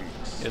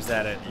 Is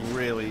that it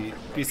really,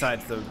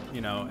 besides the,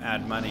 you know,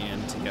 add money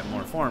in to get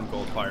more Forum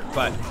Gold part,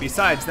 but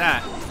besides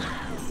that,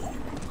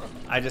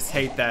 I just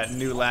hate that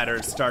new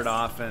ladders start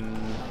off and,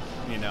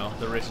 you know,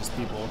 the richest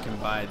people can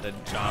buy the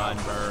jaw and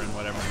burr and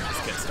whatever and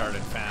just get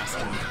started fast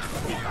and,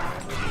 you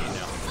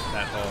know,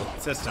 that whole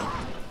system.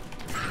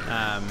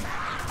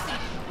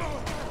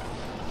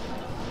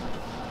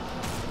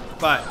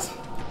 But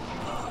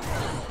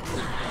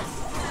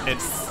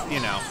it's,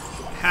 you know,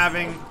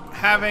 having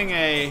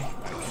a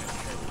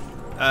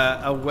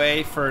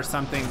way for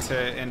something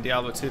to, in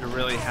Diablo 2, to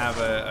really have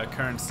a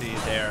currency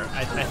there,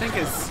 I think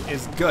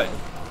is good.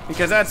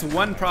 Because that's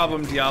one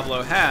problem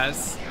Diablo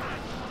has.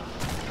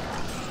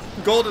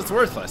 Gold is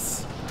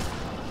worthless.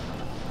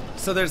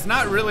 So there's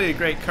not really a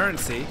great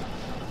currency.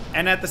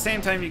 And at the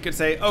same time you could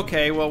say,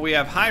 okay, well we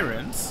have high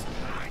runes.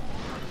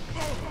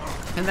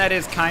 And that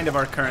is kind of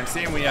our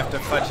currency and we have to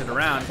fudge it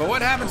around. But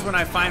what happens when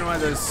I find one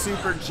of those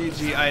super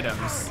GG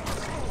items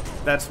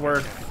that's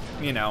worth,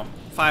 you know,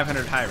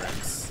 500 high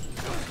runes?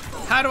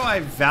 How do I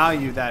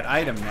value that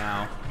item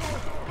now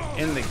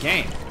in the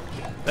game?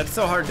 That's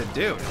so hard to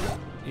do,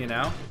 you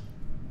know?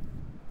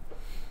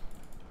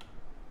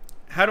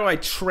 How do I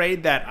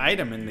trade that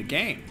item in the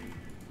game?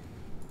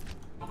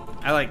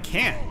 I like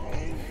can't.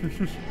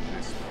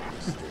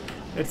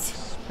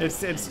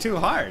 It's too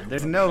hard.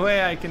 There's no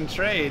way I can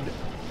trade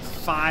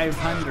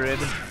 500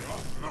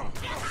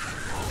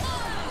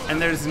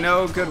 and there's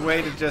no good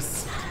way to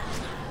just,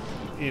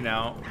 you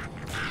know,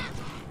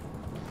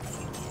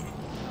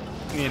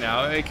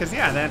 because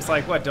yeah, then it's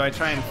like, what, do I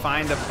try and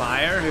find a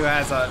buyer who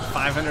has a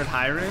 500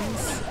 high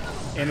runes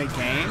in a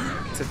game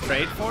to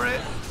trade for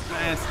it?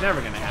 It's never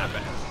gonna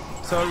happen.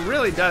 So it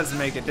really does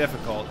make it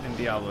difficult in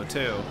Diablo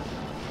 2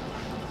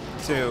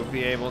 to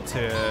be able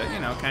to, you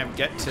know, kind of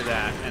get to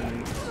that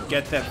and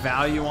get that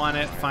value on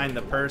it, find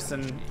the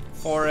person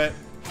for it,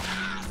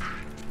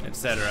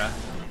 etc.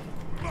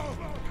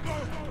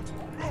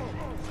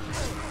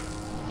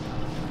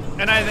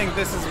 And I think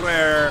this is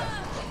where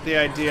the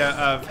idea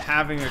of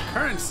having a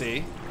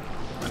currency,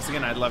 once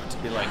again, I'd love it to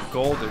be like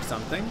gold or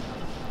something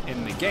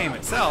in the game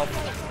itself,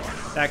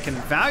 that can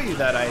value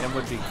that item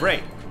would be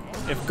great.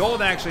 If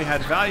gold actually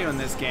had value in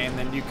this game,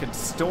 then you could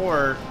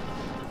store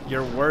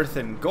your worth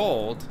in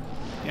gold.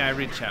 Yeah, I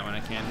read chat when I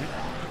can.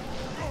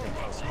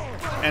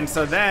 And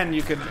so then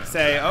you could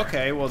say,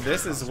 okay, well,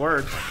 this is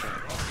worth,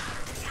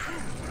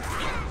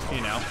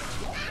 you know,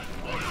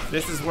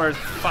 this is worth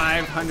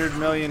 500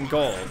 million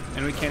gold,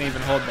 and we can't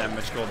even hold that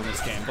much gold in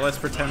this game. But let's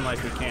pretend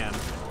like we can.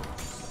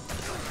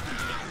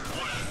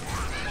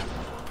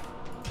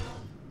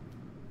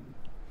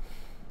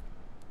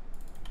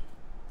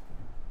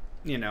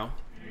 You know.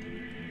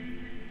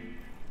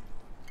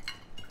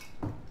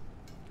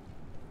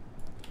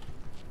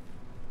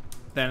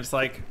 Then it's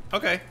like,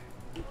 okay.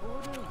 The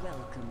order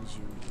welcomes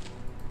you.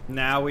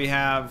 Now we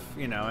have,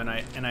 you know,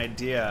 an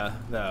idea,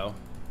 though.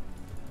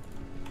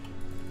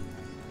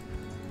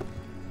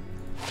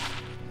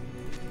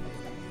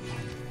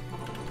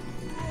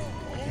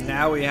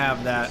 Now we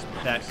have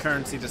that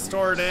currency to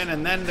store it in,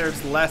 and then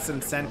there's less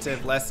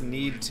incentive, less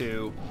need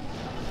to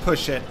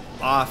push it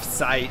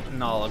off-site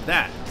and all of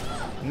that.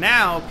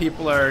 Now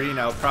people are, you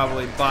know,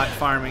 probably bot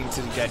farming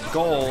to get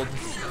gold,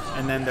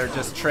 and then they're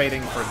just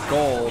trading for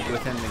gold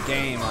within the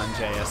game on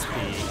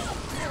JSP.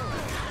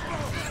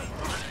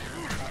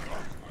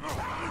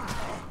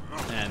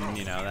 And,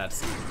 you know,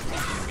 that's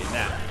gonna be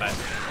that, but...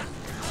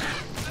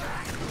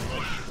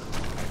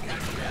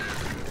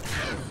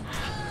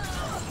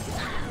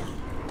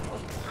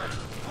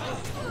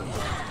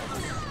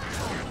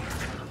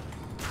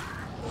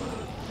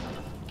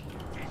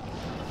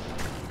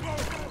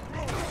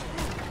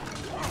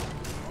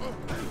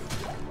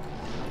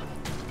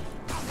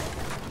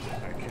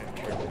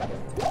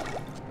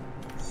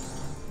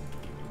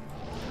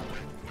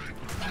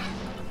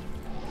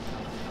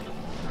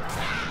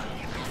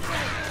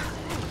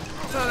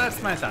 So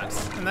that's my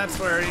thoughts, and that's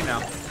where, you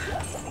know,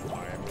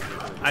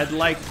 I'd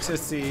like to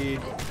see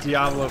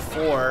Diablo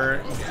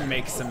 4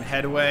 make some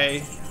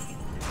headway.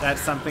 That's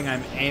something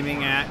I'm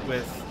aiming at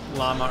with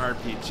Llama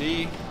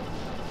RPG.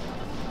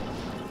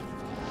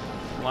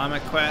 Llama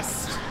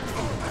Quest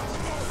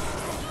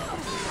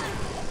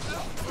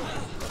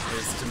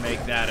is to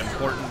make that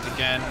important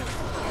again.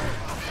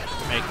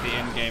 Make the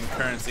in-game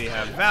currency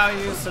have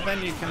value, so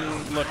then you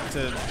can look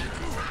to,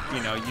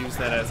 you know, use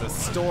that as a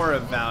store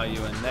of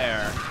value in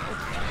there.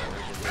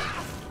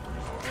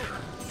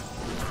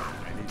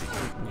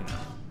 You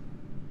know,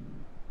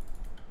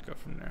 go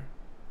from there.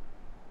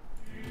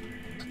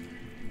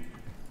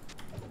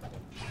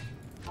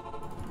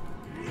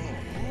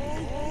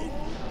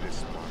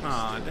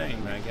 Aw,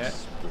 dang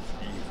baguette.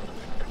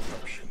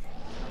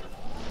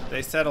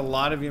 They said a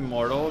lot of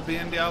Immortal would be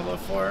in Diablo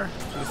 4?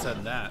 Who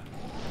said that?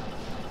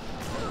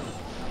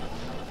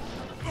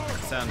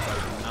 Sounds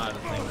like not a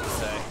thing to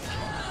say.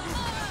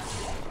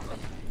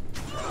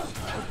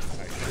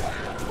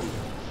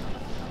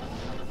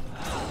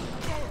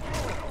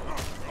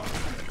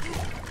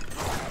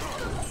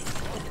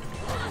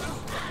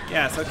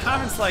 Yeah, so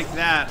comments like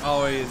that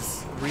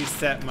always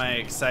reset my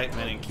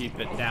excitement and keep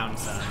it down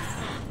some.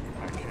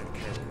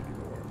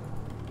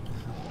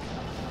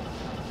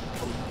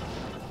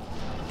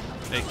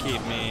 They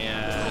keep me,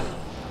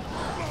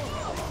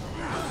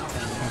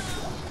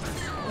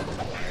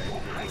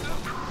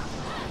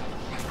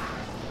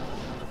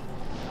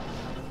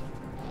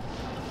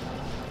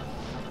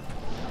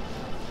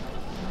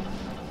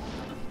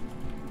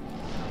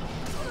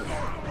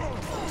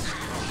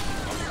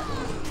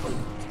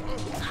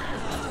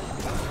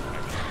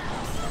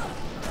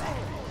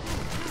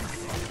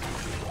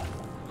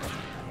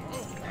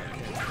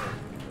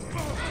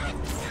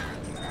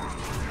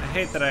 I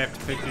hate that I have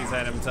to pick these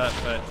items up,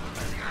 but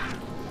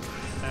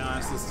I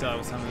honestly still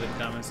have some of the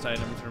dumbest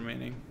items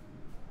remaining.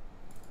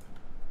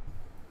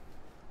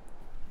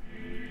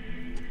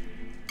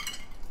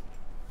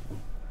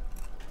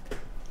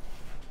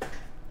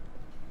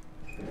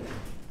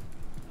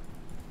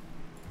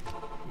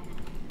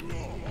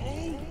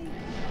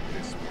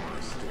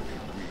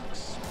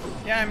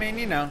 Yeah, I mean,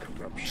 you know,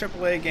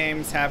 AAA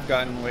games have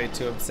gotten way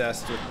too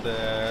obsessed with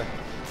the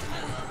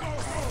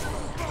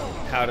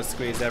how to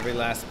squeeze every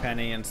last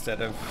penny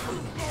instead of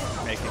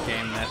make a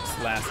game that's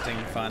lasting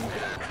fun.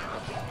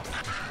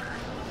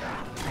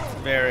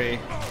 Very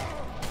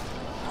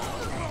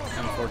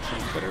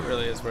unfortunate, but it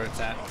really is where it's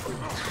at.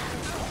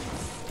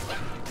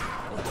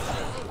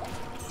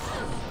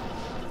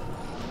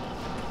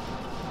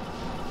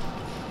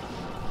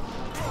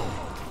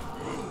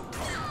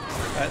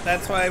 But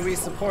that's why we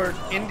support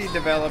indie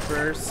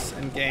developers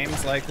and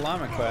games like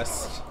Llama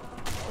Quest.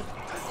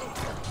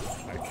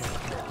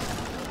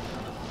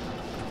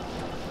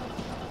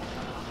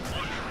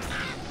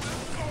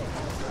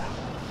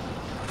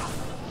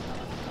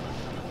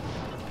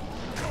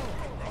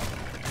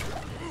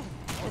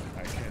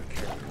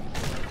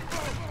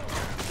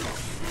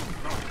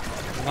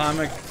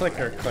 Llama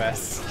Clicker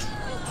Quest.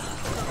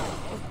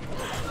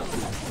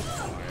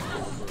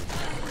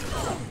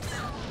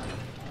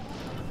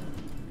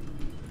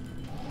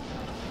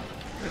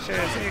 For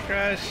sure, see you,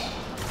 Crush.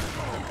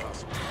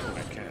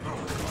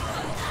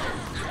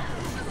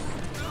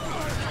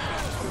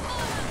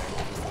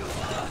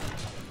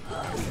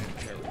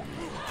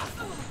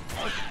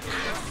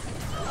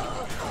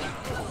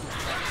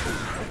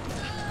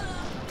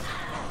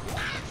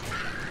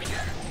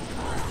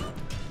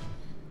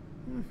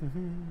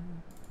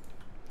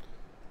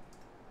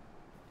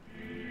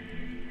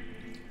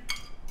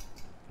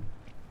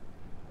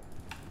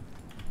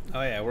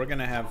 Oh yeah, we're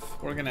gonna have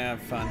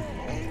fun.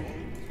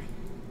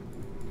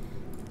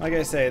 Like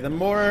I say, the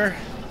more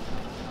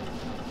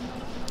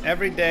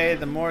every day,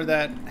 the more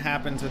that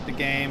happens with the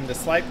game, the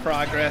slight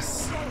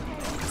progress.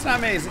 It's not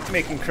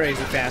making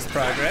crazy fast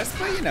progress,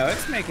 but you know,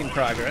 it's making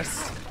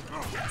progress.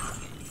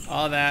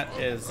 All that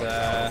is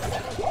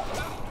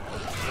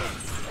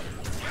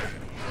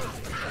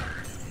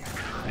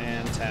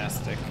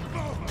fantastic.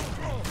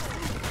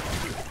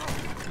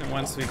 And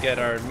once we get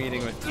our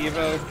meeting with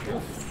Evo,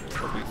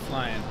 oof, we'll be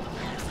flying.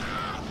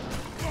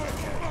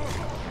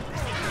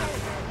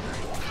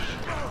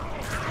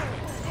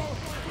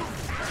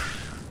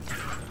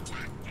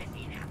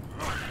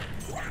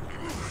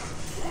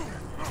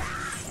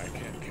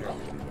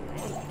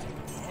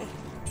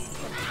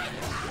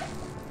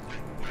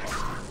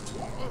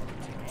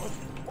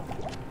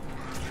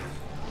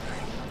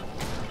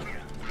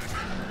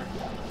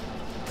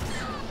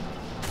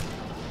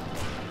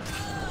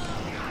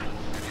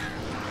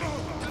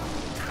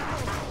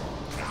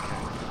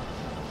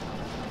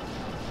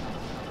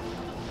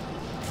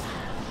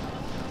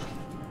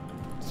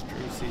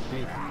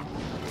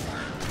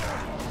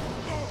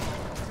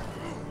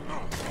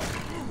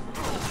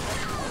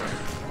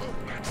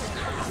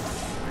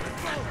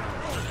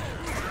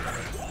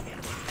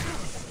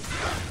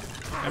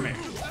 Come here.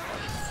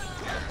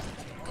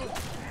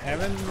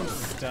 Heaven's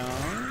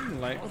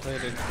Stone,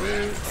 light-plated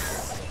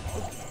boots.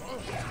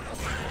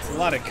 It's a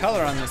lot of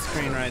color on the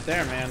screen right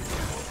there, man.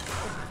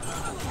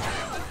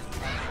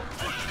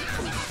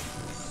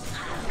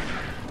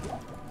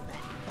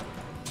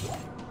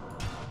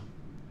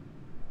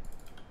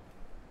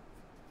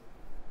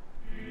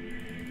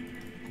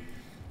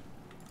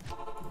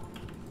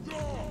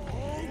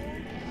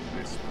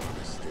 This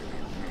monastery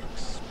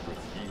reeks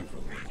with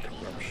evil and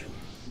corruption.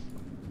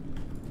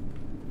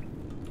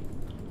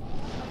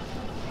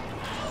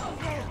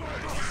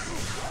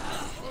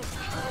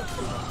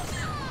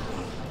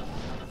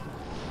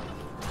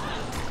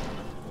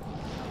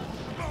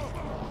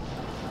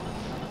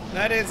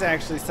 That is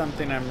actually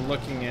something I'm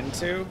looking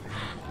into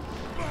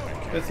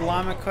with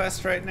Llama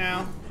Quest right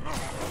now.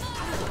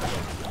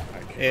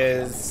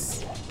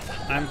 Is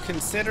I'm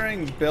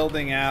considering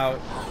building out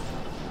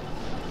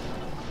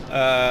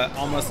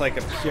almost like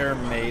a pure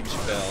mage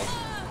build.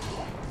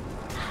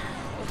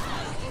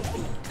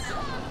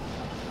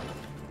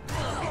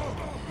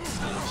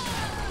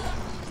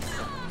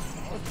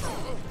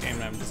 Game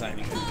that I'm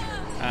designing.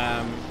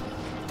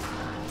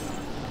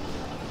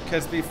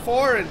 Because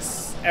before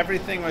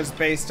everything was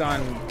based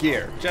on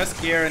gear.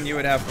 Just gear and you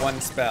would have one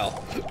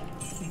spell.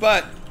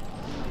 But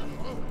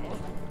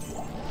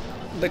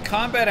the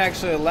combat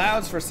actually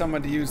allows for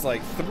someone to use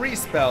like 3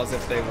 spells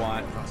if they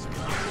want.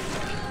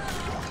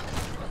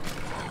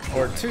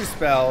 Or 2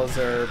 spells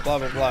or blah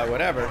blah blah,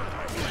 whatever.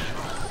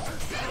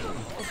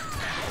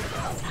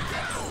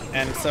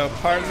 And so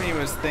part of me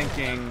was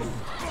thinking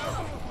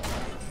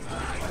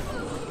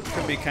it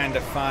could be kind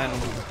of fun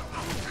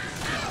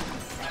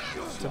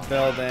to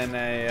build in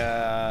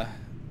a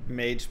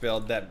mage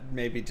build that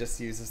maybe just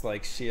uses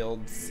like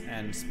shields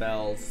and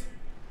spells.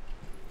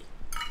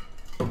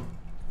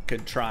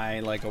 Could try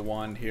like a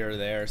wand here or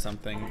there or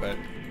something, but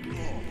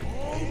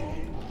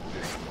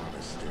This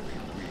monastery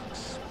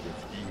reeks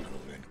with evil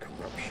and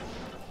corruption.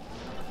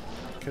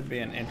 could be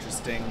an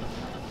interesting.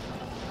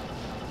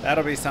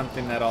 That'll be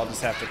something that I'll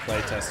just have to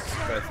playtest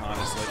with,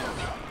 honestly.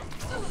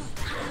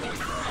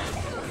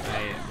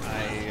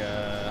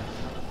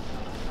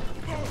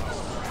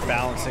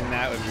 Balancing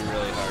that would be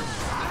really hard.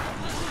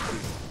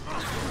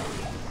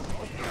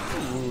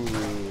 Ooh,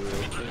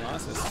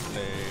 Colossus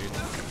Blade.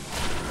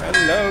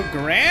 Hello,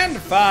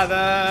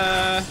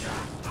 Grandfather!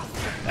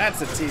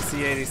 That's a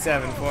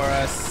TC-87 for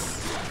us.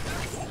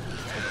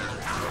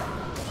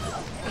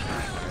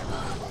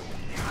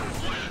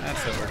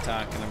 That's what we're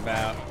talking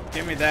about.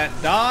 Give me that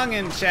dong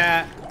in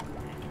chat.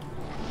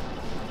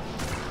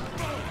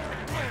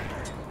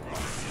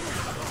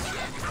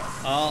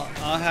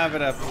 I'll have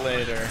it up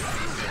later.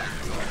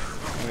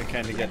 We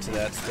kind of get to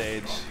that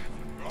stage.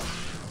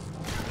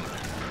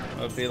 It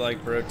would be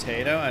like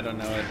Brotato? I don't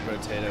know what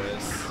Brotato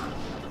is.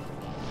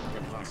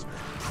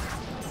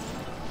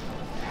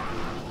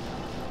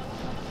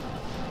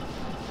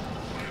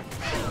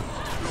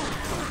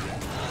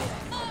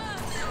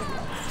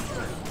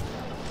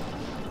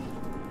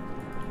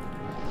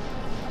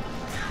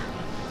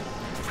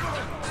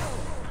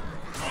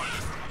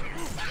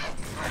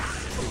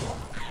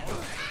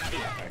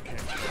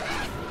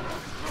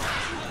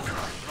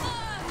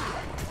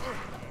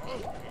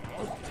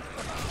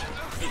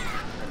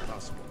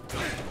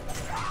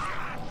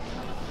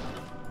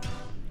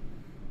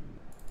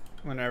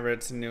 Whenever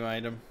it's a new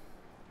item.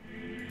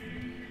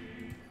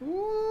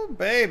 Ooh,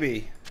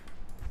 baby.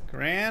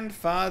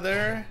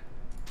 Grandfather,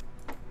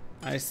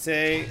 I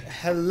say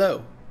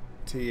hello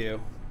to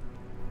you.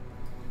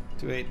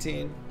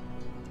 218.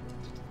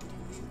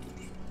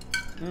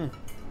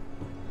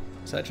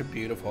 Such a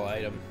beautiful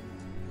item.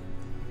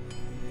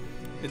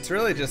 It's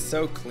really just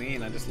so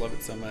clean. I just love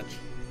it so much.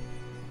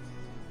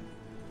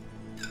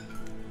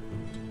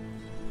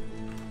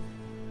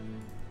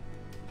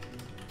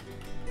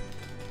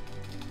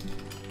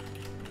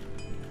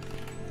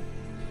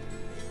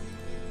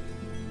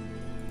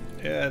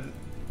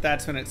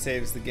 that's when it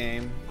saves the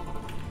game.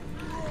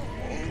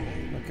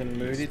 Looking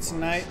moody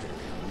tonight.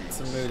 It's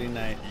a moody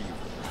night.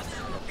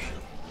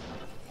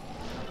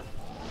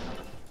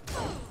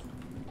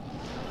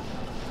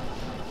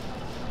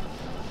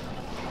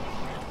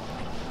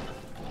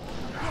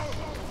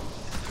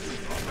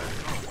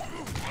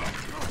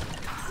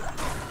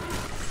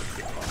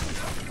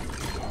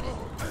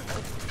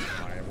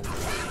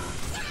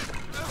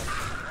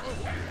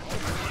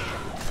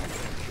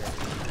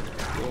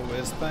 Cool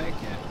whiz spike,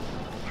 yeah.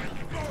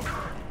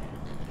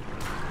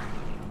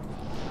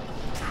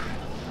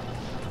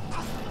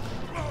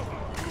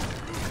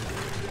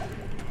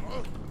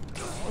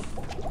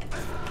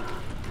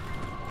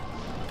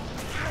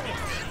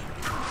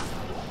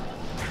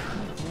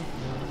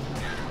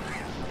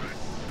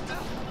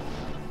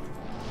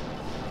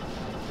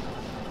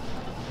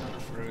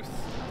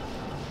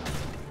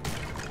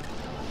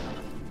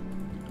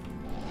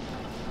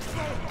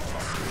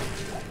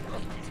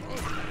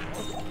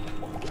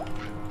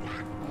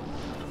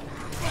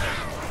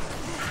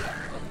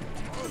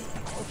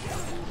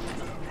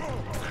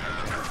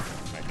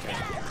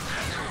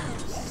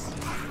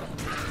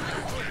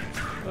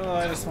 Oh,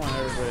 I just want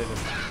everybody to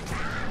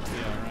be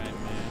alright,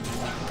 man.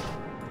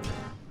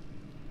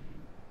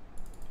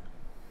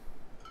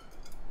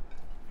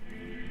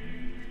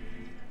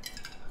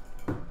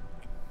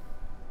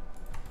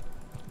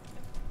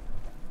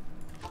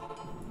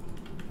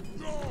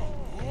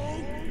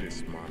 This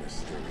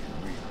monastery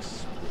reeks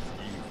with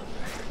evil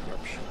and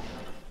corruption.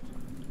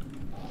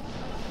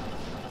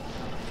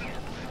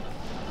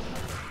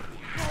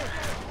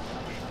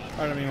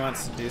 Part of me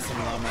wants to do some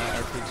Llama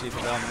RPG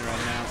development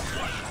right now.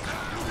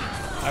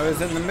 I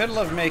was in the middle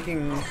of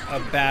making a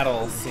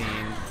battle scene.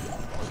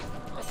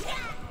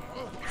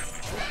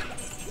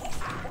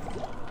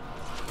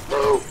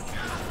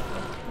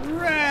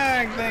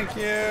 Rag, thank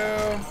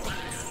you.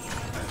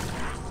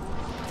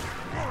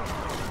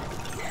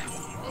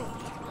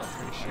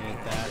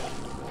 Appreciate that.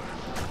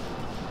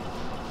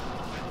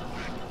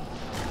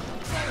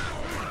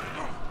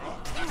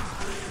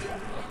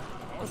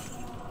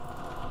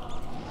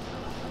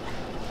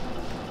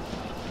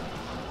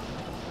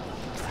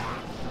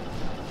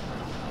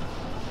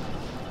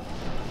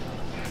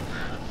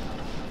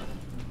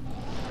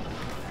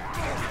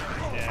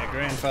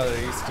 Grandfather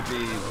used to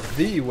be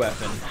the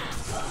weapon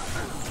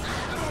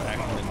back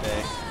in the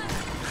day.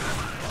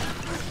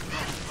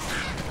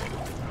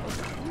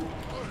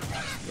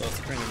 Little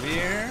string of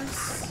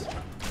ears.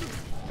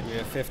 Maybe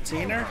a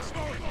 15er.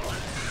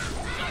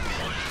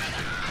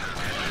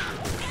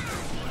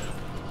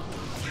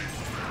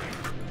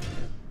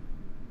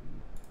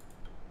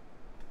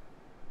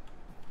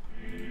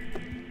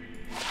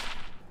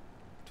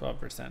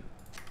 %.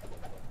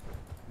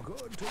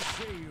 Good to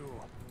see you.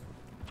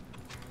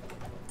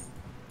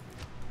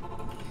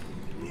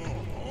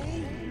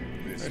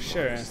 For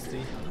sure,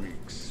 SD.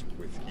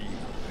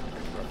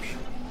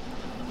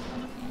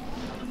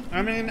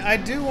 I mean, I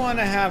do want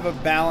to have a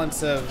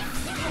balance of,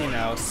 you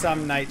know,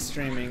 some night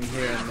streaming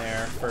here and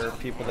there for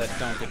people that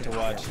don't get to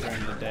watch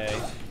during the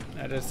day.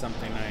 That is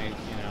something I,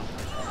 you know,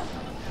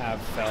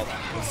 have felt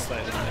was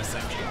slightly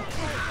missing.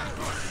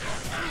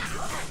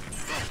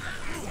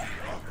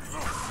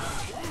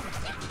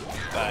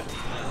 But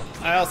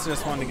I also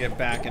just want to get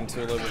back into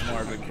a little bit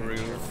more of a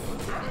groove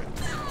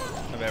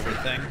of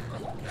everything.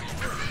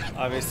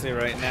 Obviously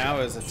right now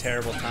is a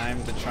terrible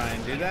time to try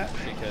and do that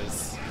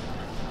because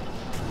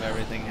of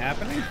everything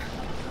happening.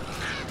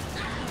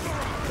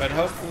 But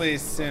hopefully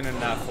soon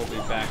enough we'll be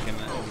back in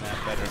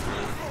that better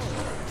groove.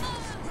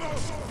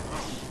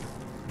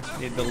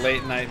 Need the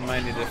late night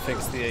money to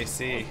fix the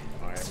AC.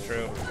 It's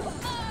true.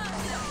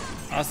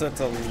 Also,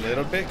 it's a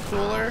little bit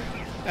cooler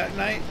at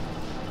night.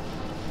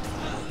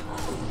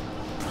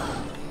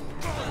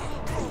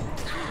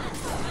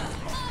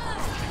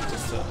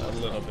 Just a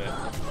little bit.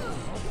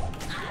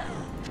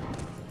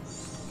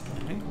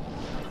 Okay.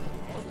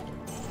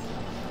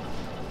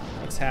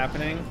 What's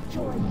happening?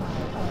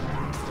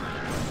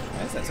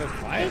 Why is that so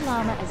quiet? Hey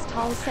Llama, is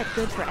tall set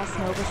good for S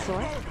Nova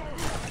Sword?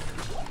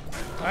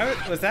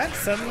 Was that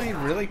suddenly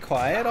really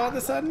quiet all of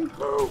a sudden?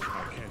 Move!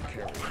 I can't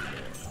carry it.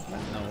 What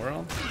in the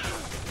world?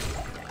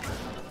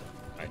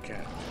 I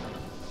can't.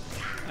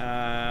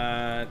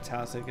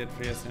 Talsa good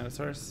for you, Snow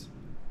Source?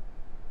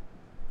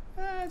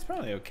 It's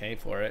probably okay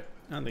for it.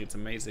 I don't think it's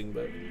amazing,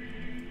 but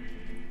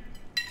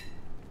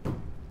I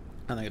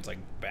don't think it's like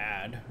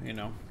bad, you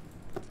know.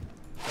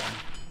 So,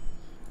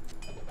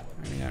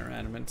 we got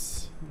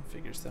randomants.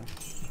 Figure so.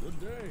 Good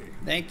day.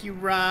 Thank you,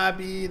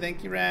 Robbie.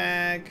 Thank you,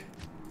 Rag.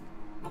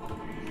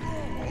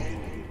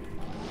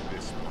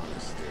 This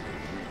monastery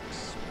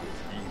reeks with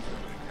evil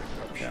and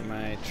corruption. Got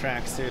my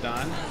tracksuit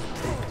on.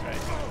 That's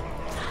right.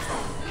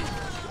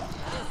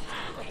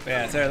 But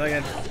yeah, sorry, like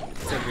I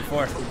said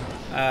before,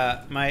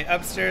 my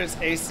upstairs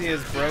AC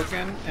is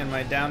broken, and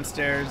my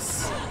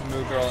downstairs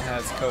Moo Girl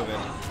has COVID,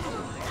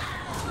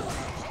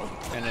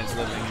 and is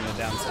living in the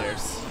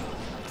downstairs.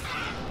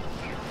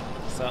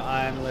 So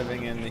I'm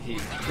living in the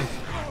heat.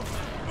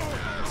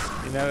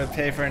 You know, to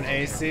pay for an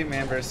AC,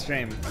 man, for a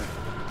stream.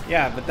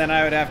 Yeah, but then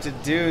I would have to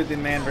do the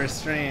Manverse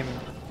stream,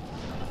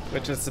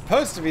 which was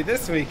supposed to be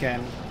this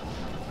weekend,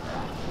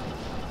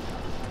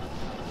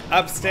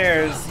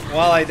 upstairs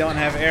while I don't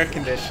have air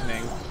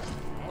conditioning.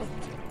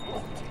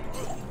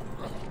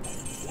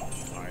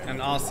 And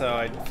also,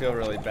 I feel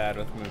really bad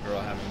with Moo Girl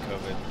having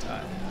COVID.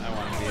 I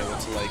want to be able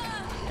to like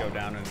go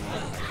down and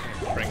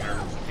bring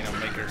her, you know,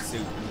 make her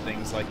soup and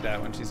things like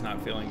that when she's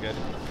not feeling good, or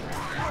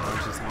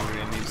when she's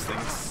hungry and needs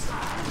things.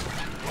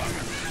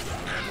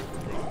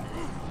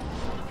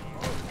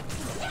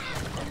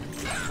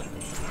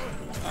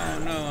 Oh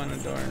no,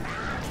 unadorned.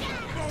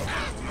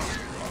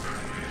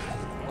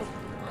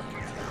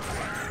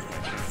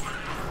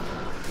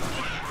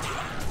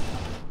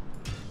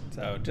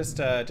 So just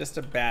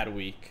a bad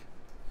week.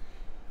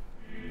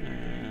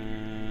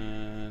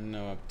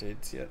 No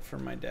updates yet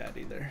from my dad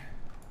either,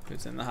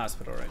 who's in the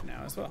hospital right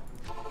now as well.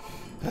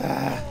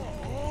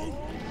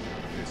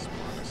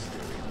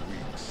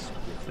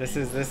 This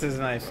is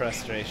my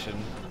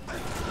frustration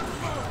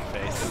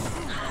face.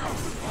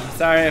 I'm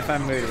sorry if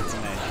I'm moody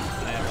tonight.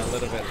 I am a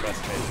little bit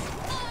frustrated.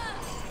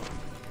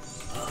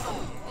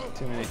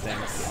 Too many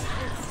things.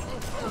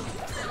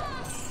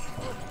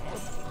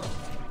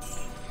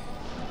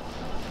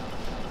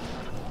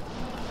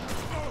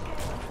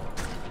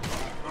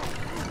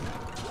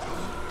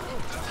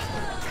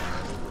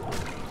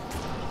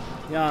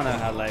 Y'all know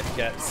how life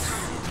gets.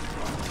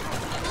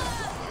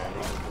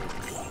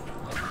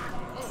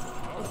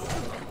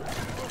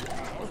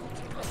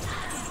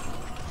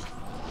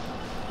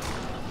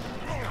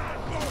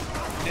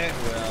 It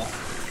will.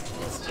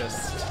 It's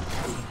just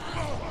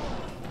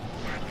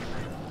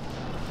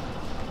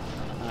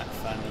not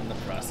fun in the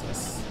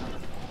process.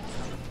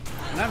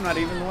 And I'm not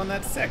even the one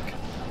that's sick.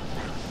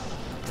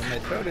 And my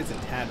throat is a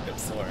tad bit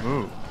sore.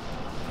 Ooh.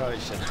 Probably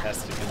should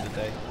test again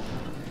today.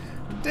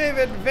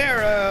 David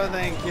Vero,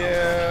 thank you.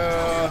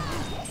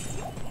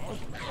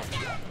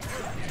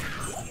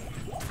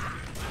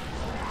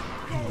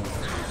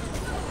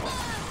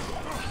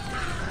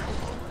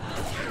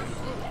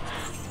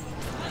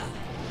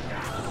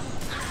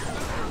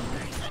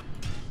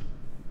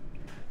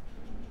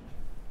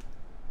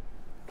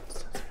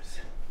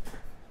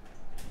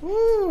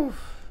 Woo!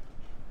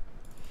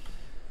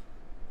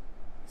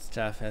 It's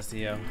tough,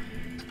 SEO.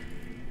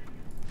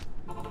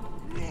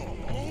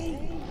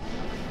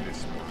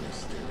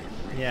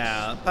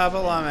 Yeah, Papa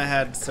Llama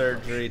had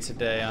surgery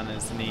today on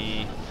his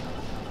knee,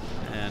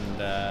 and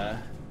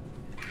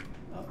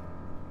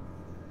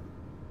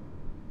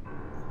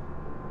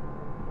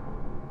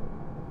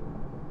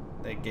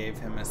they gave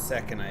him a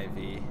second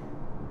IV.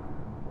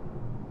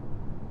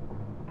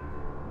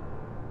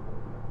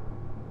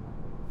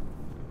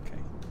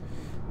 Okay,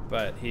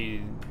 but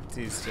he's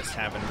just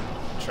having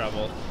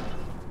trouble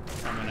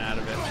coming out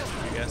of it,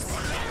 I guess.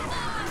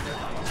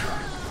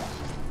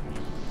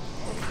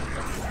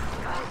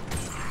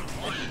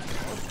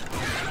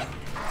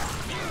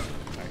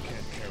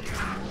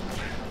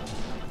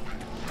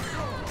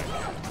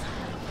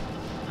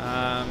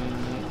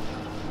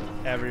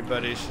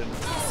 Everybody should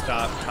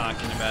stop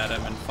talking about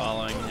him and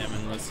following him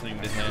and listening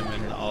to him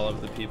and all of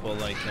the people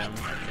like him.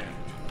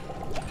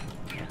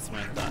 That's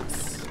my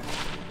thoughts.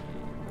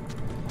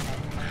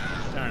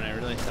 Darn, I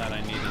really thought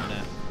I needed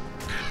that.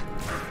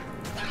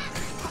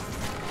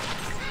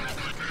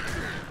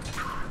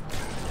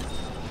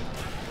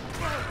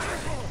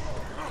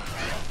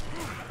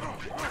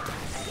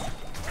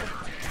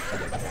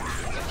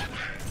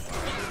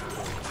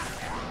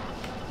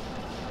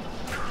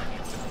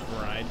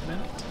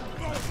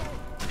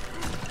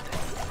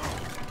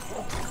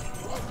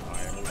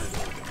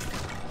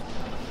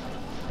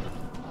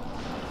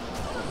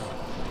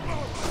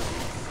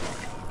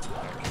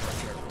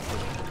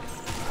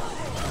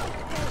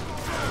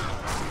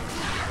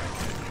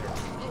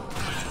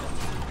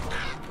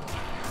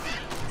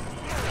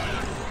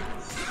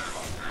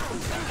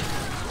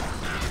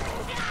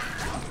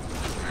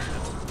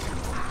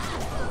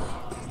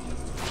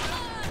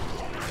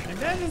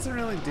 Doesn't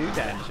really do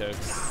dad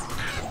jokes.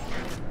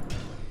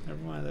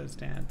 Never mind those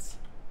dads.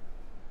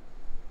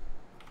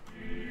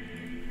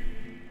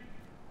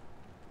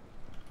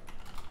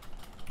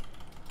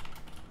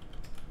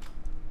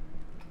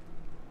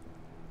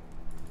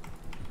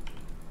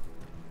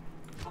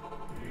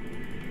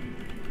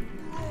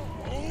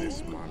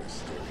 This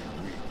monastery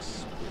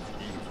reeks with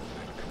evil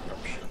and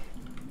corruption.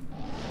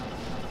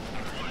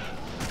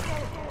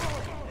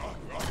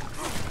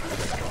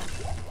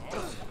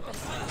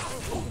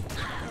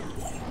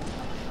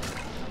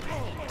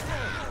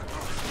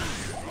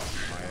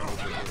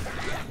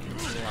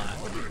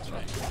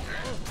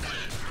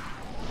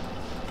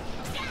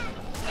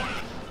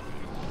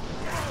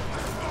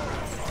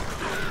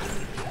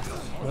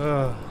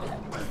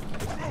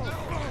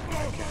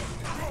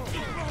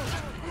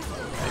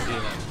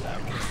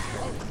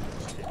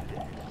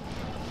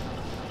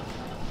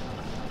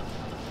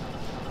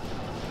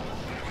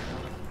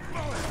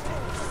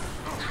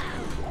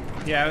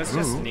 Yeah, it was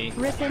just neat.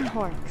 Rippin'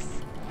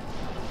 Horks.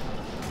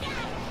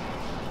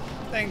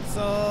 Thanks,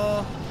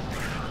 all.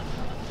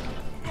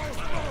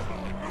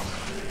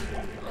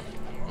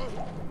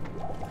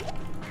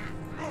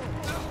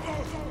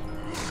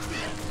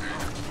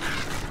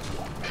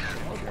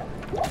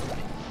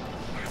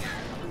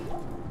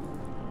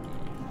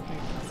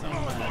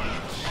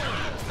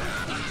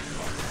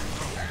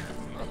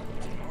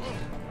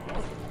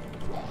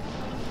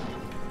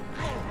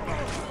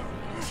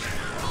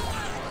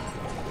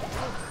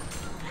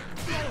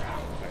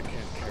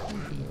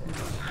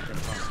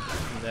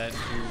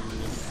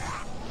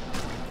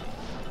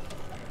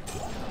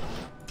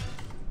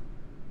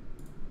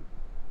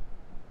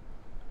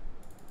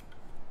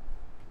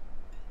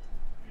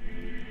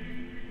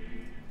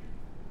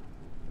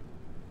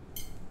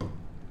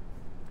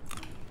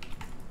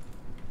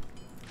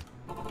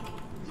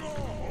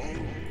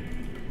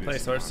 play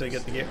Source so you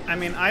get the gear? I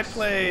mean, I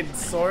played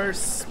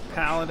Source,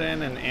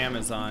 Paladin, and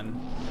Amazon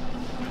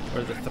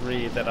were the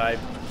 3 that I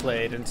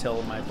played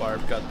until my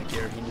Barb got the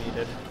gear he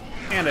needed.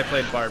 And I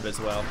played Barb as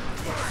well.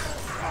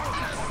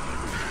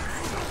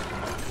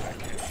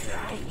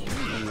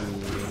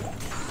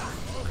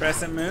 Ooh.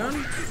 Crescent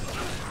Moon?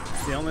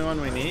 It's the only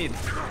one we need.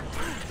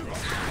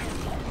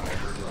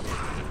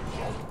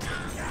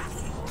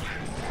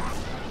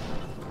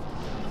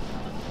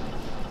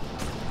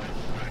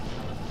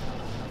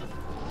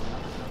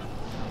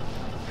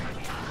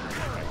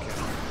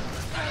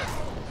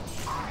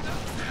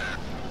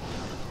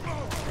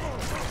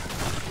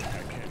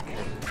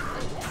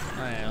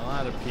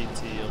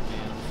 PT you'll be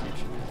in the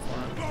future for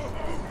him.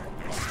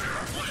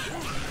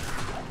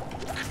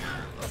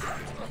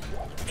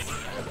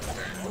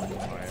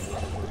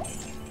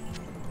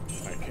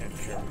 I can't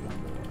carry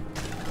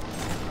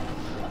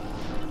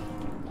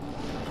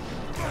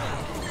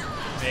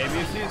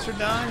Maybe future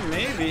done,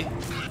 maybe.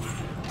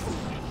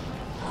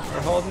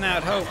 We're holding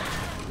out hope.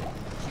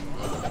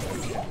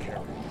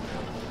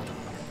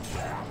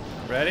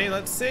 Ready?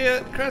 Let's see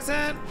it.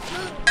 Crescent.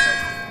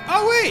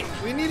 Oh wait,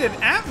 we needed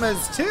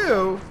Atmas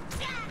too.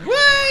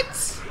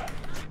 What?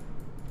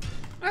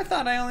 I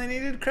thought I only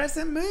needed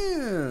Crescent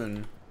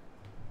Moon.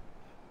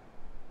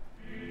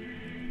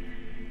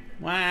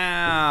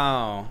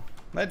 Wow.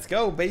 Let's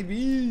go,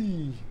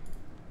 baby.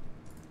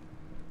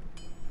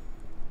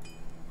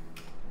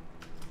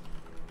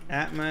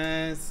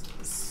 Atmas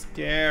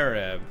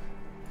Scarab.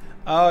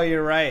 Oh,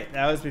 you're right.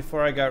 That was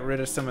before I got rid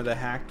of some of the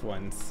hacked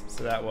ones.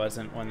 So that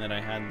wasn't one that I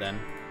had then.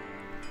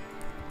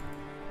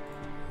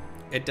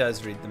 It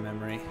does read the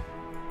memory.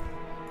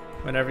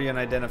 Whenever you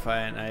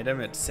identify an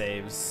item, it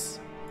saves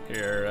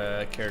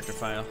your character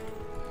file.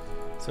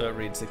 So it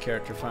reads the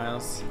character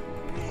files.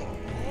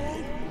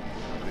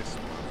 this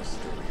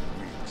monastery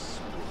reeks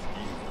with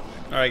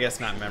evil. Or I guess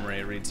not memory,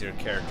 it reads your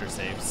character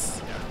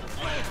saves. Yeah.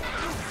 I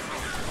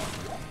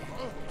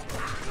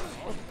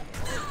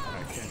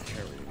can't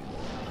carry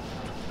anymore.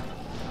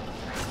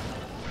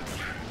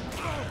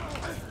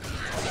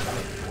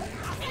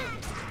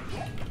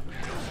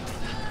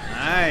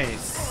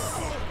 Nice.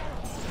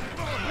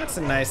 That's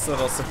a nice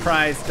little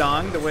surprise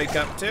dong to wake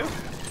up to.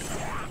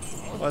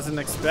 Wasn't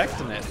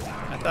expecting it.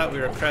 I thought we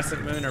were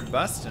Crescent Moon or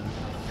busting.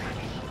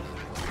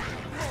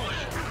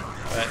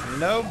 But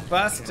no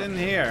busting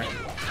here.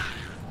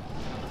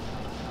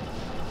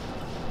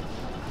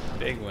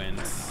 Big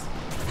wins.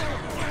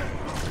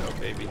 Go,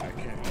 baby. I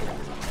can't carry anymore.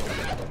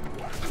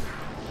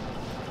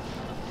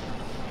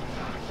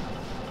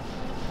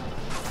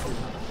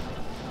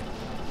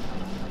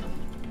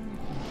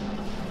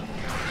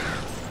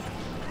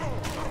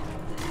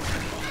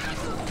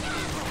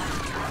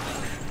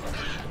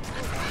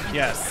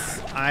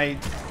 Yes, I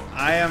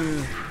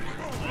am.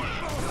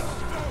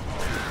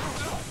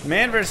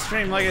 Man vs.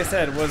 Stream, like I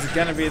said, was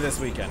gonna be this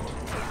weekend,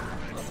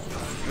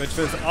 which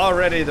was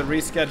already the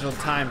rescheduled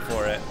time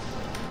for it.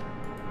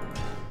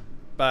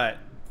 But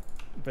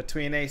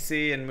between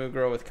AC and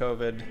Mugro with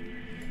COVID,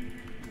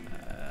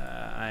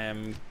 I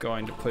am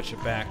going to push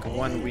it back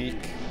 1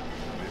 week.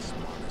 This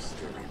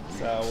monastery reeks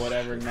So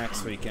whatever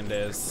next weekend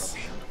is.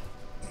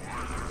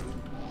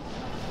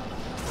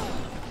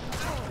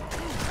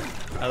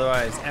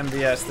 Otherwise,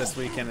 MVS this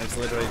weekend is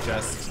literally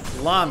just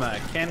Llama.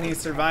 Can he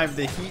survive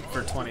the heat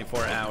for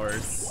 24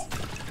 hours?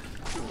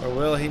 Or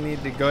will he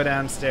need to go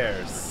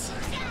downstairs?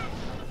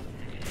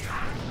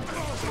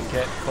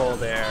 Get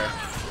cold air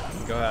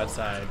and go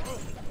outside.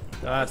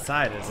 Go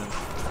outside is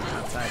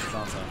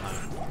also hot.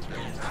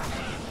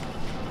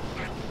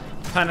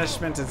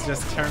 Punishment is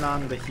just turn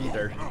on the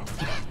heater.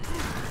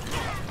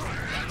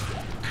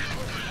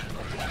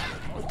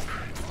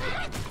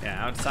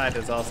 Yeah, outside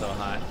is also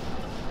hot.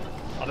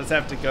 I'll just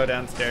have to go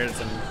downstairs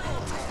and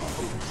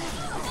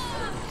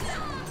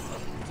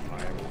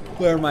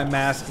wear my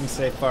mask and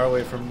stay far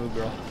away from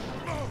Moogle.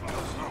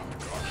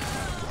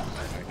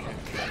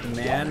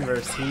 Man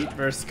versus heat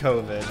versus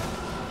COVID.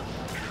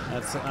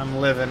 I'm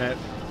living it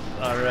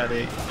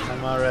already.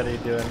 I'm already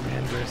doing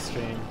man versus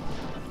stream.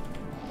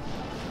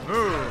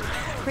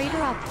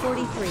 Crater Off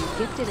 43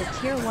 gifted a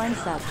tier 1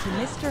 sub to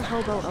Mr.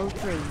 Hobo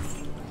 03.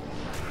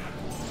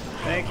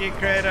 Thank you,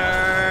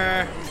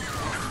 Crater.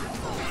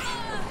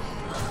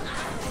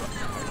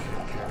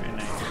 Very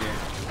nice of you.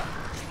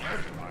 I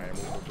am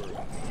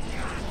overburdened.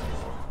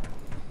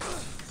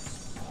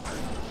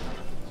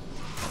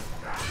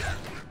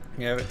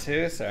 You have it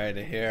too? Sorry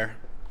to hear.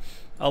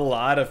 A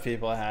lot of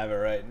people have it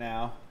right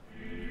now.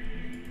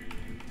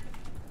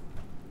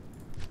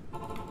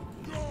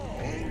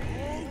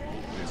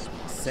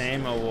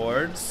 Same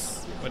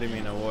awards? What do you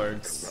mean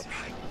awards?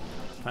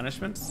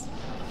 Punishments?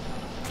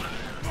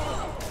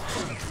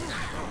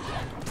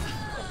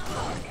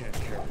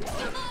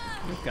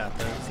 We've got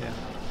those, yeah.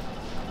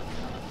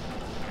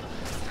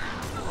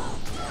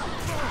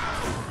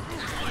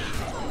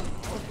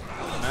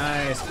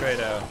 Nice,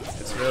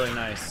 Kratos. It's really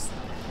nice.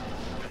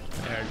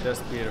 They're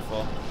just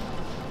beautiful.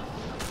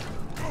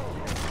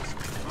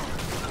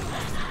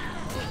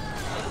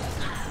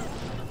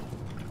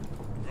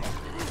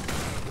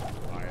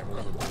 I am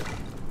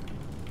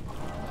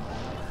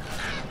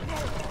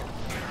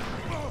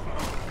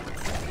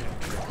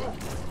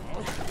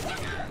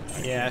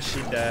Yeah,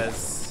 she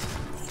does.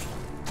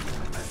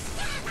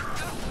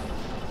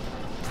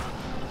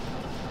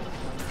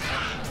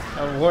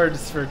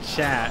 Awards for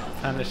chat,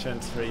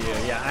 punishments for you.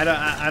 Yeah,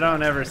 I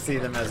don't ever see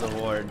them as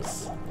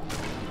awards.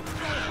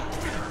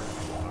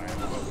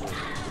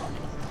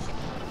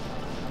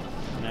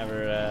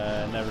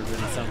 Never been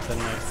something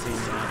I've seen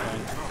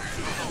happen.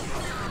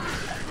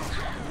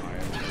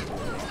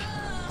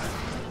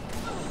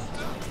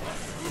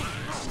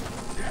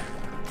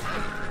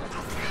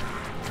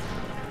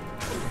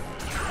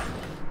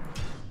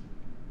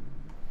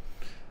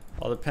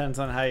 All depends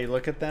on how you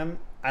look at them.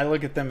 I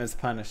look at them as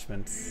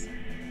punishments.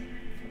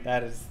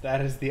 That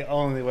is the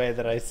only way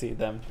that I see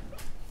them.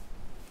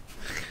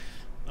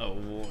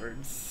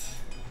 Awards.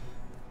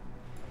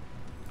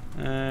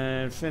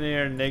 Infinity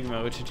or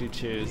Enigma, which would you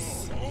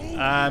choose?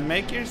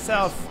 Make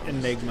yourself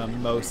Enigma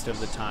most of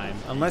the time.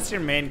 Unless your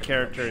main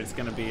character is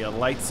going to be a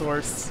light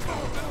source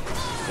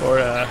or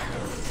a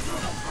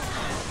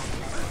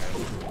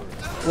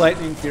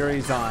Lightning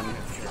Fury's on.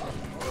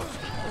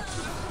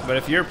 But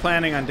if you're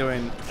planning on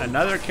doing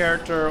another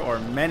character or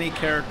many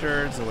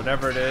characters or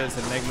whatever it is,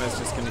 Enigma is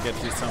just going to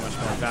get you so much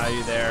more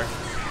value there.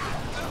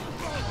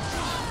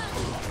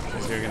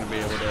 Because you're going to be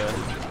able to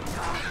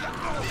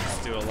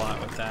do a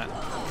lot with that.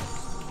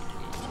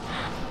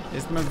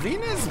 Is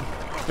Mavina's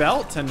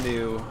belt a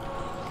new?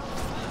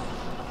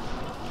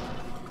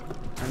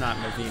 Or not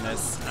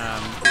Mavina's.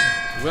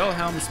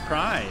 Wilhelm's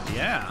Pride,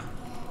 yeah.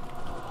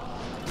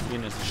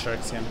 Mavina's a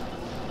shark skin.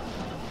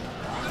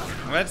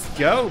 Let's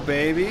go,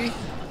 baby.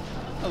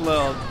 A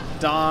little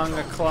dong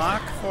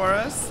o'clock for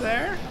us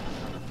there.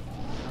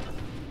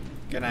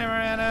 Good night,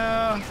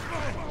 Morano.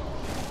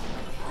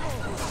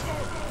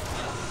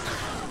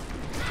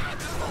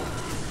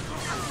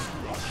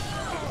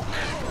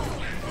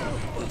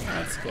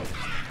 That's good.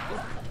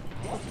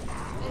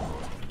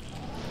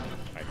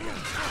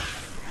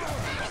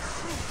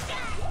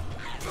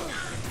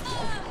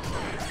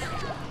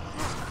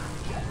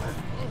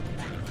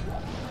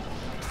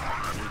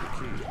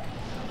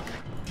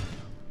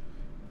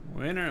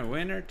 Winner,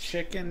 winner,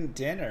 chicken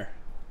dinner.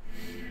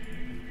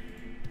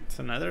 It's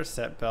another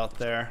set belt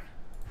there.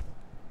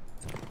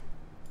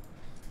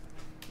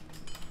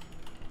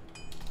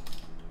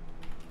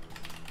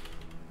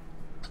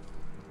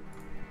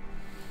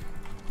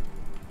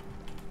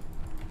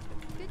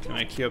 Can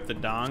I cue up the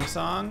dong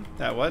song?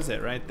 That was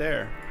it right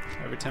there.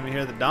 Every time you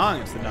hear the dong,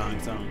 it's the dong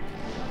song.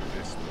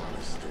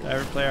 Did I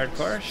ever play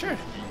hardcore? Sure.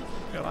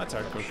 Got lots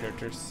of hardcore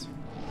characters.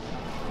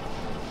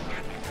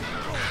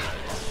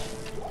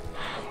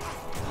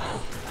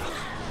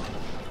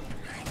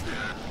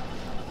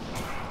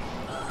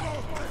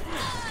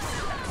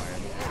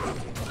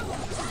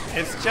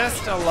 It's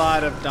just a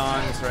lot of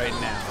dongs right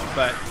now,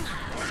 but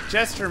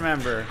just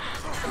remember,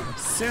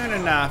 soon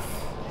enough,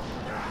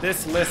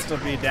 this list will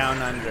be down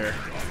under.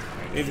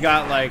 We've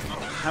got like,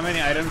 how many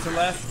items are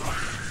left?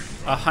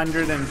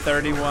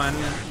 131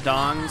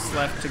 dongs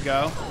left to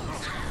go.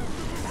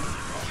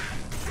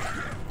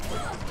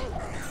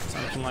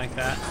 Something like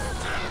that.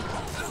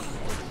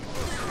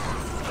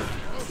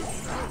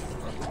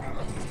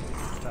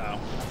 So,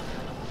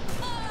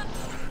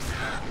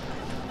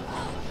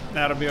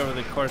 that'll be over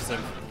the course of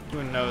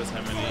who knows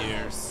how many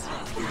years.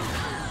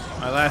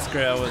 My last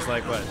Grail was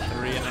like, what,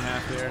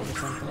 3.5 years or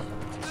something?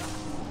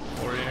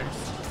 4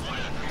 years?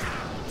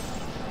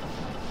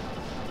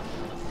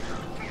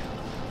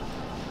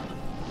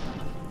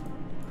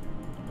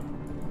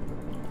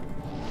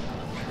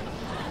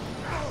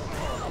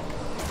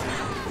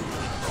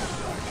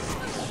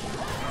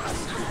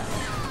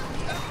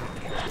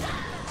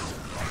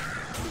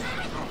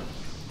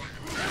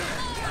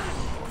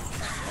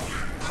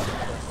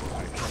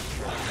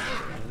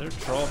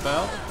 Troll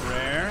belt,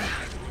 rare.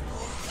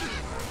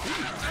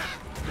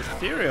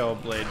 Ethereal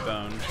blade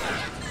bone.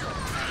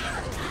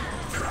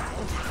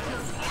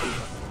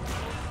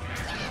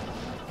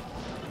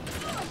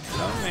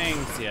 No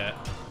mangs yet.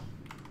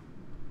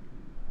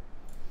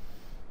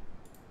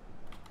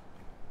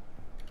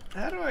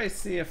 How do I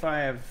see if I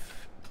have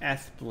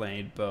S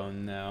blade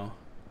bone though?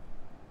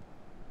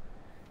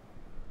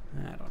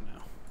 I don't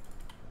know.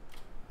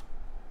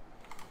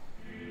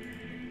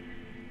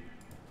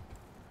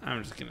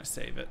 I'm just gonna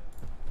save it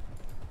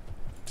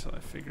until I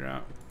figure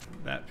out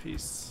that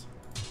piece.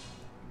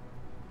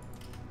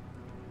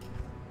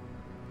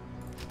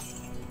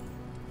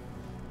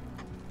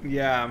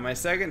 Yeah, my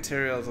second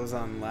Tyraels was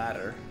on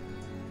ladder.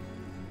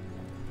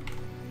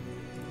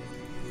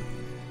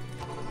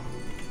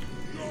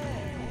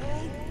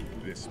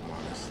 This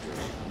monastery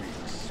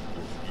reeks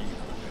with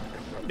evil and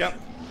corruption. Yep.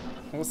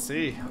 We'll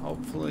see.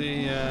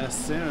 Hopefully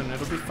soon.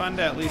 It'll be fun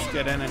to at least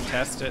get in and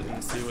test it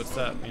and see what's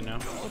up, you know?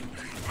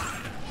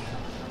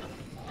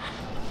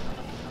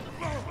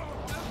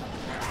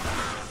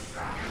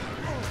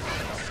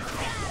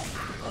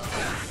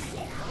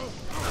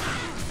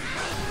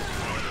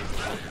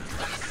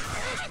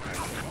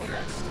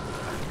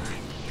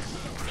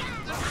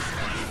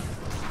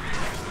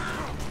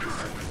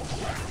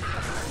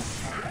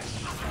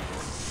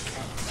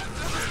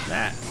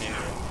 That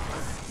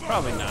new.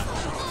 Probably not.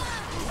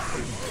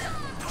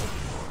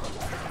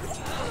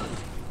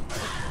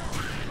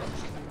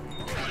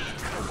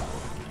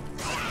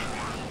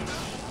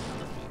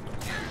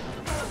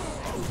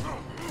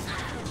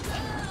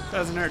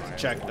 Doesn't hurt to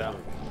check though.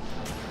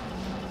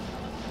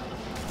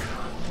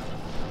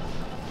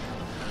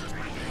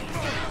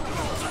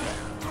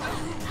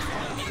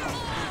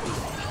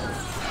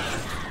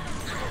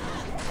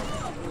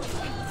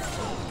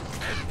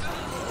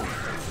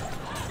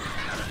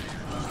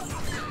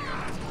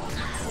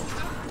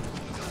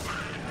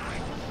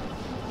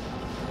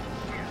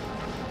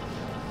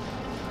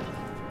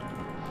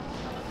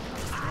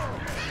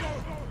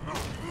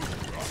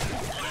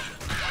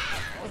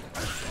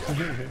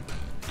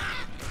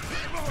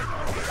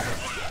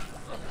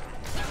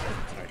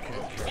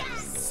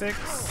 Six.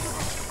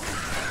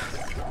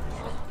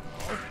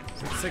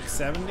 Is it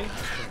 670?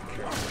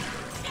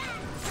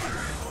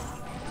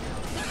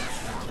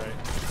 That's right.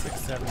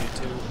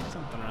 672.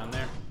 Something around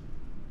there.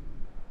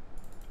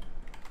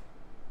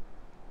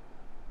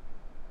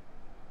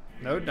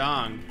 No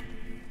dong.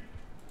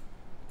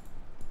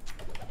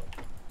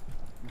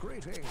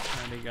 Greetings.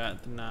 Already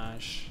got the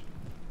nosh.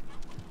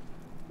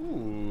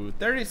 Ooh,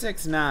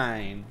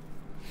 36.9.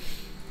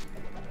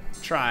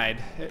 Tried.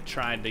 It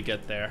tried to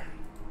get there.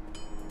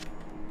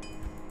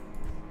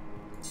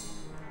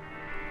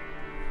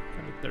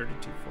 Got a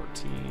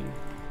 32.14.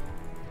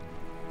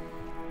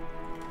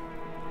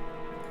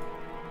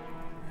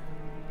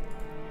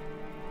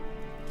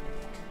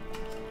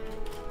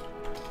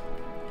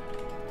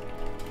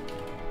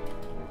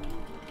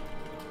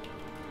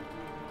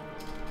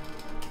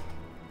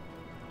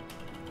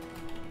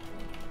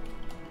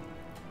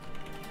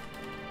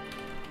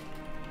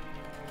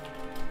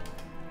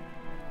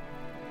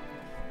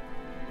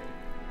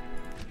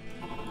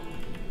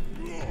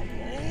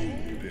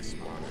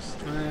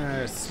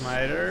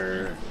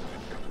 Smiter.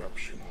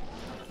 Corruption.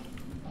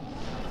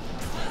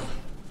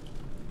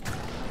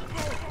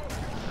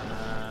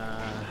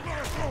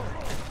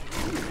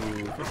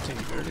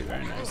 1530,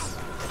 very nice.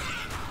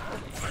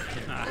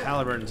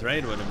 Halliburton's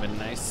raid would have been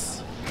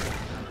nice.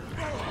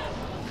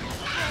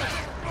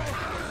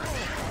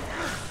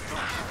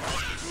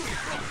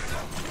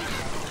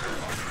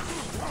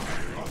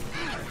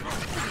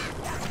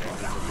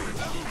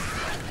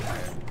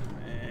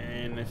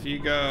 And if you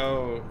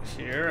go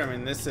here, I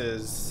mean, this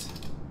is...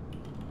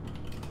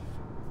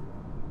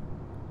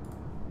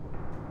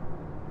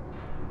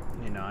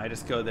 I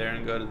just go there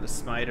and go to the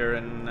smiter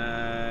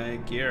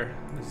and gear.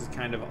 This is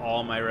kind of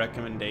all my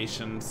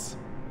recommendations.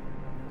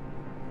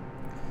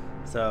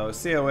 So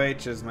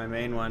COH is my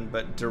main one,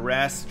 but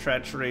Duress,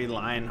 Treachery,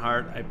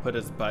 Lionheart, I put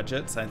as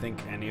budgets. I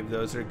think any of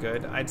those are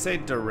good. I'd say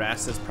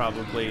Duress is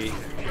probably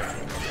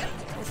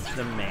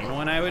the main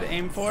one I would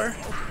aim for.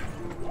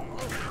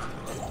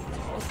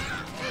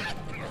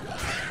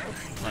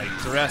 Like,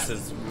 Duress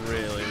is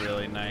really,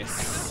 really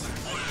nice.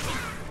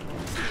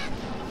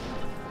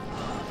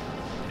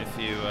 If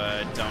you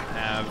don't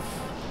have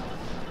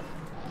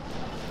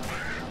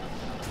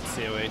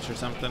COH or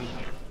something.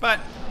 But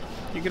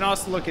you can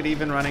also look at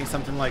even running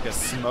something like a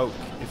smoke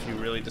if you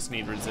really just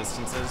need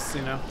resistances,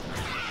 you know?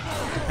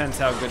 Depends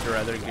how good your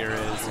other gear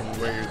is and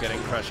where you're getting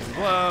Crushing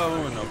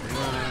Blow and Open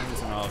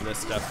Wounds and all of this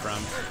stuff from.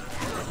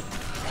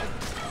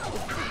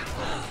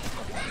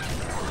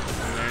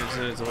 And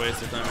there's a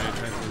waste of time.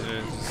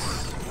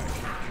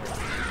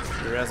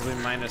 Your res will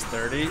be minus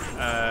 30.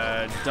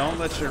 Don't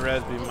let your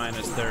res be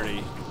minus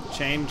 30.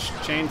 Change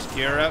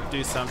gear up,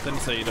 do something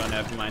so you don't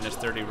have minus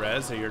 30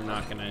 res, or you're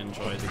not going to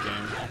enjoy the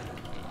game.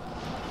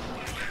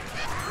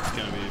 It's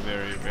going to be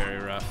very, very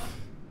rough.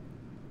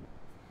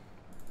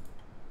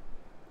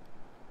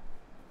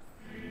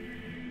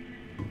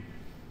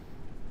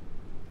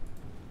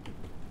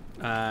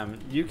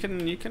 You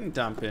can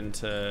dump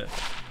into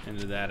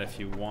that if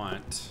you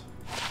want.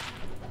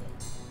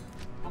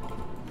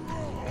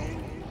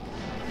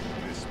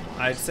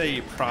 I'd say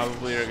you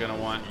probably are going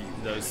to want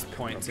those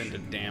points into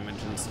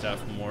damage and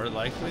stuff more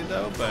likely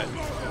though, but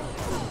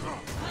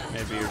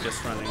maybe you're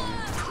just running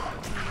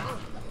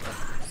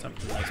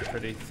something that's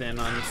pretty thin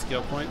on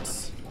skill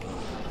points.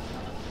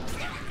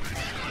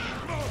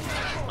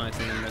 Only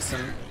thing you're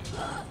missing.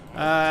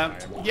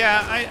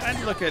 Yeah,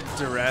 I'd look at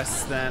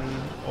Duress then,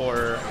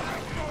 or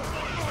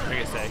like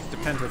I say,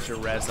 depends what your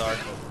res are.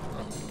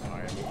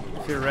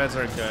 If your res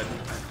are good,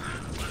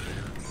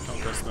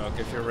 don't go smoke.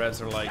 If your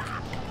res are like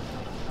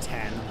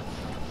 10,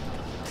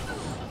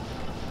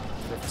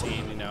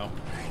 15, you know,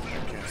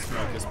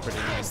 smoke is pretty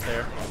nice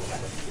there.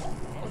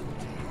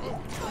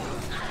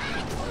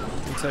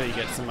 Until you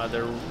get some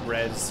other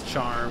res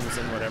charms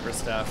and whatever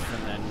stuff,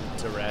 and then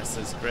Duress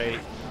is great.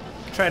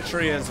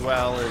 Treachery as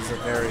well is a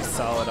very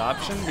solid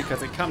option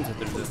because it comes with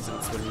the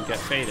resistance when you get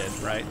faded,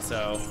 right?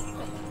 So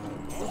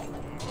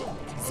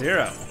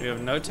 0. We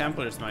have no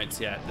Templar Smites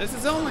yet. This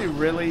is only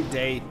really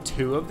day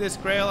 2 of this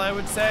Grail, I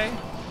would say.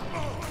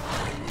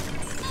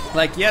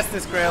 Like, yes,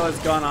 this Grail has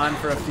gone on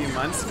for a few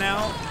months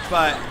now,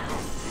 but,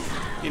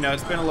 you know,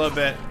 it's been a little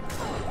bit,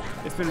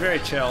 it's been very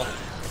chill.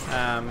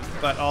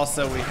 But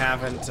also we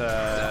haven't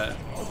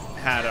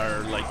had our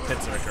like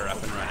pit circuit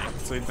up and running.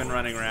 So we've been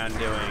running around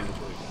doing,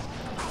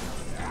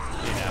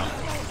 you know,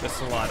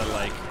 just a lot of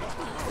like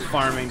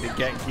farming to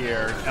get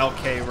gear,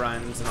 LK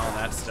runs and all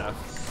that stuff.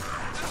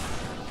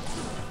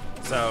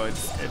 So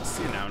it's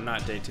you know,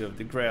 not day 2 of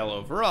the Grail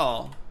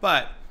overall,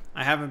 but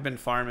I haven't been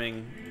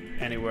farming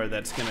anywhere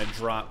that's gonna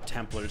drop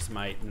Templar's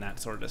Might and that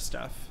sort of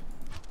stuff.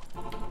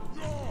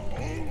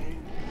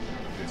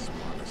 This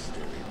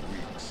monastery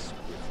reeks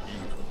with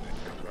evil and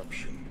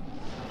corruption.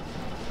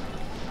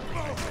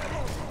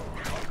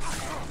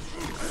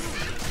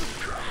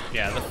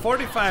 Yeah, the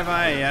 45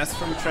 IAS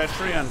from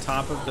Treachery on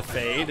top of the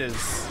Fade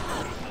is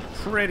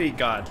pretty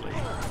godly.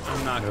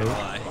 I'm not gonna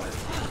lie.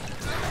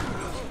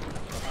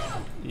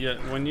 Yeah,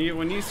 when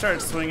you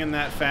start swinging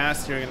that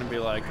fast, you're gonna be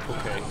like,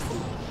 okay,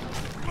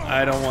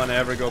 I don't want to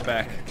ever go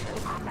back.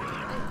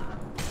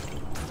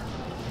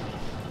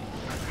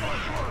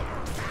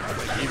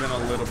 Even a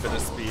little bit of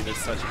speed is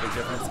such a big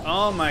difference.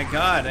 Oh my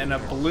god, and a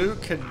blue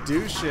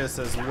Caduceus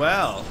as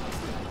well.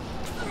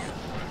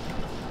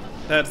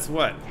 That's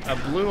what? A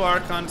blue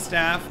Archon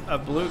Staff, a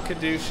blue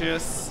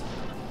Caduceus,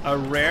 a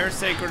rare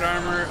Sacred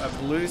Armor, a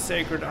blue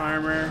Sacred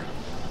Armor,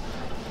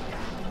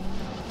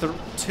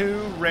 2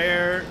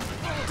 rare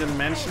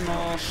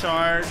Dimensional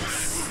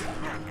Shards,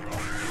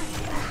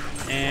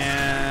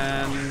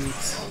 and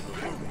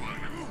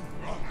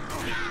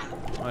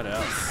what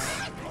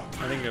else?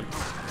 I think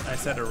I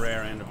said a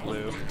rare and a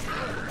blue.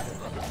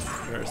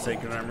 Rare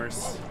Sacred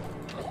Armors.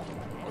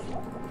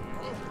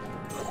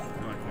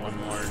 Like one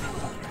more.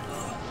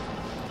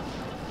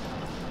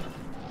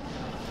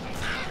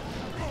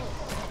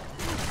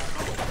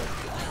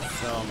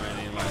 So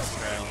many less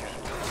Grail.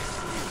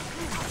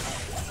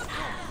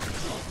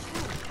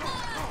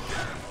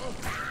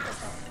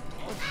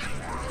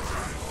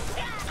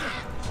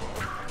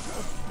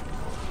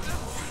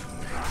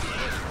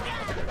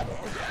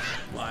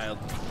 Wild.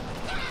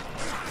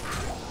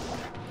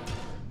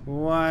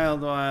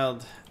 Wild,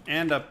 wild.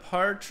 And a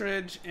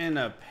partridge in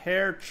a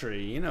pear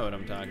tree. You know what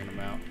I'm talking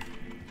about.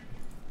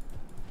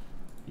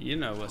 You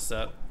know what's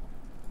up.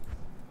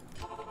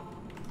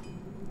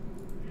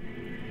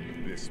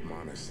 This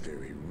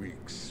monastery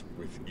reeks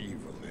with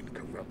evil and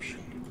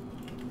corruption.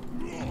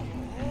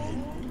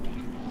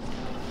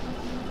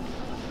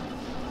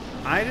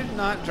 I did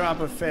not drop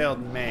a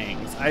failed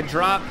Mangs. I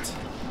dropped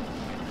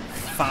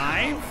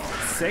 5,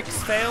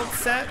 6 failed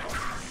set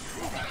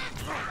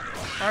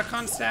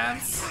Archon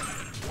Staffs,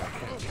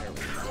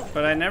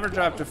 but I never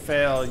dropped a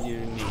fail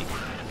unique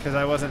because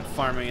I wasn't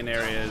farming in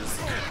areas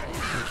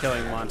and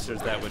killing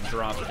monsters that would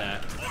drop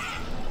that.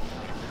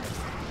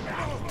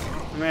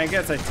 I mean, I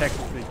guess I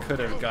technically could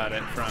have got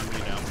it from, you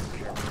know,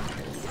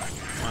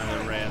 one of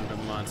the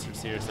random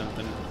monsters here or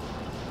something.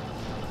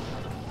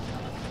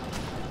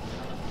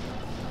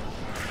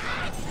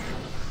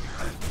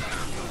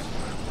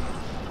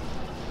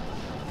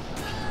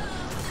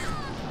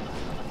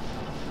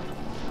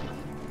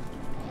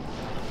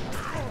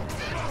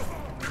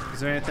 Is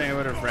there anything I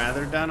would have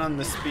rather done on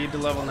the speed to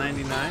level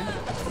 99?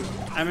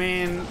 I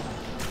mean,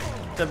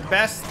 the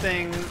best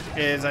thing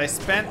is I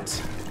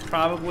spent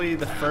probably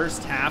the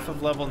first half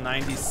of level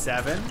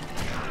 97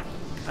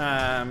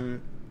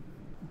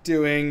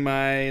 doing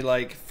my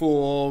like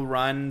full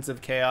runs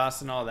of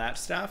chaos and all that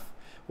stuff.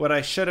 What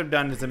I should have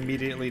done is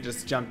immediately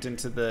just jumped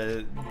into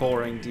the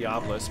boring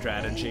Diablo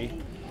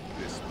strategy.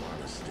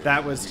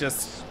 That was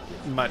just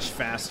much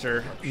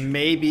faster,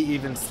 maybe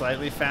even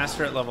slightly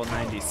faster at level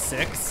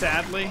 96,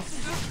 sadly.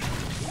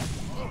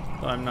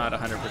 Though I'm not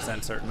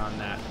 100% certain on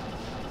that.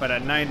 But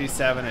at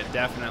 97 it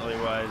definitely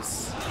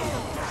was.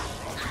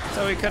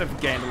 So we could have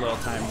gained a little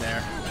time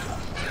there.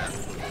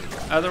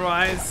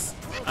 Otherwise,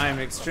 I'm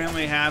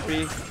extremely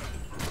happy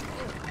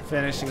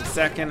finishing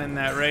second in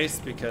that race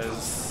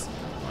because,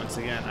 once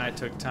again, I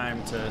took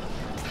time to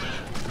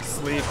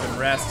sleep and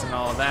rest and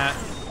all of that.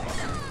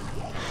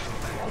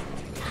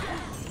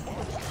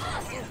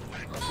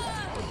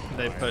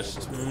 They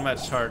pushed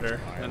much harder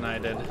than I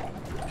did.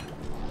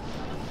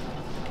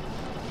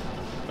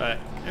 But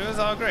it was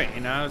all great,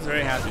 you know, I was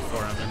very happy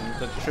for him. And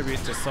the tribute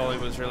to Sully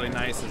was really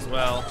nice as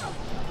well.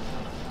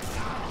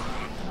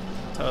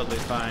 Totally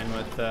fine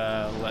with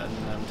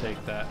letting them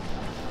take that.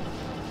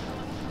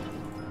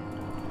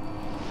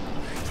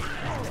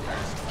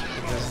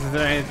 Is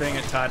there anything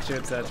it taught you?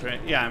 That's right.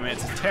 Yeah, I mean,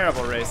 it's a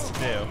terrible race to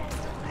do.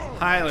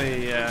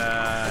 Highly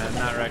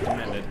not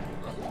recommended.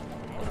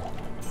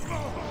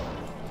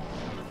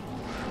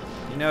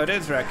 You know, it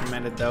is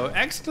recommended though.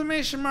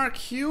 Exclamation mark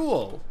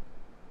Huel.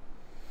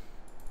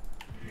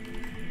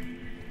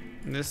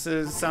 This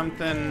is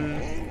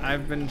something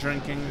I've been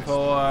drinking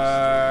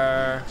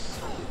for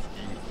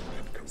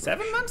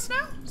 7 months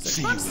now? 6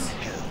 months?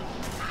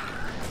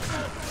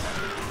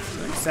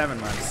 Like 7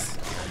 months.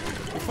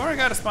 Before I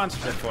got a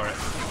sponsorship for it.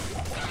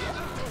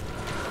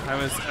 I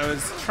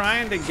was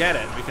trying to get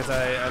it because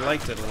I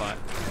liked it a lot.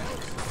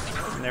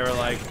 And they were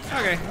like,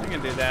 okay, we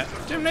can do that.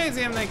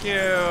 Gymnasium, thank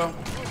you.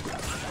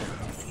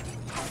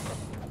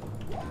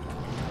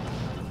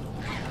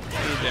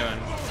 How you doing?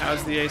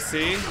 How's the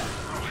AC?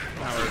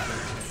 Not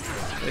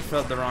working. They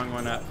filled the wrong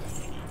one up.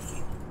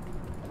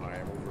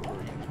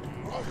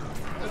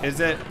 Is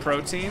it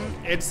protein?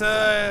 It's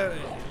a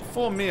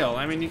full meal.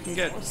 I mean, you can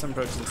get some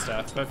protein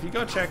stuff, but if you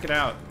go check it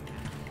out,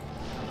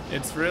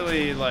 it's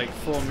really like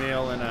full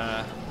meal in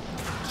a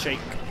shake.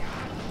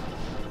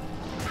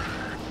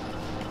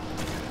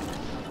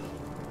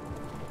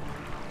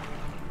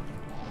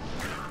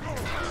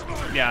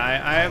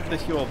 Yeah, I have the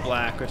Huel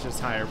Black, which is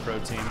higher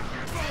protein.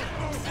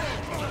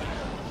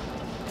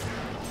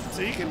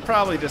 So you can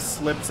probably just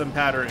slip some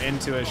powder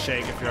into a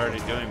shake if you're already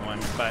doing one.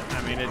 But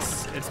I mean,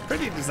 it's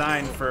pretty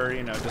designed for,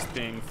 you know, just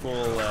being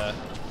full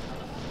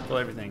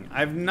everything.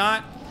 I've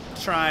not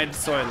tried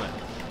Soylent.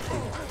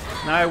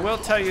 Now I will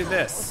tell you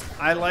this: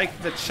 I like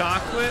the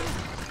chocolate.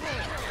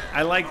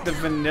 I like the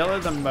vanilla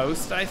the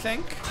most, I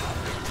think.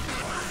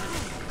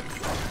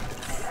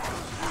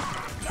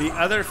 The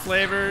other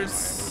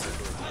flavors,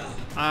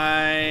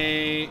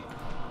 a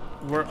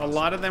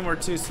lot of them were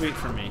too sweet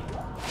for me.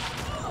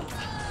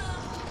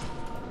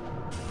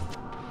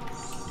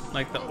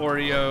 Like the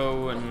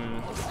Oreo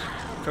and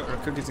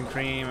cookies and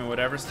cream and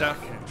whatever stuff.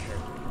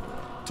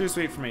 Too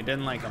sweet for me,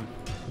 didn't like them.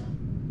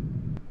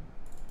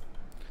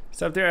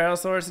 Sup there,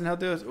 Allosaurus and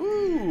Healthy.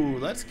 Ooh,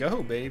 let's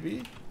go,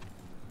 baby.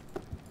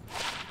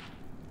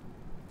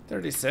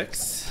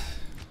 36.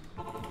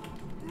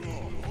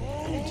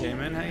 Hey,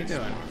 J-Man, how you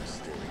doing?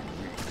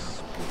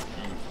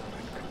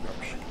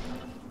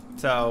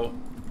 So,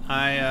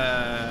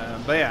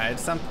 but yeah,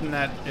 it's something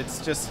that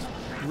it's just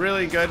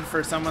really good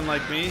for someone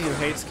like me who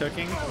hates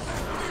cooking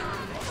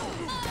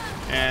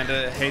and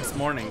hates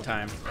morning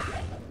time.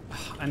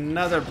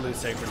 Another blue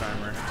sacred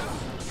armor.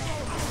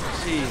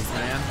 Jeez,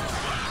 man.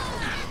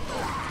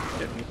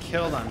 Getting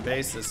killed on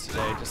bases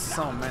today, just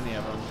so many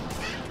of them.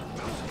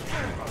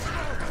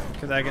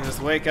 Because I can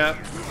just wake up,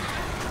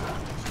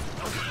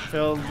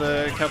 fill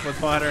the cup with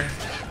water,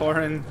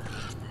 pour in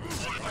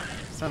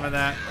some of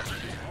that,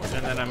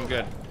 and then I'm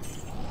good.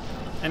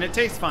 And it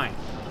tastes fine.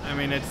 I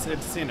mean,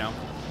 it's you know,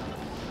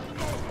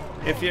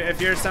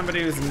 if you're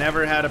somebody who's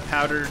never had a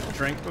powdered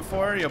drink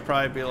before, you'll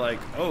probably be like,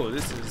 oh,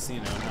 this is, you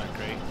know, not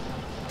great.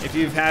 If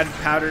you've had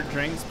powdered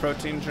drinks,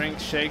 protein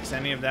drinks, shakes,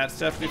 any of that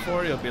stuff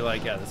before, you'll be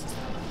like, yeah, this is.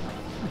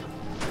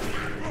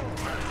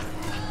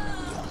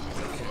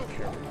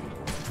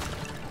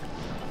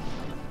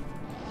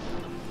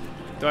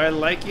 Do I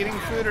like eating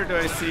food, or do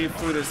I see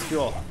food as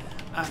fuel?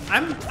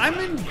 I'm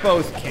in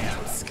both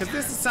camps, because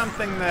this is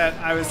something that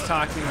I was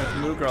talking with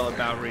Moo Girl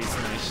about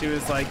recently. She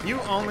was like, you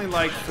only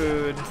like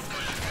food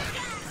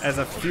as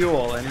a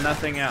fuel and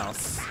nothing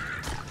else.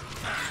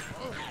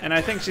 And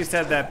I think she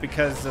said that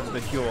because of the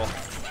Huel.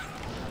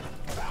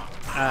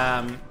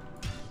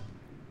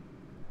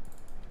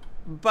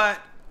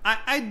 But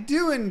I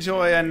do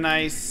enjoy a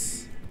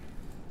nice...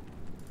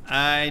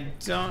 I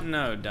don't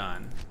know,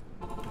 Don.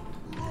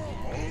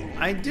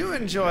 I do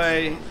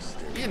enjoy,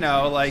 you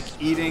know, like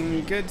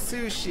eating good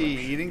sushi,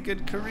 eating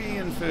good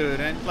Korean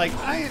food, and like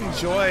I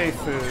enjoy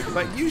food,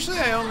 but usually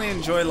I only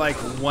enjoy like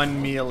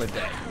one meal a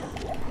day.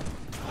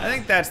 I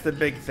think that's the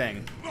big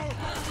thing.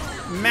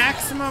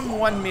 Maximum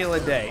one meal a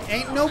day.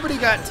 Ain't nobody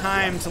got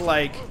time to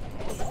like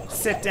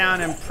sit down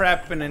and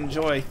prep and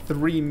enjoy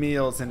 3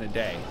 meals in a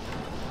day.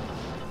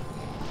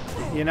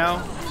 You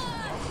know?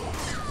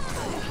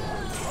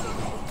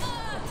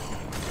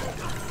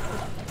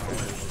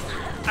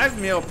 I've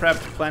meal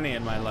prepped plenty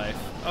in my life.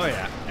 Oh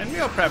yeah, and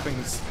meal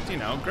prepping's, you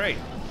know, great.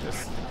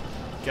 Just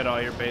get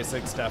all your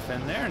basic stuff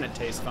in there and it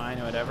tastes fine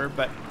or whatever,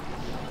 but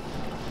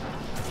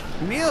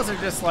meals are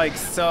just like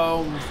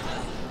so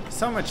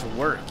much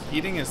work.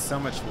 Eating is so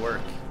much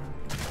work.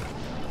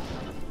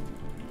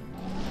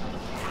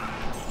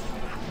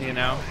 You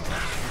know?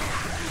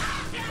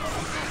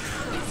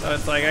 So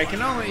it's like I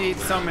can only eat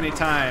so many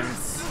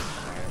times.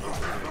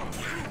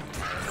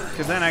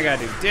 Because then I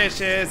gotta do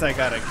dishes, I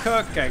gotta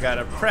cook, I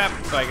gotta prep,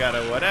 I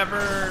gotta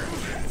whatever.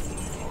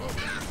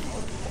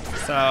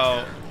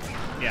 So,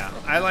 yeah,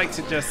 I like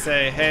to just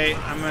say, hey,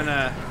 I'm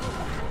gonna,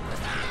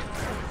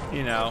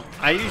 you know,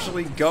 I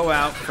usually go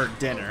out for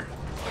dinner.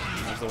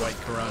 There's a white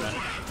Corona.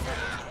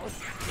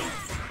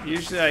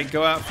 Usually I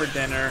go out for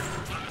dinner,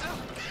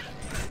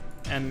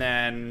 and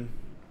then,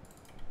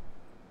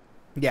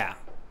 yeah,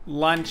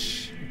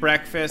 lunch,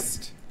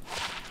 breakfast.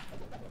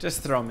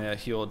 Just throw me a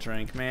Huel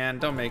drink, man.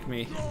 Don't make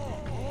me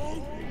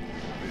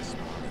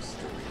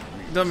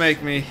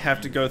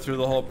have to go through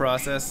the whole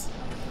process.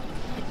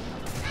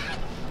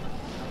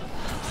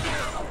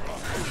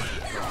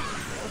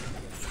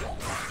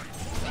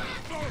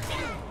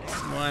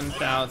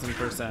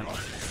 1000%.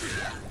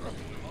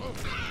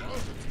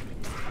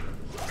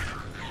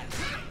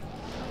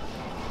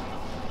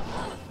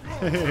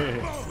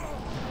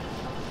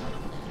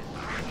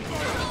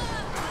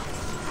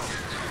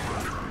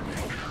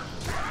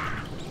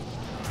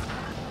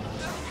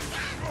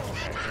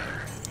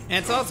 And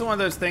it's also one of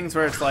those things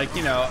where it's like,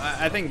 you know,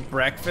 I think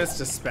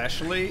breakfast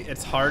especially,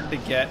 it's hard to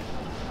get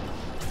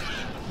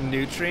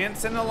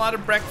nutrients in a lot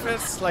of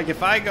breakfasts. Like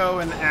if I go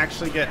and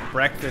actually get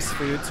breakfast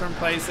foods from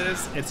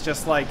places, it's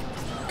just like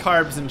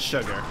carbs and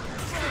sugar.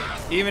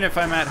 Even if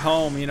I'm at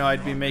home, you know,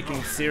 I'd be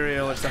making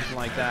cereal or something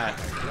like that.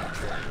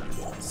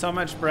 So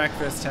much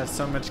breakfast has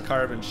so much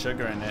carb and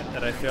sugar in it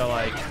that I feel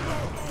like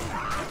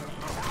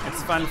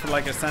it's fun for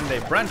like a Sunday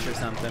brunch or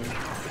something.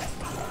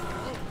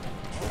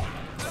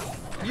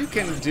 You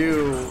can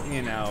do,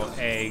 you know,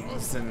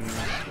 eggs and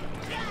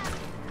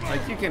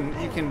like you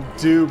can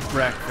do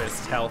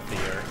breakfast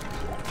healthier.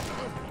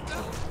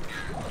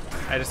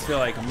 I just feel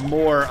like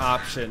more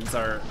options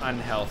are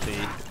unhealthy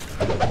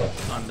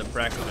on the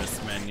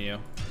breakfast menu.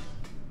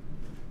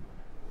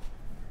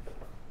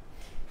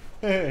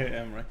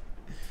 I'm right.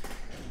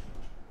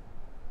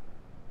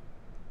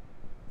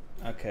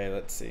 Okay,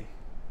 let's see.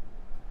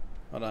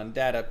 Hold on,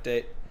 dad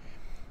update.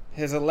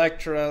 His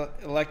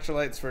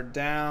electrolytes were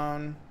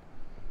down.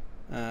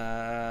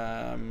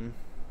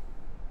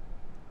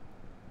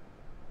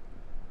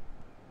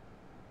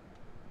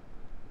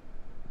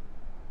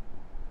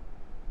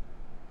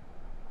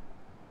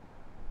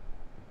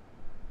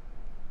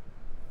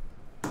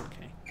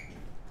 Okay.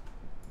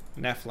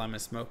 Nephilim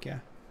is smoke, yeah.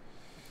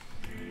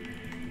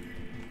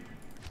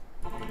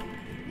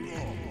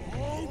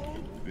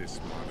 This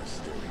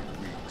monastery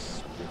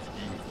reeks with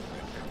evil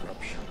and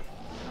corruption.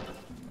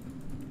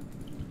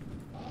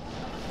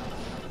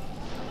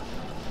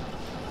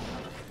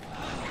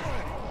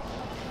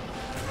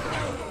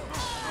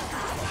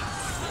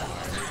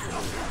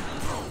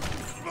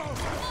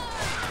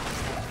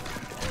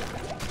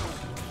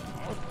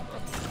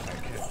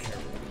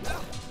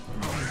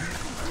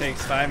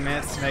 Takes 5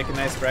 minutes to make a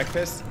nice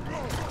breakfast.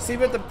 See,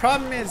 but the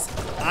problem is,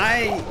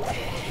 I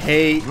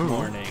hate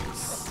mornings.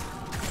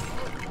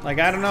 Like,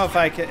 I don't know if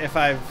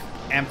I've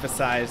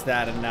emphasized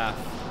that enough.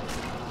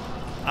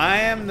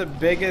 I am the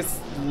biggest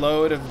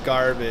load of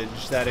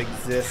garbage that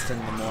exists in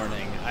the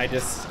morning. I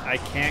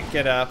can't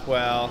get up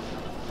well.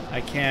 I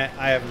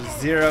have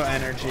zero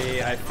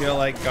energy. I feel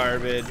like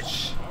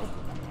garbage.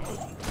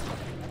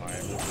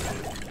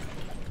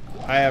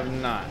 I have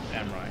not,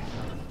 Emroy.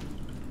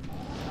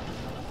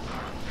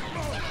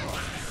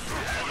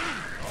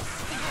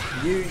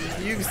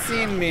 You've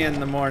seen me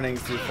in the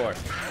mornings before.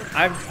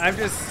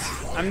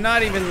 I'm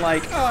not even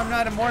like, oh, I'm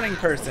not a morning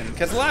person.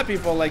 Because a lot of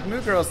people, like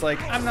Moo Girl's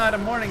like, I'm not a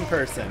morning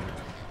person.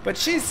 But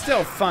she's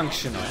still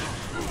functional.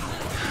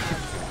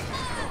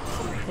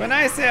 When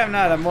I say I'm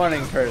not a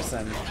morning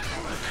person,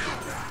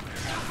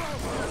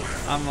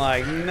 I'm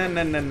like,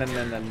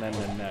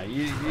 no.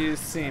 You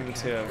seem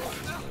to have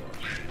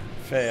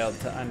failed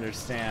to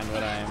understand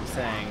what I am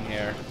saying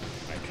here.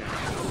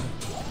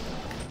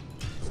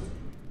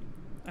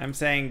 I'm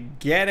saying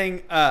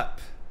getting up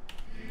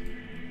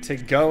to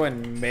go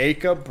and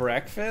make a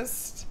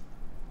breakfast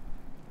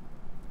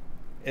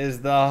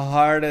is the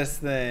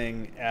hardest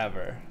thing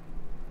ever.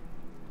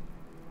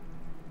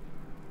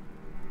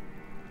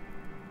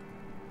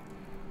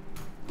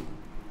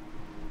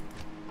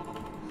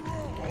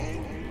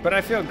 But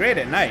I feel great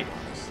at night.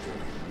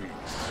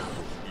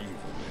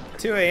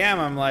 2 a.m.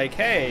 I'm like,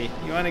 hey,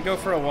 you want to go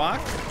for a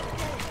walk?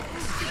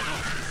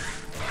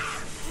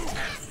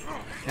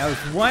 Now, it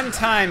was one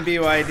time,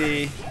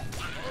 BYD.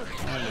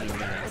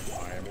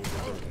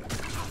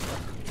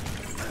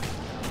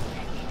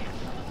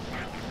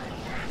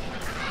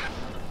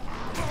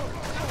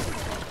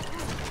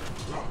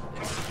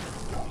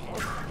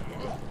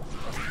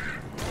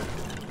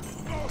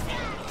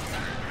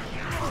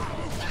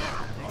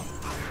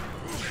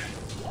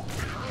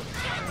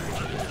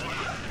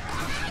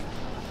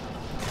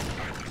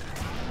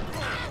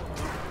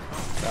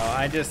 So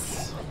I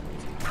just,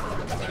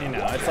 you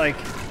know, it's like,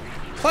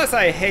 plus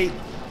I hate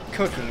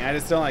cooking. I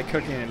just don't like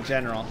cooking in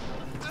general.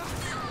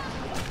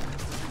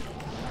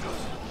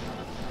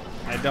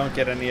 I don't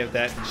get any of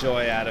that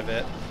joy out of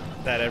it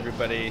that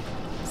everybody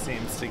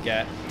seems to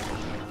get,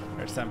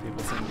 or some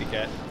people seem to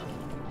get.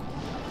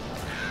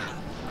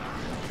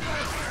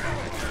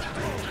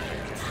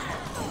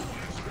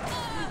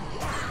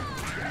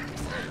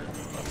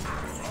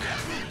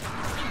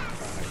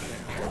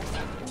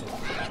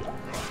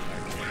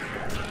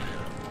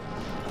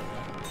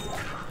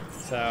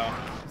 So,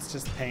 it's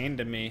just pain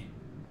to me.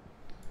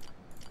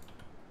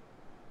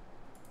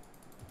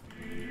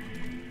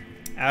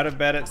 Out of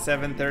bed at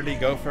 7:30,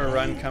 go for a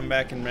run, come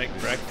back and make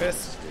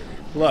breakfast.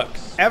 Look,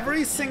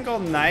 every single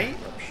night,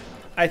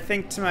 I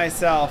think to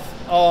myself,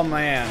 oh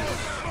man,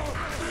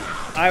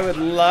 I would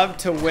love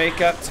to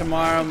wake up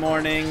tomorrow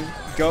morning,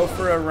 go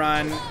for a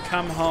run,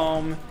 come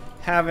home,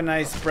 have a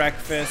nice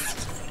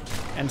breakfast,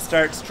 and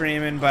start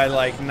streaming by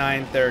like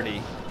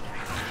 9:30.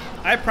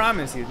 I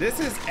promise you, this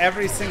is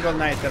every single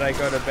night that I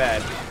go to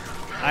bed.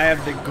 I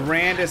have the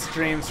grandest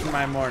dreams for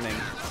my morning.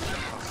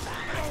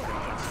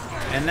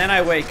 And then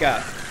I wake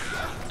up.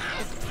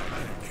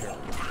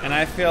 And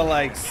I feel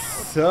like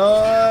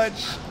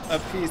such a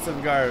piece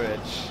of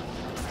garbage.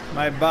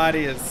 My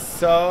body is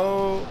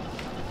so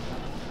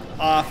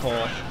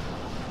awful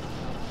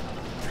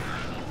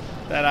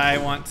that I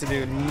want to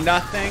do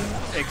nothing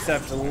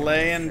except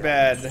lay in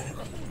bed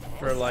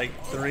for like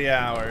 3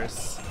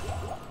 hours.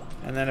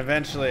 And then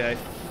eventually I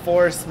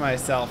force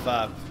myself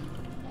up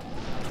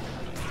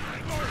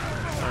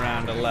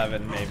around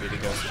 11 maybe to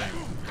go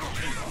swim.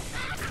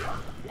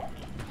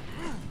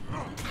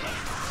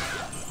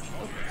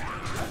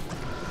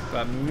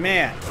 But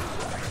man,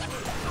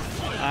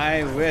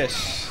 I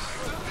wish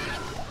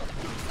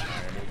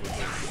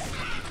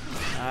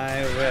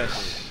I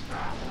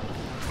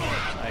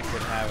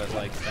could have it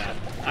like that.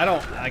 I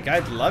don't, like,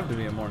 I'd love to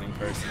be a morning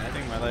person. I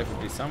think my life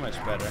would be so much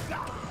better.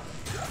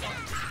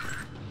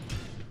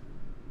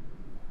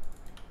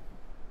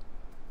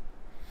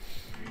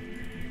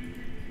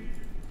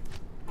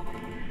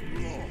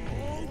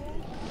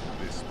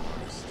 This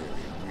monastery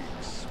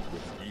reeks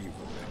with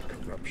evil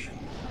and corruption.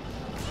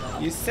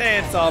 You say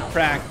it's all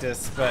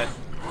practice, but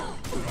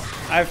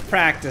I've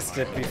practiced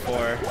it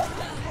before.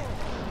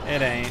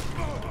 It ain't.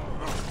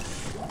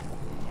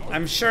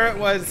 I'm sure it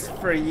was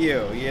for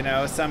you, you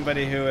know,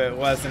 somebody who it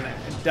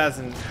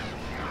doesn't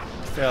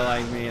feel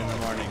like me in the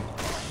morning.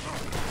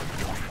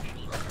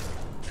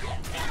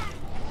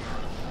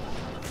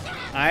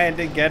 I had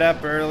to get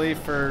up early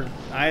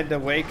I had to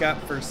wake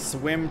up for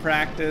swim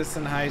practice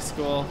in high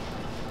school.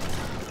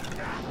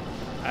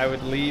 I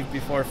would leave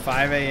before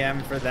 5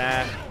 a.m. for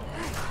that.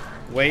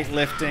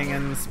 Weightlifting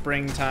in the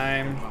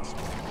springtime.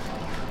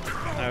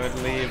 I would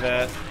leave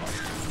at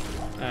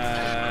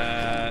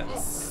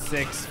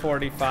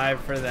 6:45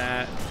 for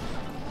that.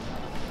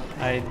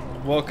 I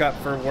woke up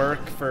for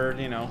work for,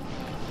 you know,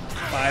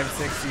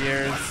 5-6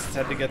 years.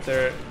 Had to get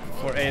there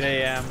for 8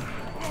 a.m.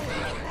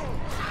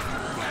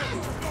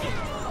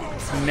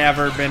 It's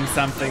never been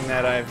something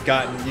that I've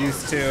gotten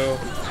used to,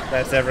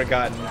 that's ever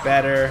gotten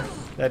better,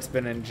 that's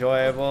been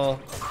enjoyable.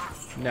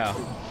 No.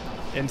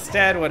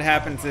 Instead, what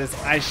happens is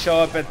I show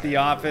up at the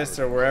office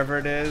or wherever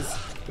it is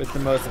with the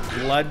most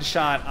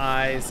bloodshot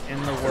eyes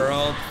in the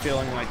world,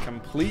 feeling like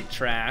complete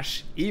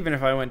trash, even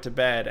if I went to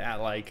bed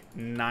at like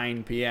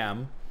 9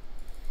 p.m.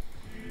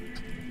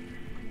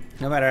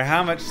 No matter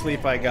how much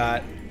sleep I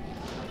got,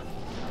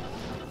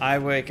 I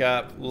wake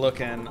up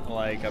looking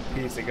like a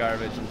piece of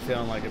garbage and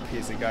feeling like a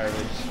piece of garbage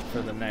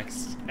for the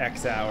next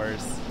X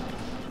hours.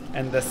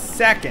 And the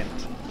second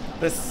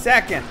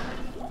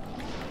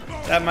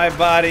that my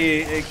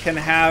body can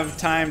have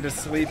time to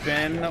sleep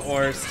in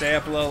or stay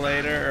up a little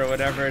later or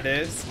whatever it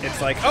is,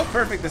 it's like, oh,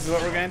 perfect, this is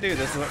what we're gonna do.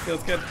 This is what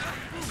feels good.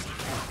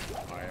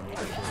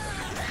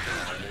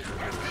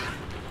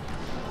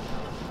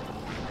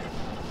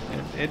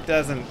 It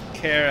doesn't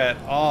care at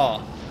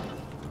all.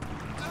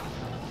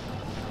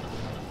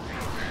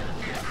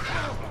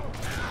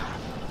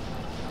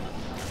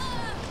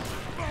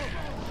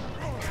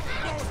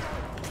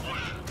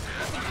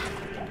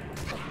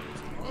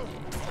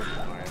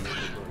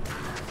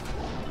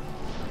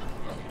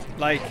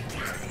 Like,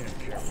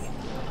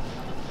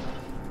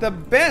 the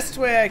best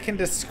way I can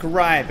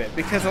describe it,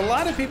 because a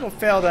lot of people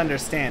fail to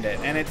understand it,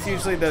 and it's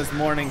usually those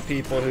morning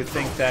people who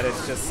think that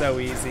it's just so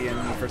easy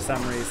and for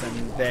some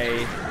reason they,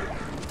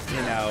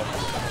 you know,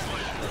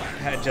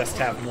 just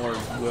have more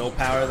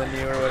willpower than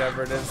you or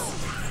whatever it is.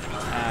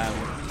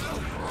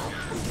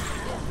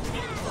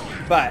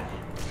 But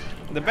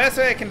the best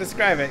way I can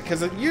describe it,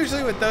 because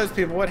usually with those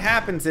people what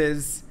happens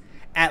is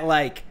at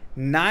like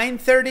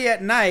 9:30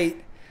 at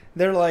night,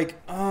 they're like,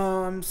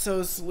 oh, I'm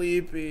so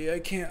sleepy.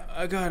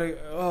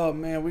 Oh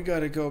man,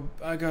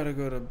 I gotta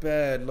go to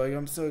bed. Like,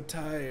 I'm so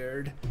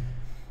tired.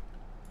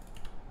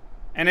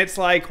 And it's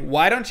like,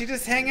 why don't you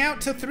just hang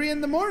out till 3 in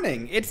the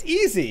morning? It's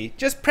easy.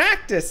 Just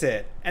practice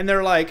it. And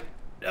they're like,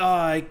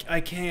 oh,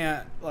 I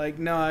can't. Like,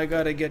 no, I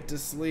gotta get to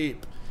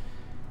sleep.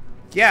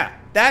 Yeah,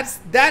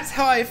 that's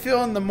how I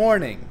feel in the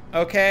morning,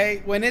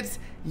 okay? When it's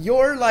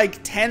you're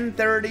like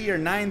 10:30 or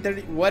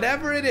 9:30,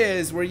 whatever it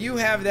is, where you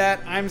have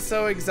that, I'm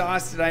so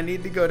exhausted, I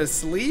need to go to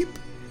sleep.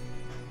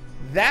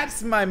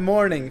 That's my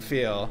morning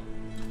feel.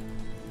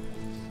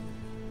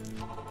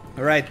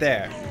 Right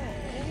there.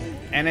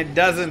 And it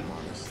doesn't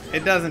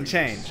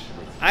change.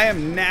 I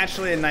am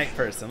naturally a night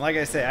person. Like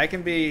I say, I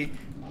can be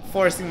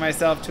forcing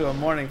myself to a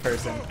morning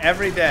person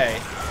every day,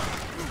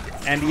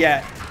 and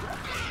yet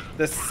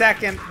the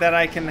second that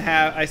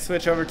I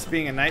switch over to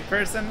being a night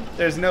person,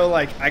 there's no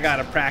like, I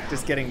gotta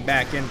practice getting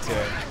back into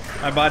it.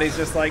 My body's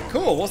just like,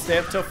 cool, we'll stay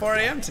up till 4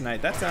 a.m.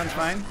 tonight. That sounds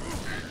fine.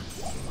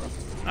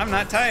 I'm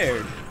not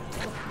tired.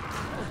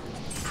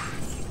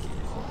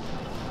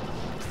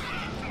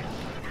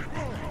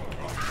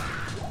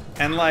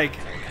 And like,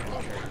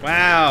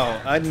 wow,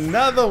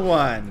 another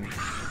one.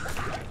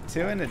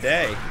 2 in a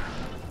day.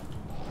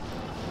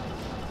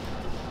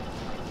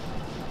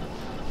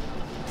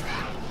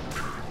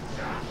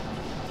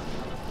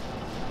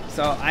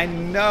 So I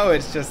know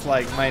it's just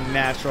like my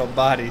natural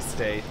body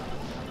state.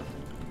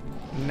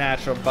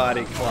 Natural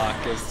body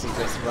clock is to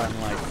just run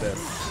like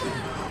this.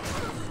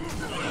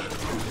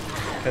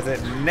 Because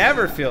it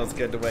never feels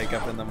good to wake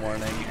up in the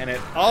morning, and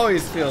it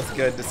always feels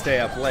good to stay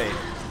up late.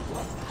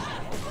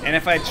 And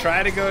if I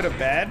try to go to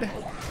bed,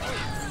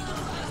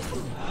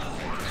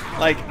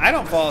 like, I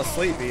don't fall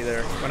asleep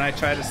either when I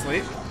try to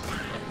sleep.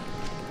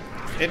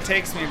 It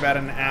takes me about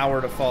an hour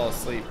to fall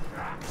asleep.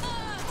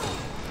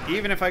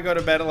 Even if I go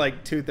to bed at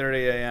like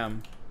 2:30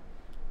 a.m.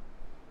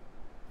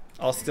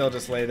 I'll still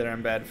just lay there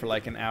in bed for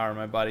like an hour.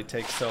 My body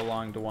takes so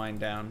long to wind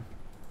down.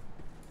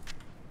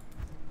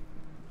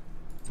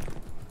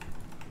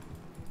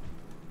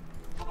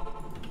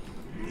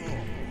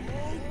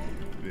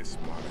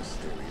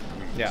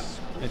 Yeah,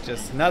 it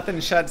just, nothing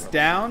shuts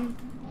down,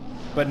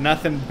 but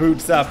nothing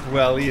boots up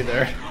well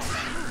either.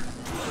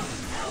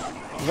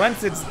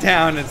 Once it's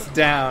down, it's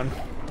down.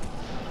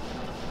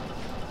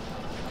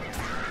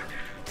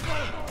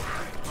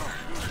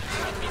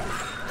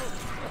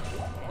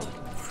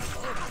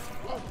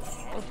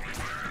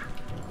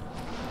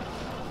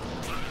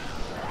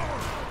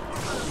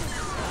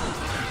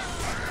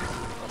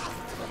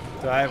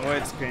 Do I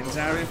avoid screens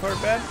now before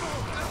bed?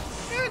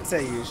 Yeah, I'd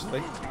say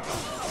usually.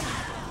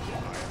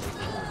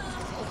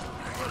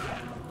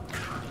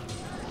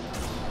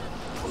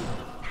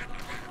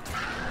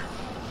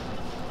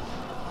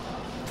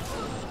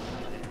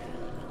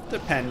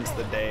 Depends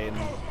the day and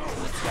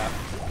stuff.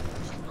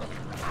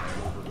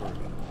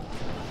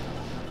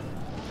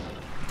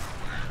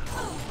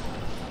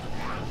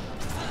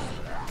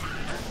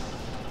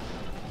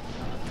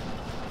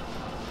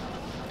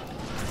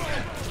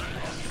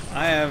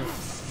 I have...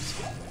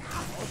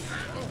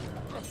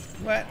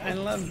 What? I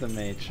love the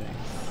Matrix.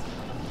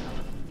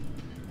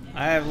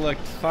 I have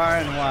looked far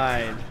and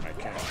wide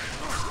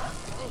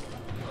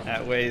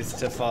at ways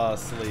to fall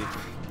asleep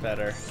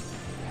better.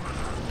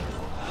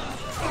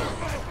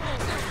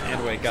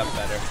 And wake up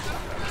better.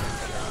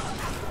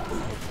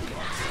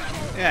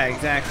 Yeah,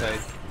 exactly.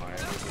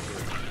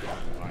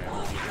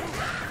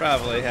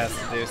 Probably has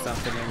to do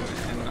something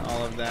in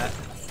all of that.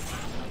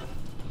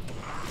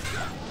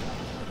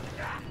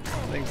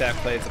 I think that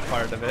plays a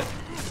part of it.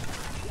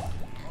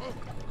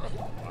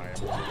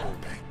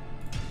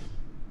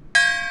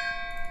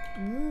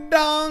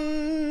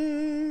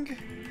 Dong!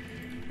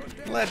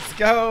 Let's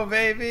go,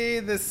 baby!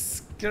 The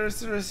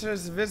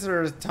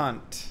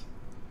visitant.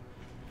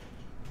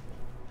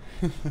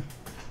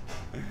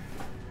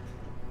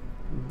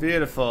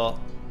 Beautiful.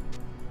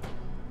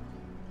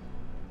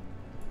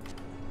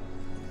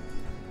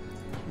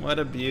 What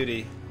a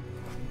beauty.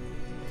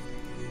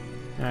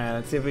 Alright,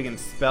 let's see if we can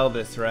spell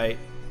this right.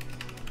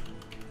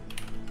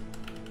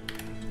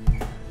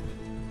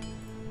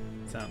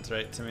 Sounds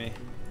right to me.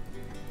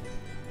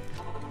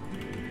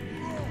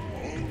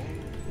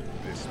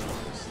 This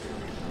monastery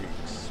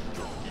reeks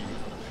with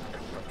evil and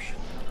corruption.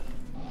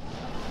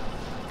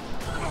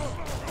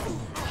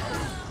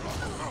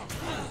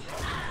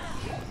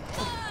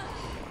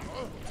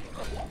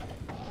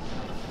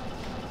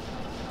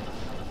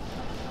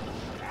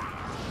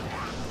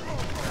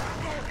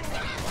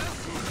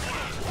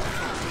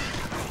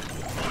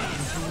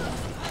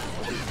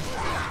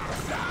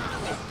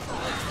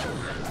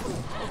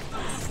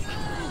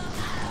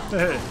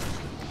 Good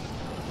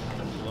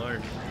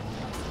Lord.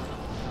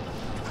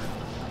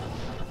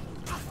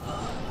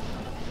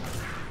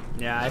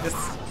 Yeah,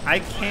 I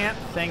can't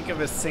think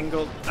of a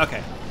single...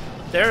 Okay.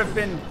 There have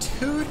been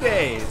 2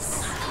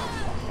 days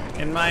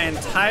in my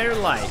entire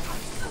life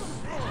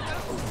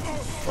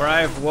where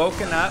I've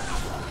woken up,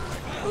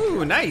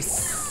 ooh,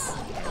 nice,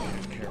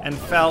 and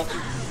felt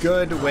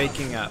good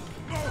waking up.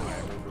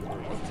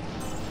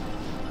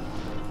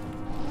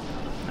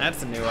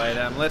 That's a new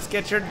item. Let's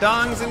get your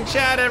dongs in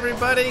chat,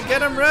 everybody. Get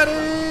them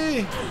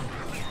ready.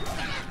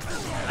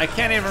 I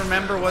can't even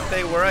remember what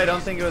they were. I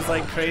don't think it was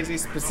like crazy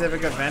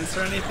specific events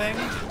or anything.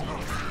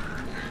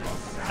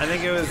 I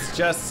think it was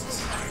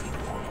just...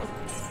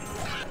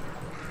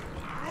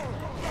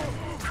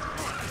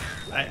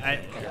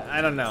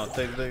 I don't know.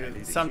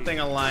 Something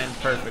aligned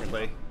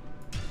perfectly.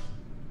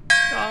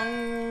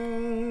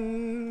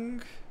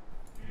 Dong.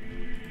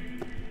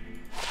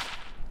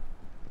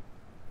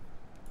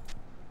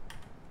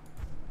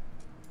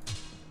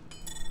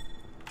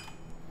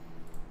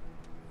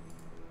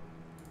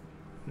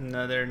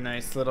 Another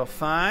nice little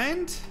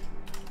find.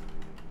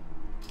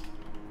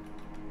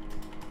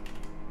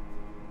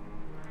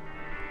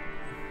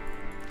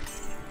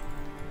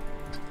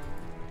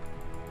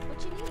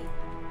 What you need?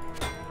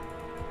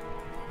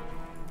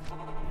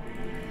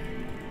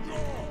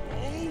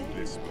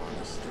 This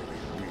monastery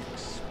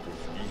reeks with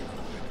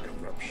evil and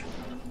corruption.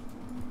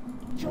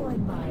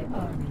 Join my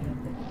army of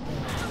the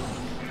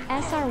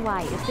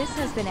SRY, if this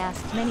has been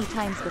asked many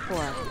times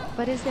before,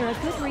 but is there a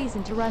good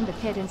reason to run the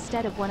pit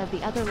instead of one of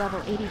the other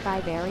level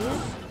 85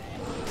 areas?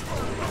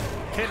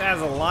 Pit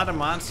has a lot of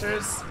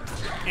monsters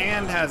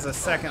and has a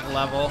second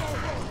level.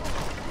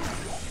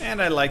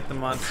 And I like the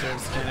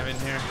monsters kind of in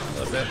here a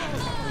little bit.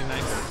 Pretty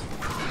nice.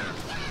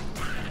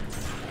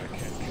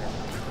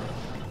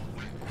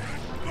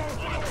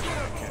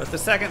 But the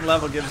second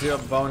level gives you a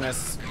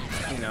bonus,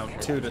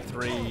 2 to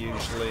 3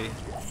 usually.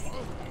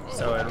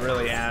 So it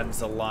really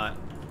adds a lot.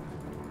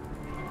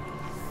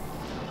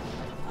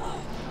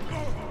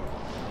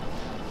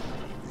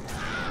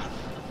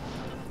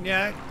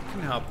 Yeah, it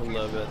can help a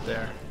little bit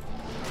there.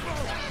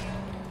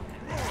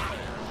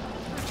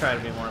 Try to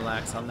be more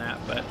lax on that,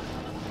 but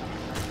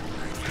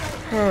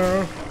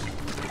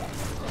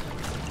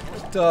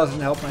it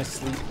doesn't help my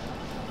sleep.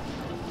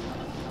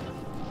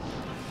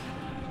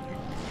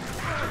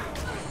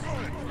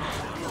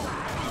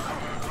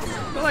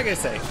 But like I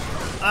say,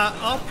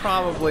 I'll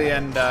probably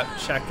end up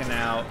checking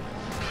out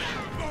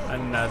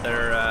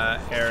another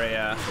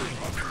area.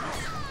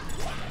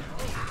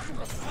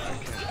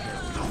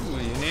 Ooh,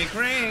 unique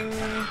ring.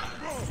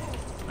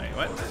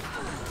 what?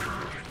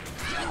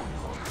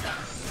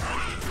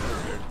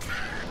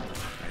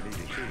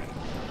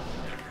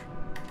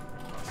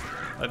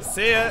 Let's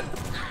see it.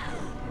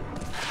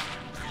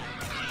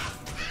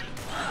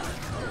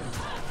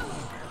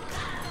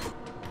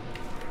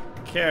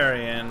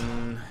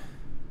 Carrion.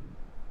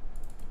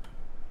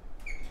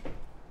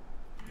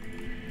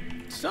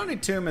 Stony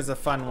Tomb is a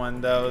fun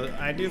one, though.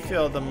 I do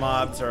feel the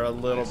mobs are a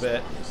little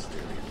bit...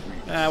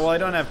 well, I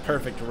don't have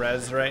perfect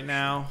res right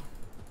now,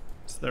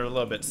 so they're a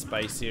little bit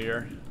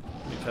spicier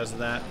because of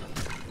that.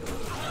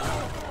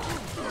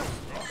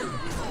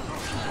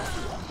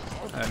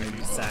 I need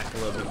to sack a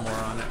little bit more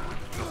on it.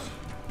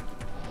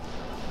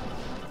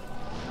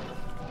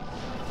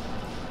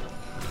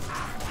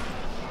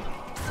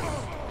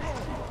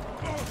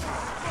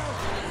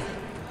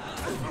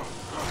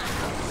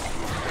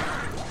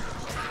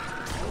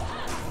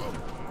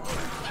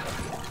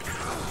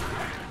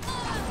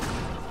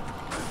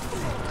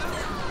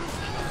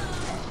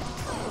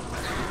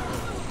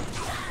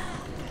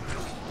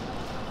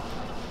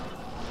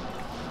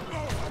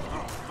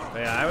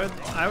 But yeah,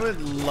 I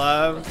would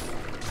love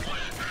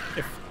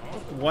if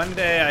one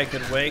day I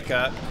could wake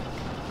up,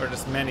 or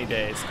just many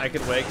days, I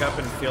could wake up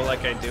and feel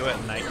like I do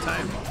at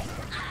nighttime.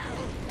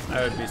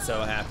 I would be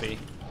so happy.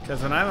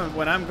 Because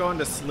when I'm going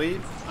to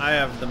sleep, I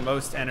have the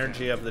most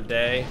energy of the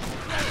day.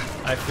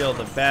 I feel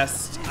the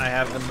best. I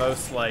have the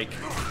most, like,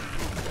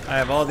 I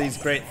have all these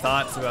great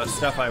thoughts about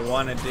stuff I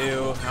want to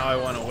do, how I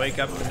want to wake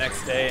up the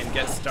next day and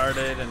get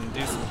started and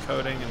do some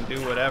coding and do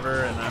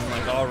whatever, and I'm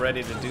like all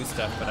ready to do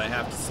stuff, but I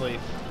have to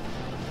sleep.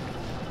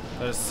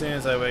 But as soon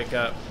as I wake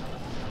up,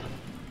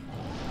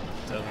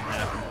 it doesn't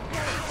happen. I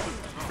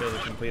feel the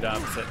complete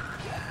opposite.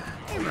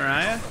 Hey,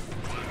 Mariah. How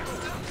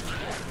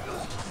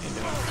you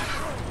doing?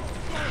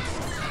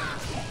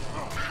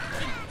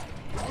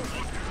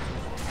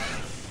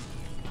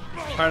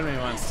 Part of me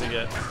wants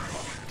to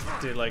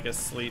do like a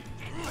sleep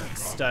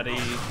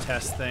study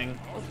test thing.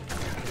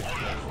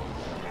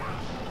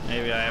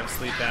 Maybe I have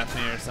sleep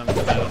apnea or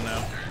something, I don't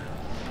know.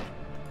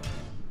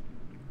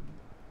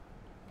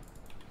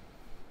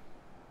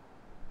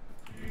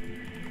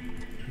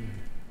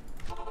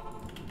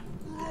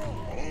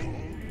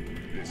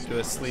 Do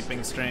a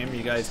sleeping stream.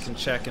 You guys can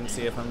check and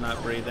see if I'm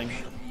not breathing.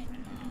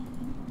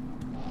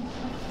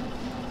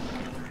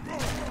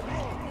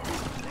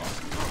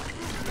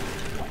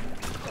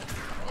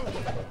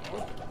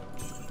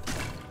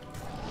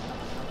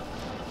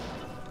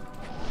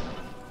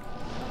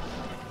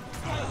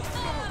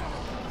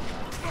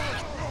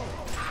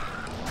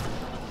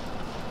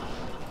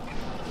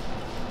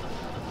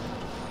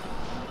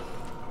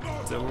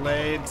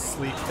 Delayed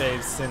sleep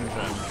phase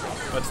syndrome.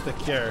 What's the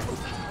cure?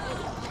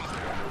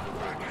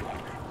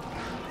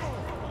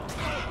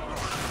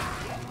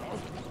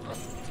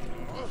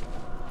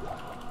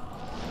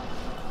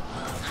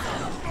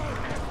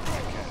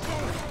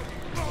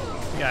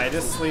 Yeah, I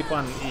just sleep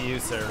on EU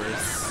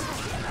servers.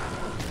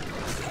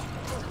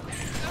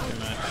 Too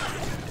much.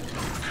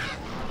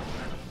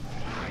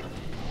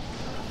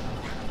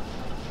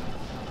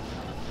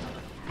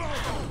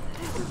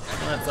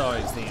 Well, that's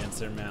always the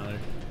answer, Mallard.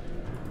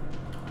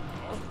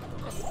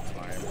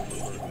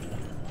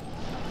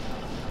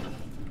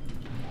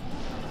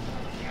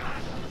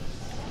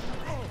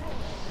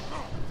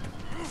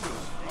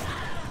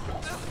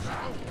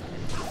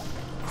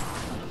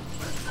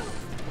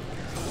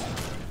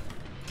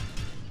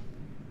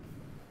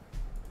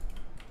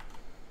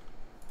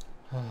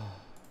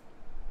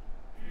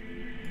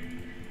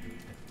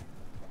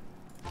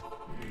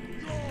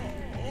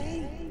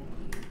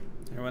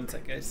 Here, one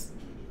sec, guys.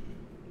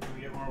 Can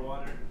we get more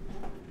water?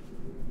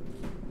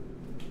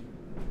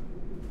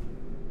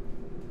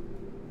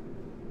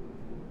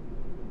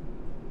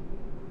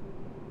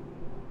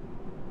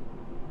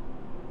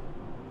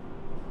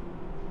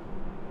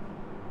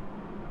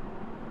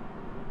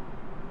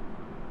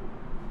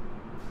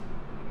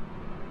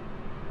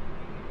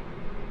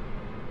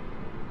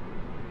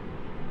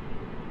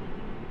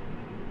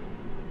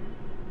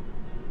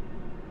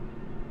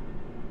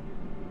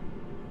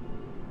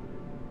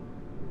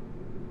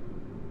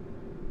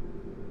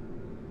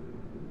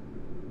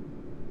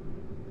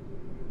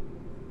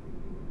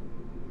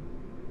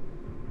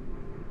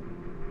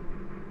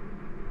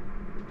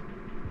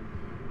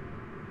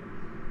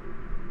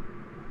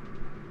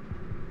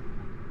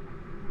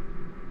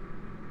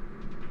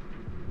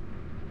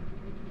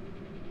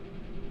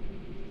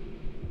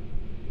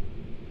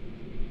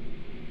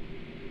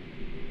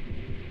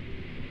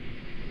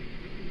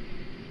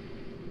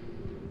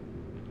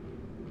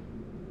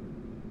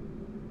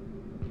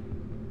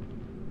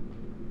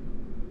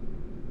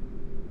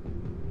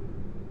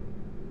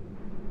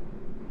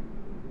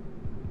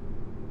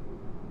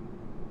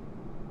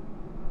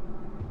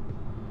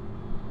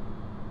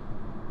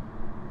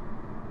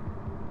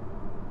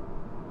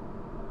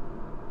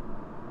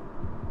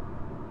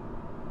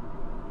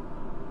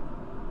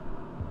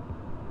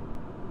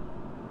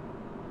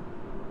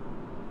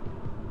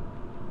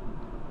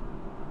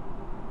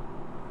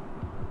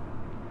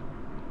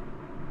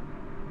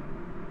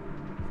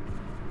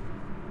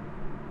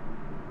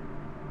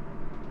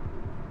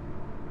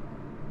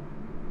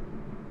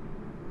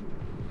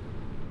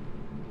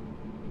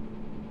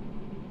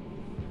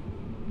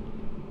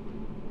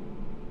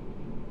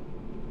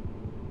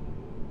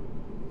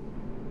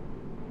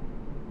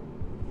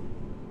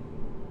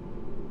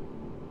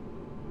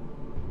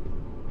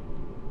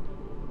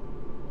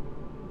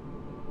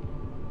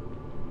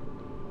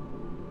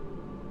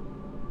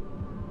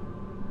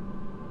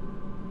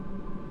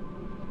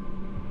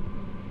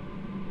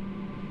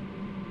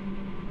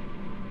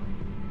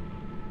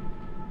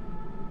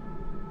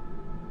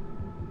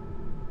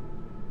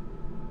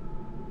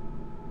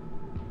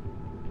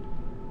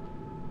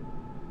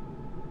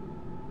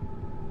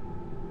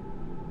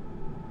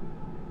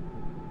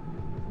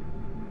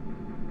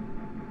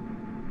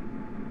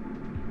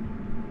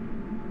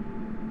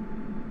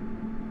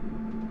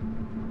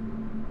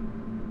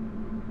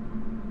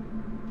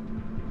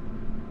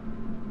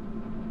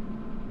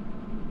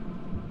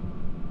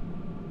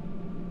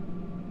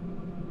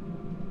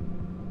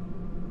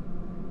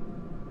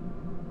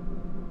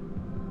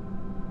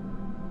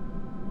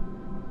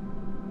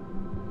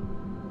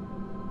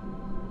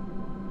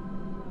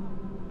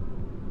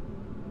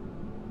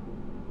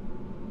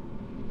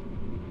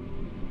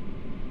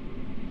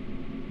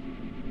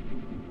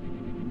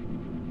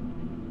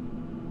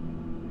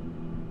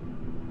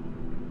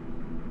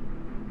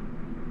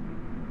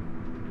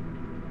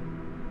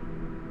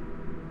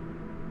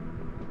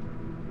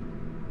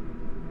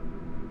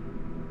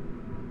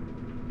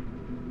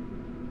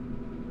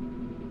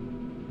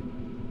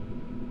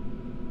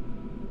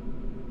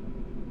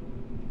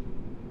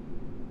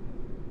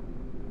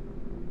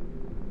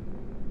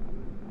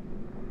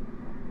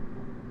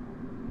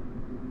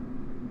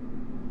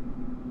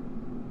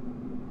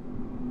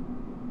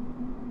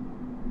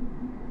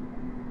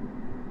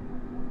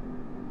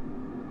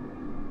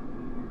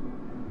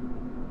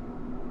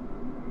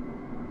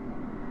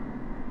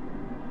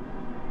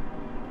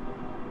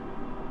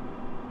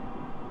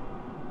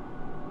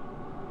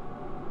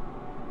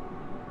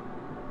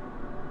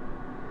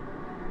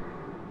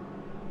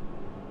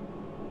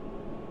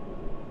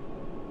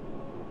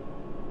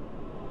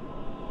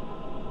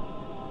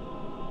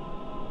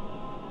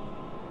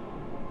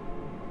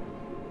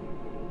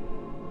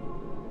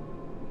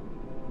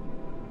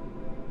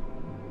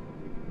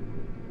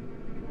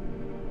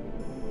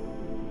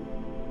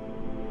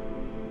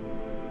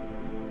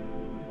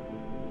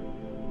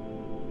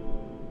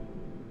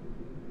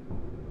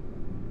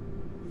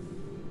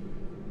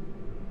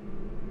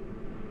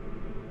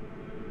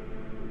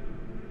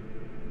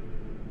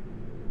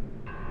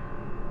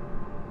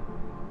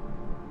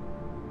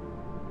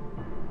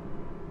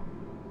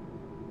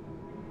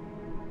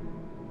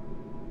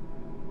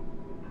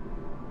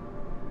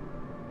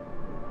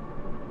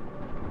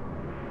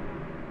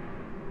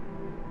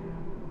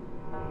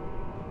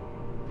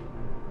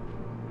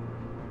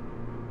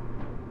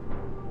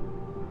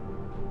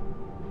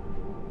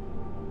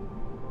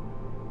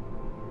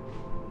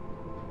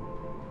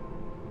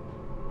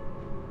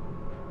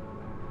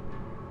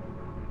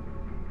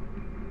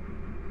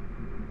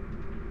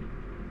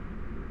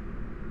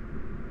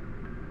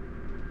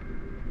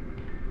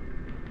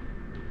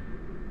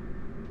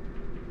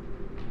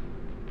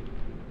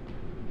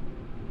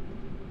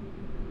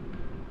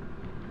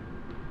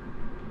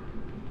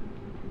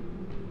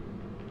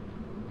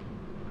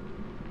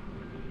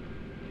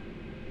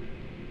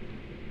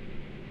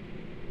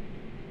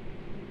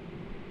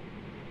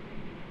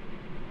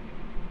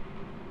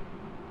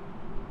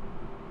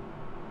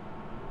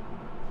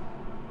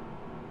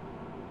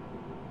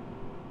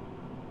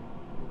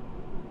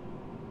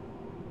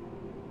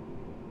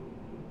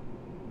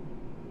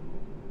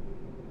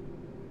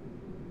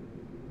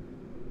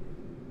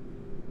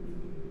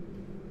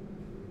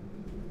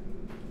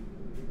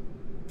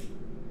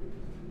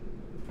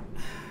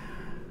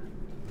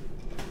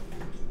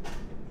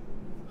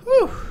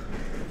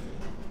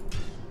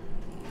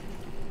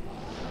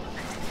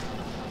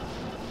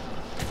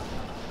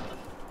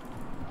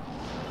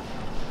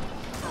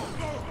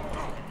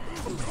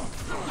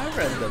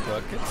 the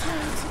book. It's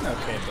an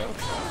okay book.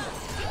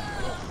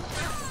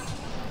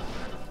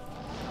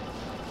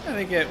 I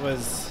think I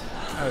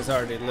was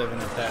already living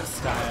at that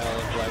style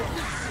of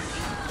life.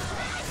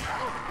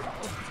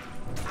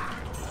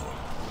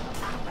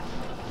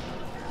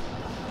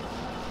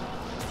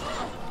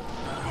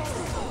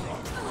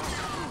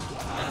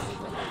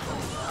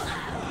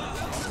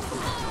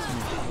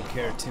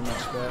 Care too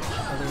much about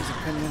others'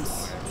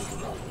 opinions.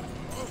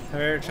 Have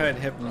I ever tried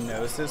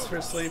hypnosis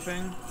for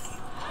sleeping?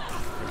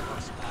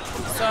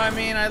 So I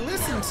mean, I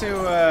listened to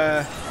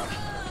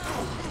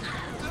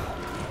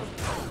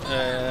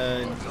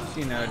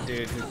you know, a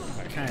dude who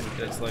kind of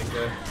does like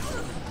a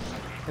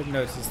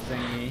hypnosis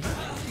thingy.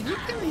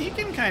 He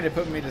can kind of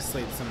put me to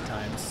sleep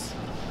sometimes.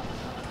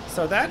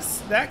 So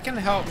that can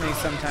help me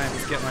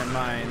sometimes get my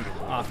mind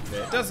off of it.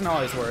 It doesn't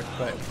always work,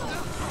 but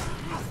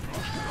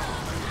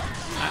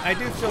I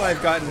do feel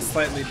I've gotten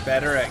slightly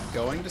better at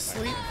going to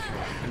sleep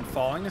and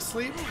falling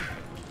asleep.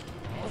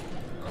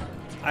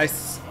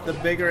 The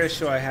bigger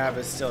issue I have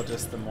is still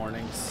just the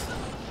mornings.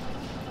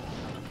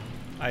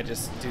 I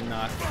just feel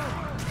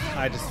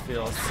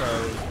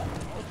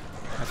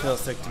I feel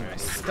sick to my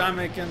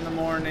stomach in the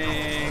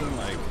morning,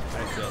 like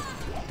I feel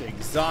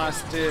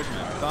exhausted,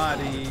 my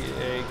body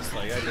aches,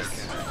 like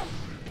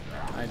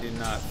I do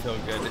not feel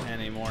good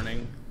any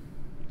morning,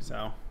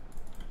 so.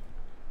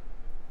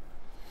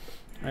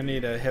 I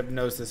need a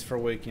hypnosis for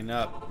waking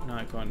up,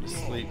 not going to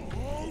sleep.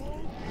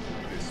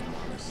 This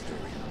monastery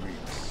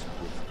reeks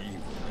with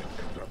evil and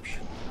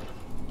corruption.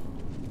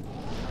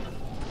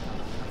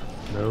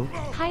 No?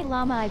 Hi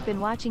Llama, I've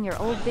been watching your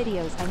old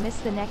videos. I miss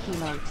the neck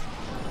emote.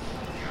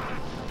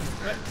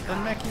 But the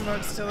neck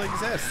emote still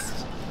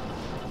exists.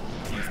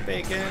 He's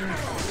bacon.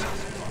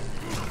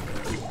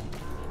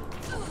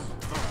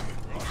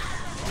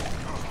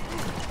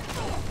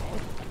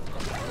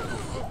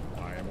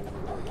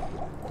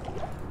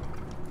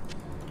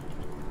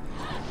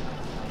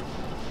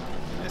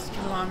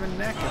 Mr. Llama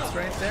Neck, it's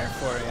right there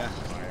for you.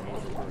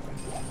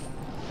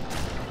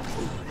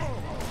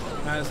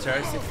 How's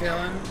Darcy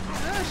feeling?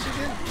 Oh, she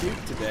did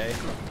puke today.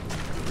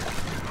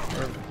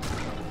 Or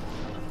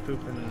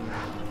pooping.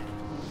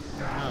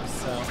 Oh,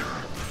 so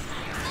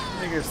I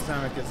think her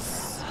stomach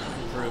is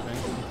improving.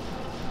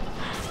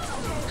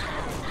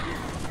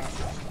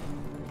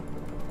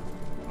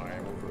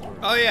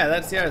 Oh yeah,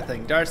 that's the other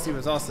thing. Darcy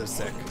was also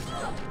sick.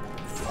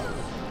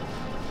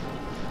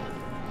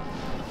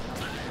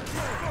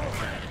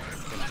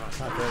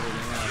 Top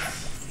everything else.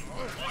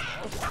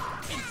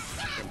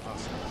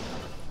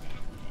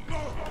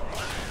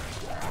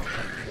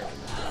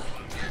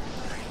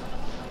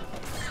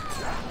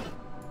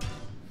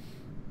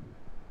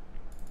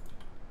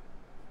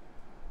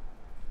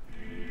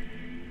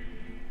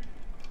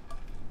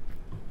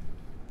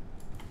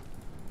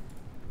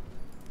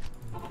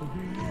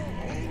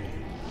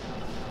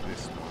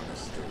 This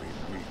monastery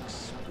reeks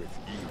with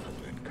evil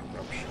and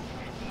corruption.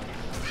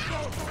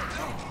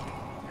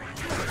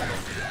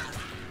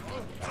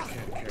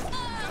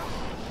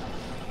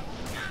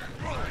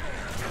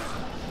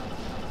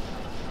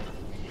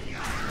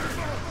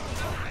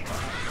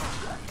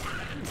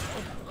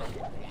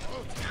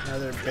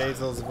 Another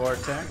Basil's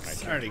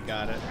Vortex. Already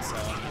got it, so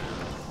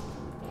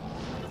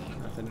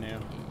nothing new.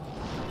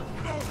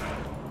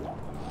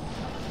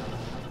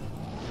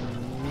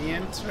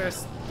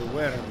 Mientras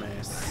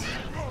duermes.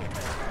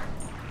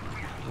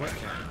 What?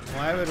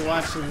 Why would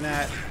watching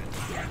that?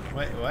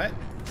 Wait, what?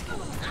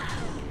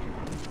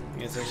 I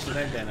guess I should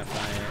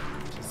identify it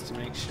just to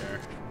make sure.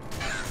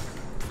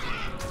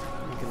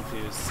 I'm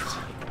confused.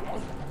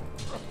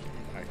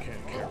 I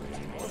can't carry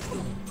anymore.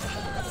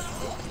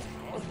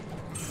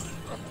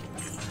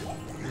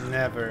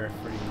 Never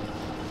free.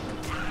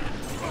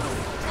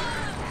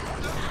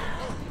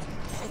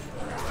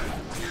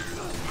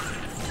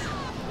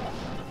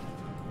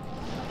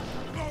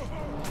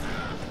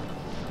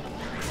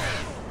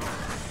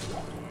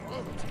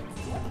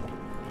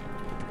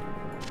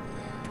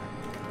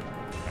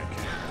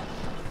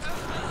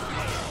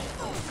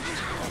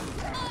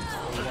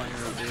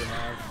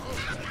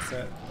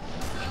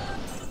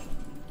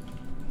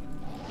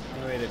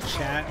 No way to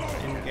chat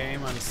in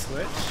game on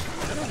Switch?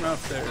 I don't know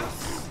if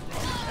there's.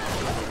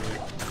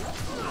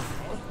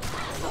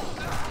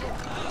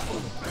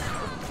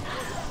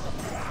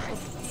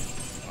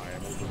 I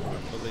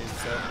believe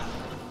so.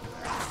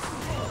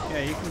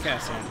 Yeah, you can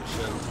cast Andrew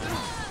Shield.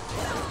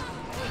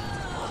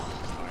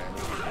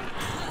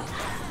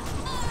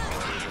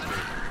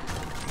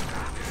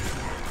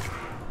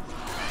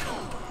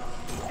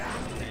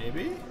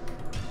 Maybe?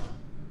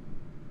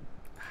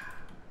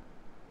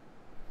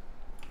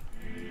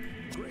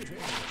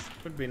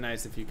 Would be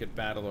nice if you could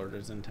battle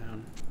orders in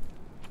town.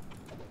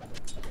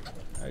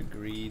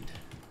 Agreed.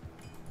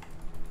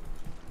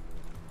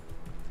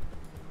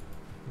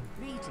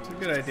 It's a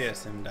good idea,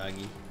 Sim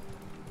Doggy.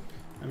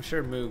 I'm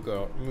sure Moo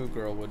Girl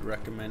would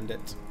recommend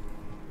it.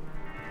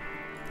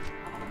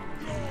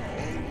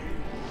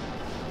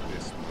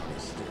 This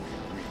monastery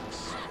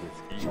reeks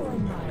with evil Join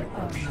and my army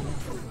corruption.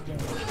 of the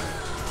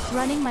dead.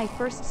 Running my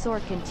first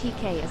Sork in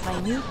TK is my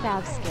new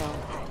Fav skill.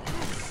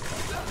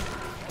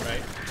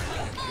 right?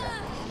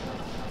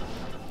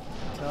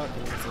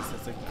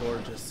 Telekinesis is a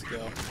gorgeous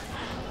skill.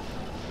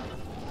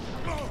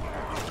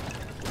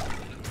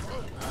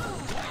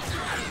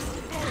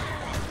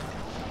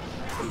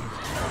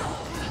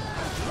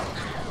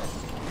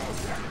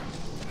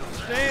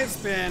 Today's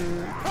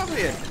been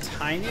probably a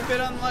tiny bit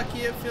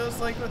unlucky, it feels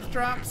like, with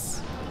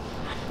drops.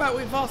 But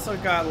we've also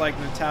got like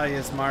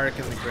Natalia's Mark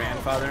and the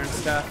Grandfather and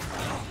stuff.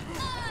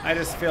 I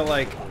just feel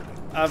like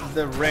of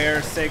the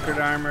rare sacred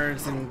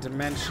armors and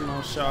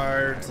dimensional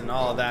shards and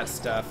all of that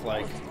stuff,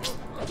 like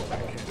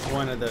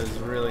one of those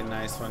really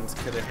nice ones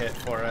could have hit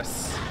for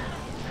us.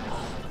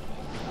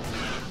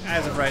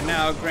 As of right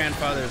now,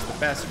 Grandfather is the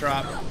best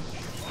drop,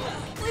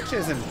 which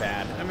isn't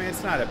bad. I mean,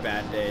 it's not a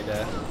bad day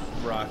to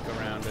rock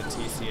around a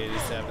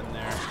TC-87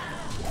 there.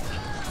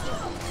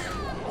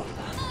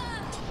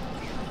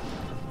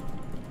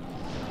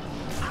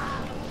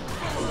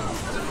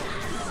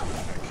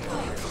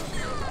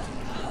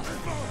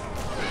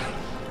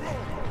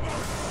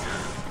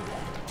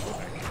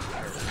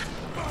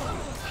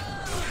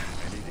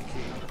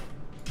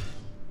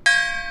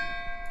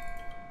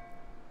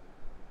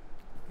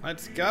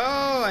 Let's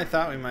go! I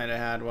thought we might have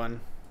had one.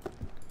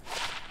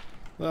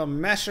 Little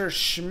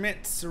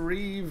Messerschmitt's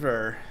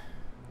Reaver.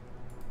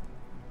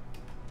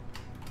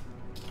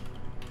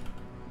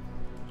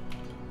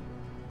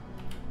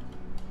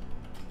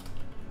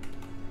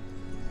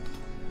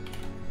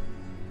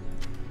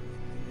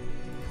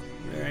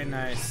 Very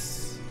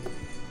nice.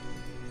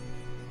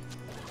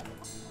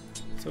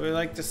 So we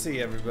like to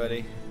see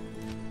everybody.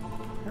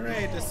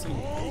 Hooray to see.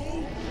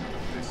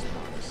 This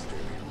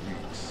monastery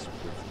reeks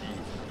with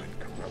evil and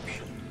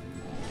corruption.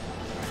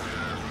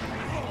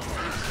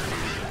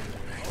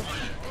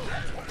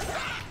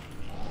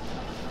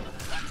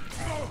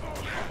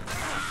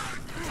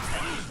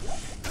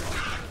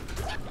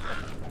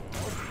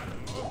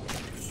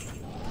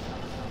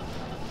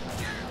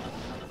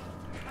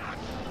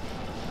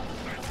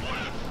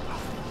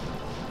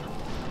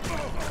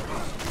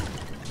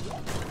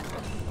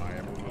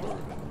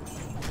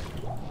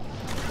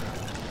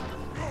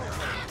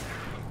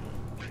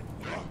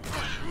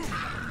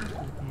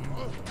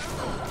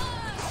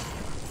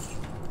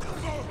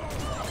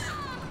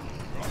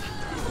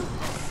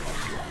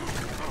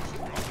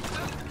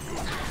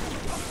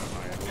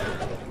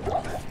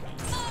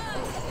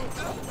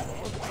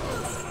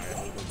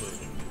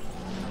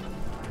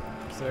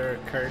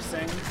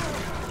 Cursing.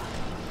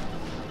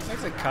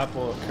 There's a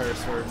couple of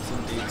curse words in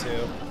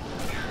D2.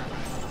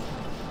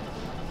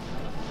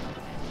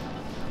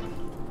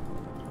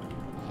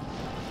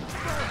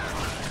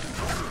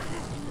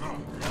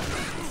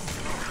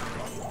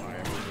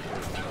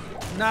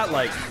 Not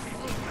like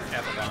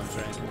F-bombs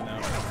or anything,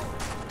 no.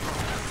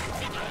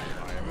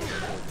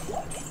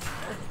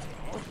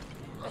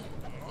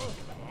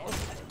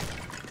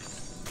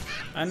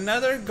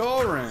 Another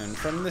goal rune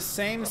from the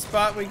same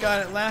spot we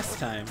got it last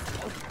time.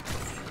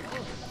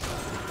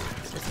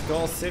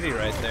 Goal City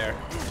right there.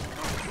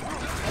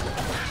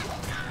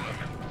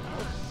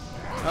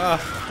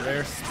 Oh,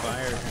 rare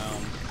Spire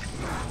Helm.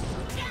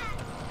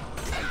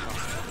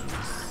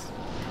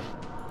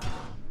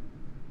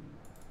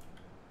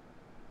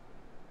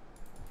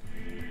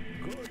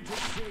 Good to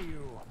see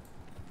you.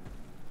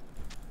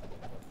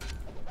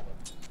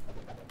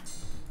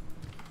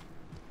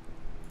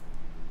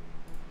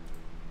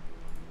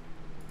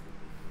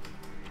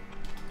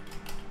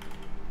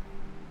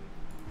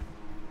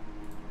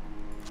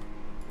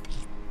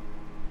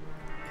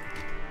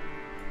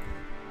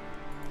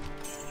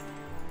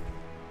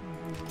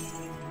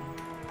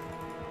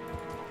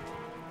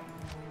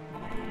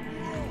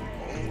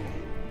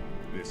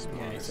 This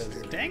Yeah, he says,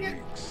 monastery dang it.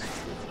 reeks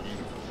with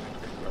evil and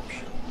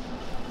corruption.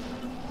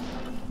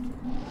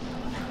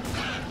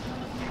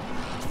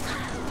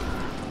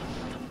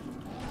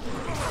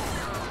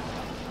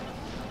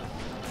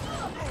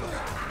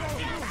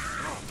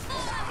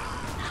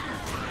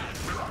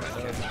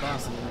 That was a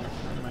boss in there.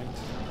 Never mind.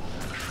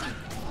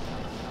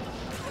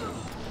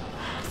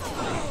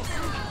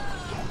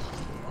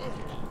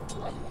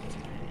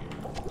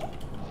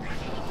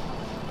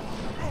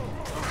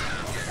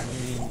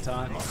 Mean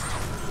taunts.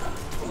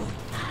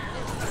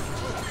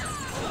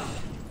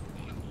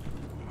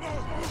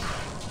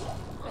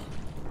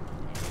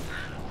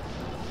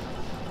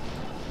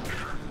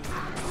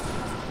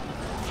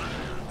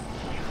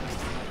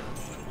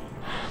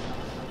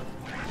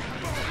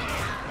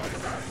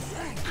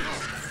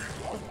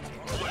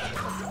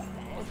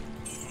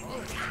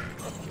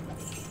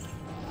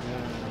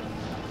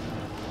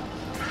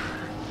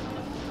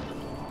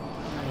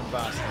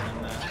 Boss in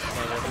that.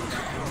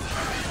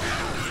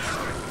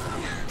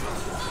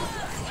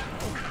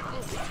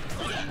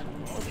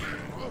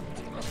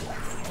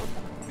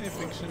 Hey,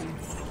 fiction.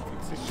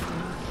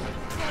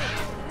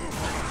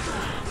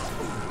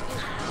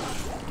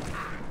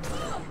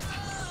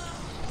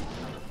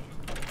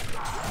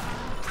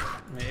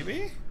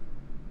 Maybe?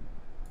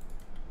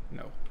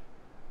 No.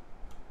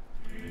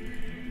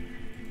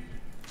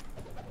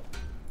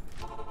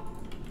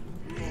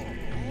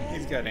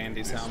 He's got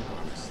Andy's helm.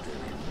 Monastery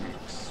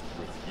reeks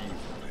with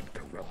evil and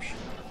corruption.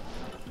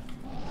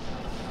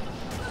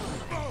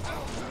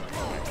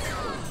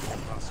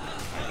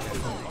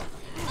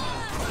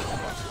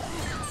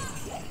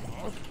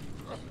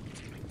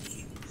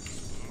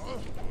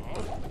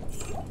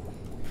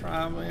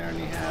 probably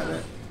already had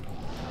it.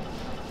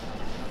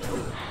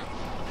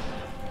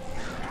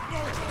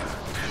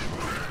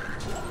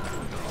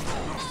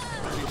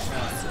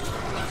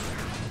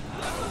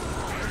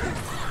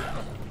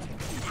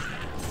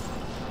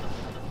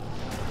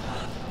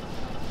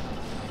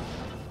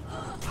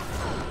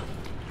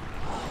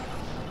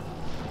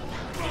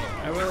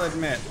 I will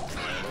admit,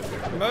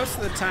 most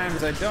of the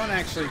times I don't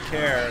actually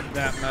care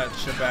that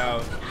much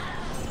about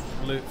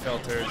loot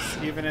filters,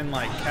 even in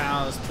like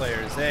Cows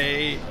Players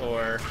 8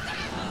 or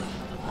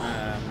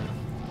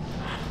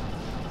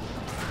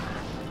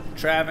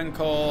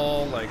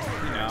Travancore, like,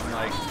 you know, I'm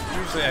like,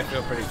 usually I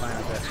feel pretty fine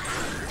with it.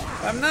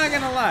 But I'm not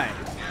gonna lie,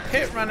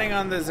 pit running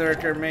on the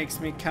Zerker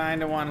makes me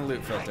kinda want a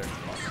loot filter.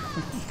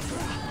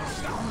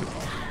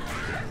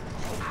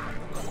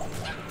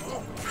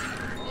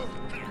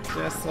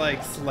 Just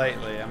like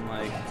slightly, I'm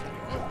like,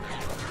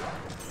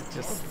 it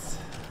just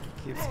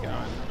keeps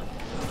going.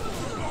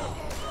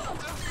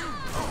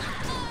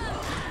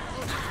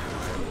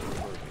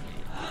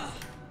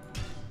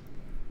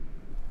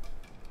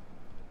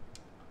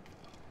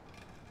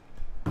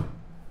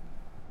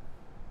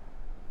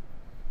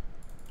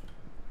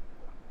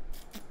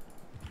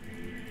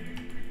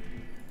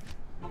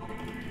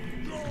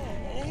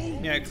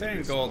 Yeah,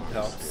 clearing gold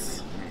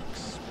helps.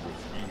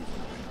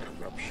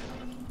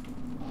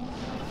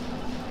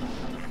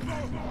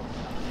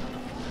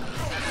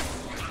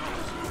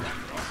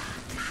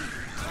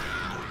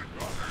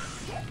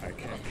 I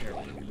can't carry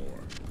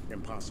anymore.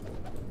 Impossible.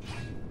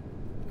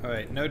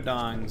 Alright, no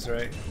dongs,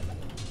 right?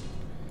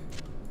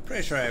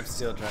 Pretty sure I have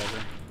Steel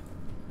Driver.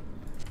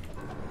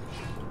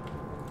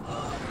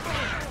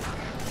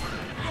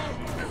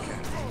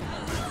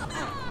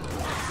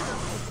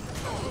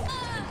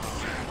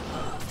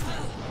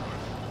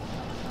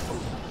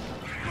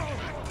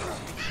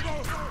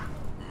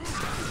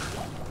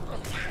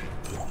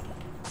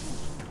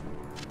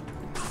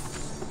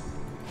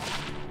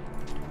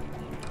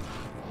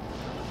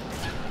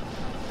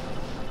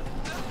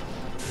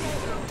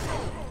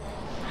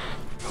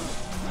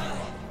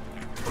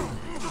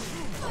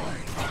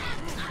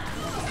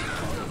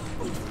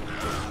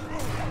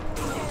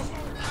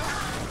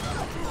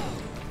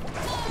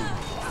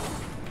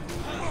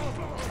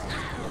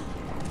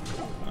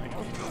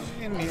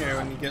 In here,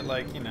 when you get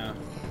like, you know,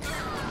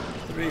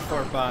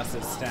 3-4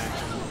 bosses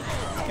stacked,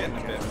 it's getting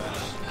a bit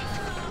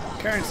much.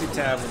 Currency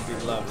tab would be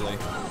lovely.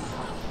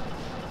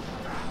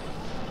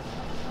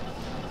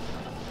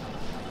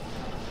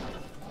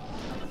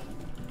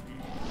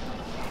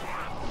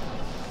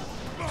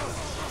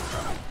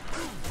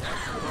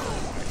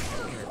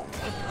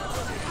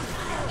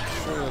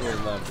 Truly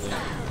lovely.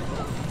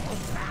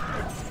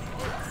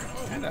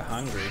 Kinda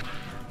hungry.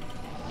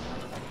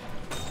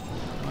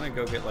 I want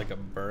to go get like a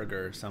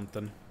burger or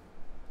something.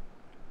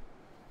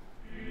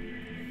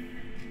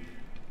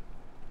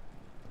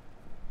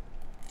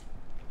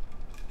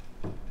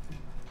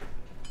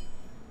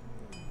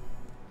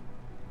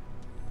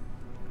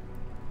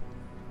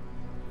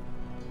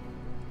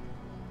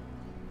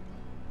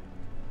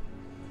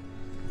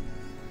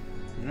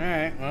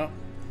 Alright, well,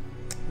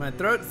 my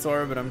throat's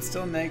sore, but I'm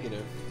still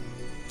negative.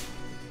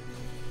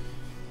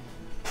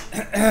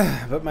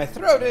 But my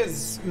throat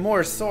is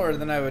more sore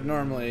than I would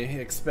normally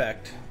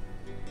expect.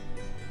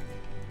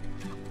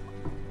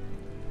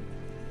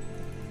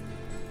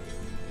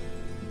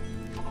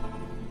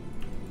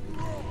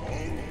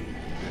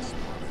 This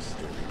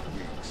monastery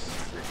reeks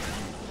with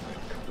evil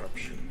and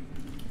corruption.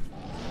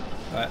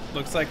 But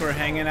looks like we're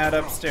hanging out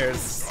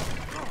upstairs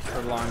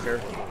for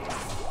longer.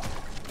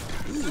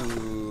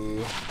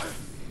 Ooh.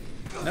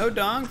 No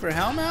dong for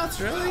Hellmouths,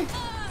 really?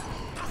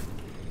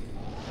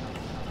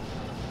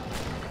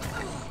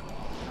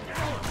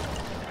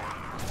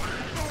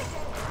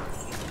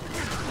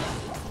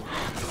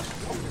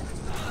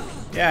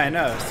 Yeah, I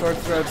know. Sore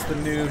throat's the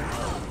new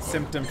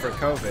symptom for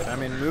COVID. I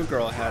mean, Moo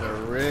Girl had a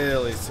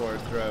really sore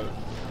throat.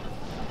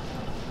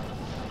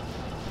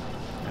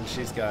 And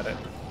she's got it.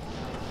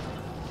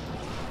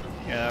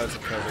 Yeah, that was a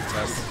COVID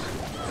test.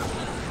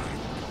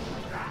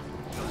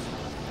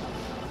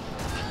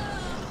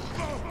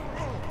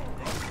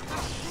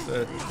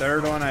 The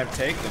third one I've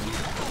taken in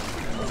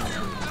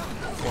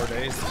 4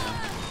 days now.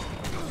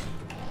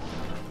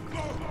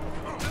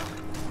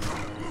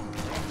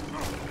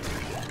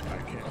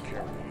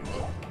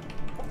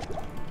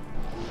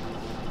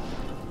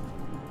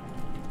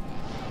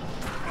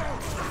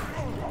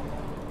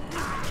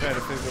 Try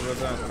to figure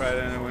what's on Pride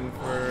and win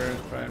for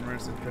Pride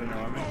Immersive Pit and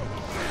Army.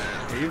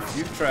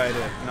 You've tried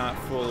it not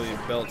fully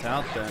built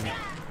out then.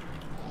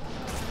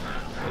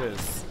 It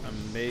is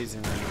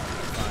amazingly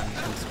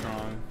fun and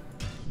strong.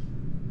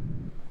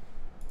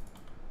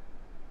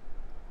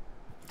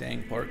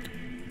 Dang pork.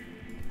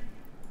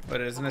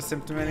 But it isn't a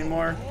symptom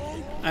anymore?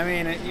 I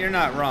mean, you're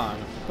not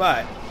wrong,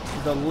 but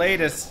the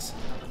latest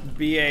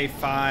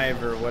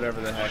BA5 or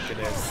whatever the heck it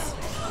is,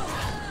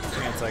 I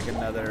think it's like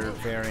another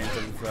variant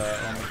of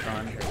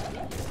Omicron.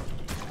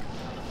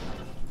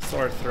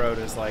 Sore throat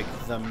is like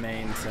the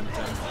main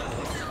symptom.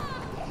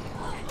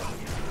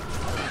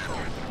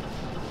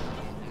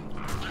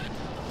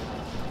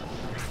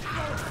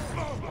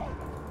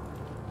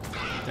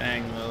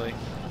 Bang, Lily.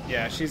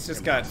 Yeah, she's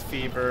just got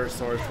fever,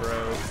 sore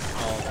throat,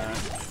 all that.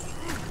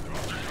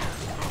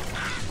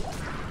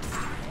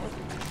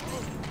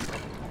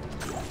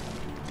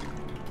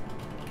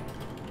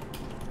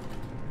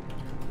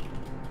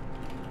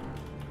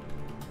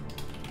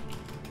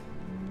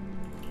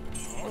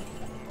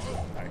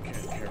 I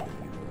can't carry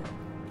anymore.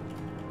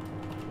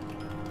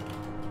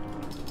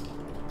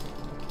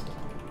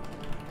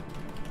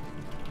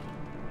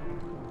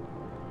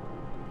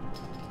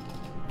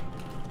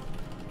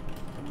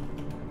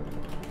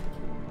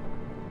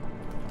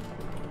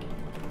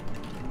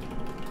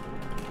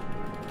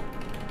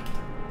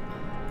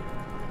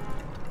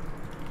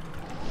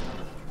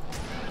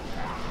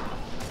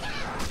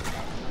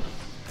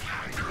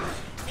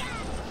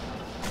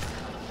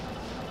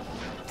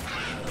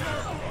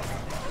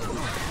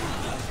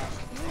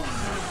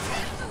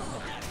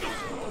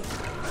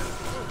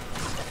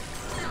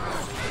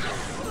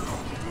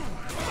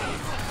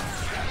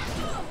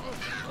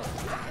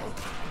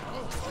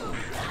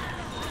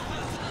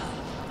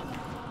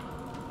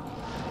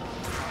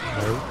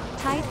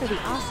 Tied for the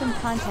awesome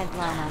content,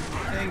 Llama.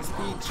 Thanks,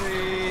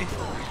 Petrie.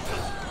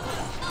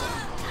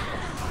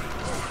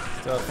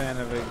 Still a fan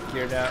of a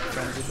geared out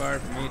Frenzy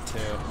Barb? Me too.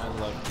 I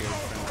love geared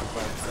Frenzy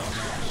Barb so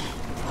much.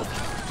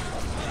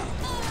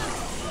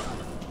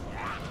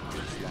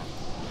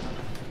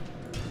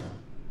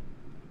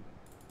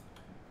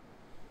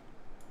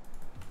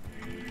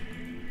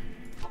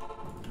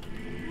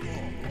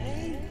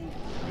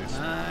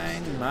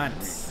 9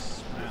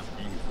 months. Wow.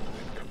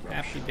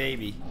 Happy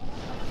baby.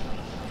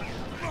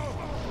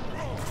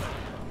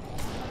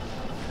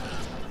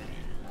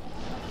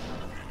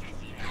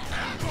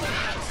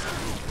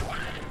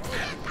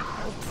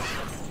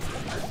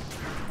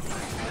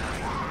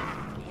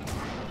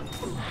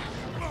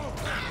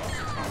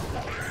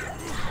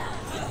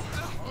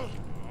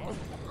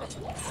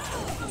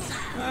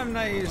 I'm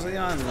not usually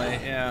on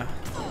late, yeah.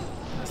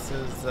 This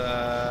is,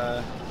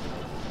 I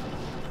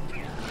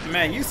mean,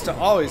 I used to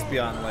always be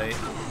on late.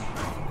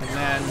 And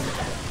then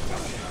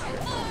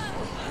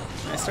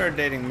I started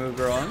dating Moo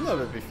Girl, and a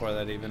little bit before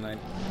that even. I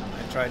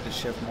tried to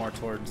shift more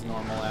towards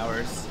normal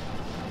hours.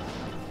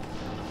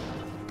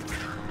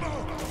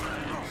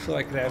 So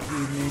I could have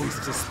evenings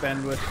to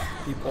spend with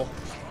people.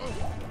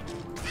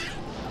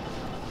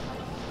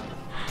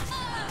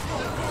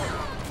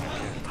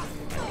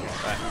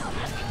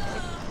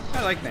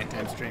 I like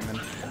nighttime streaming.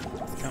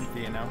 It's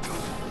comfy, you know.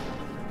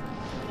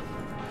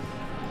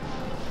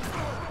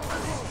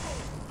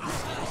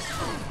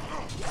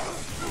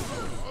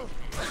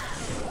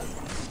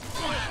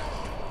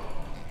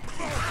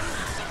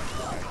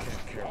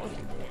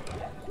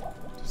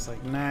 Just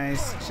like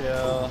nice,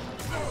 chill.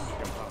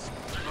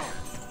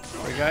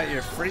 Forgot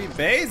your free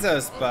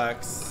Bezos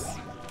bucks.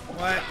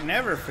 What?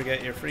 Never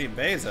forget your free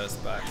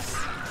Bezos bucks.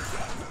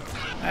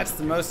 That's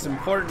the most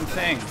important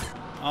thing.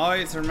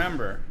 Always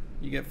remember.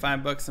 You get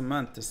 $5 a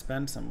month to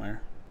spend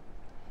somewhere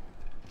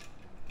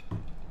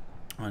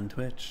on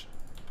Twitch.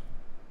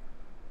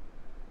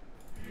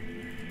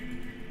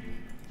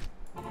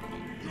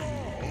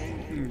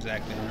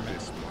 Exactly.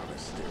 This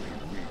monastery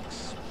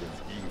reeks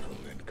with evil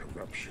and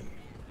corruption.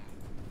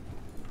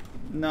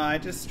 No, I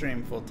just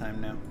stream full time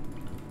now.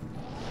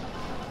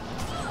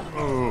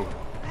 Oh.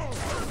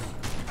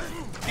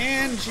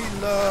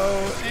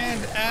 Angelo and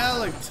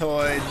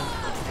Alectoid,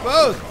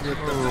 both with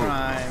the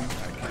Prime.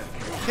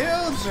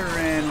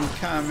 Killgerin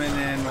coming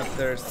in with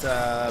their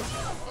sub.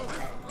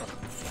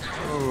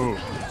 Oh.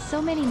 So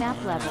many map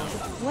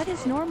levels. What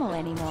is normal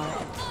anymore?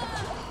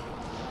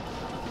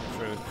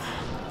 Truth.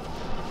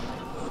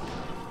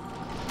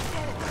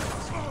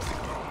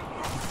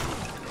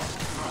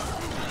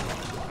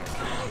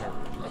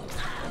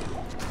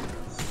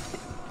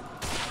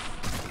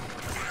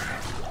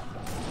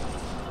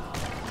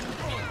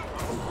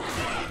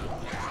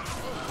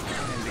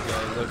 Need to go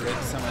look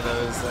at some of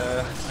those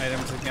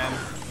items again.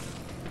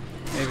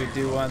 Maybe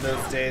do one of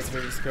those days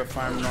where we just go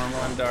farm normal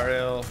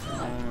Andariel,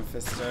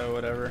 Mephisto,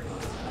 whatever.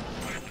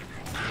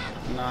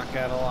 Knock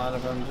out a lot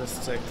of them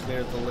just to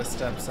clear the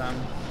list up some.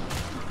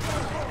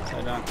 So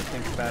I don't have to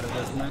think about it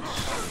as much.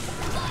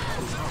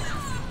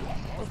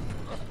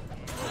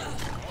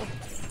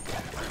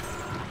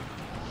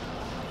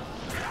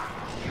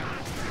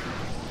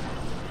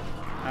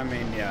 I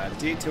mean, yeah,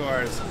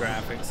 D2R's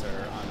graphics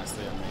are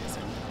honestly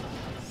amazing.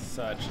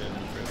 Such an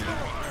improvement.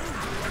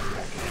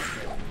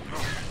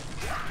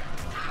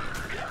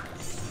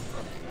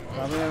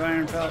 Probably have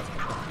Iron Felt.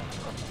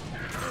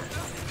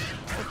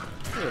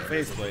 Ooh, a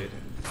faceblade.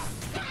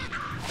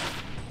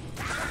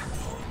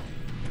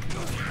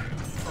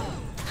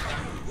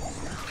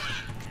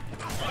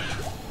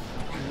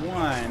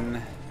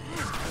 One.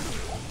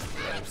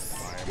 Gross.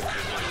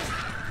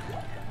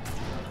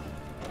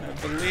 I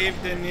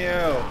believed in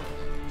you.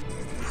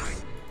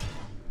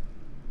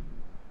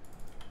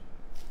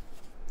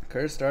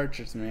 Cursed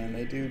archers, man.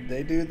 They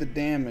do the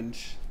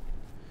damage.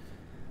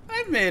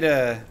 I've made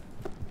a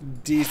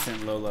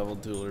decent low-level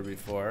dueler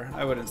before.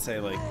 I wouldn't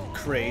say like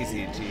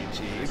crazy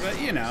GG,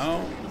 but you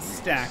know,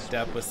 stacked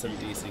up with some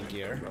decent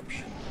gear.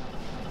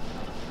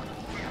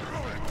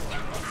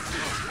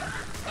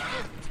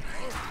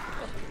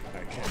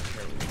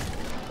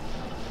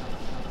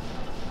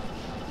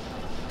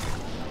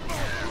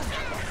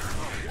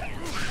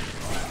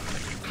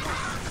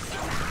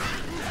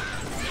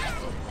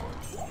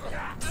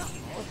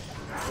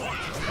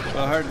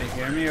 so hard to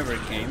hear me over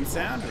game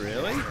sound?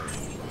 Really?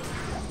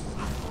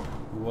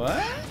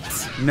 What?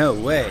 No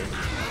way.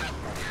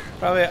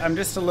 Probably, I'm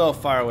just a little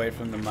far away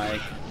from the mic.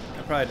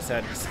 I probably just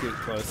had to scoot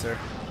closer.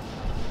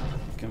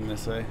 Come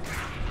this way.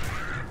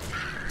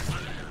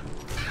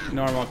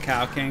 Normal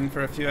Cow King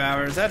for a few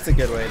hours. That's a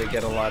good way to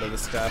get a lot of the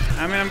stuff.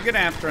 I mean, I'm gonna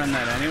have to run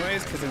that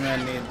anyways because I'm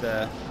gonna need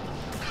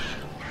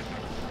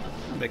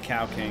the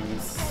Cow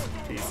King's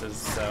pieces.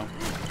 So.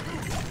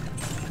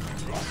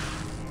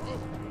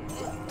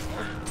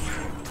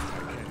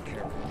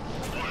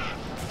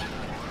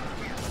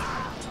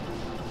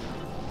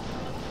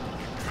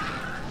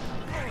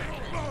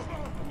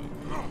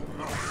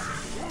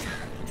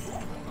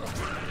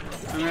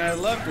 I mean, I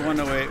loved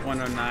 108,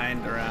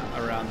 109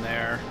 around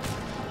there.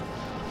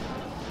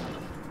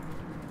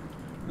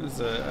 That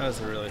was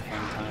a really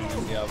fun time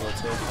in Diablo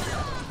 2.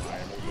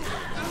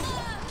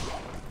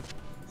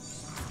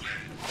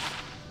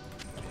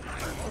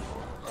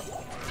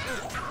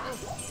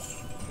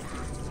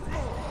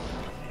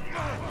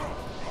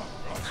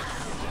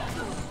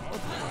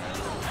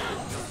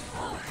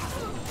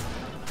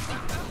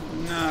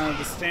 No,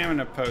 the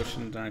stamina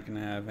potions aren't going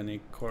to have any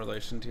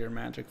correlation to your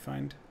magic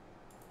find.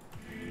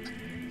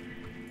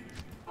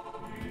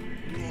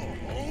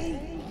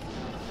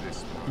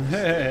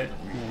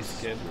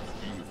 Nice kid.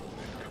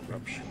 I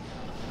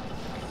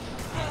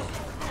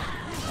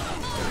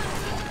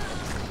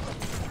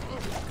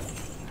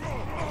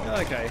feel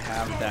like I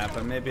have that,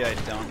 but maybe I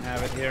don't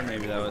have it here.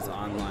 Maybe that was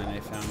online I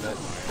found it.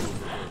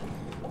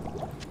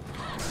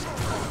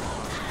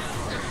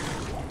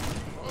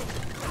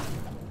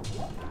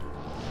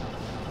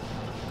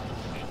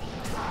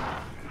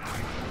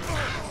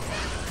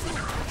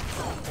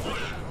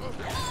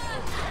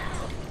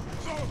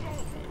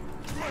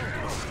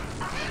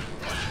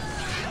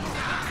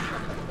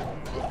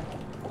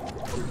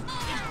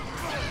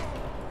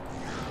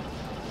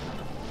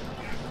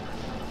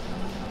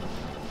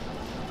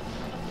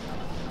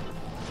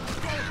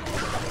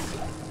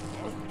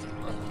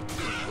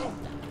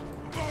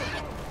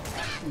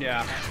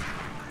 Yeah,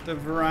 the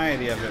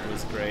variety of it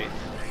was great.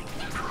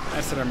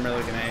 That's what I'm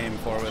really going to aim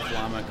for with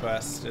Llama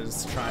Quest,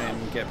 is try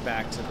and get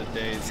back to the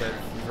days of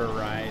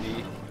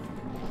variety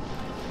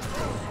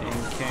in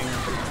King.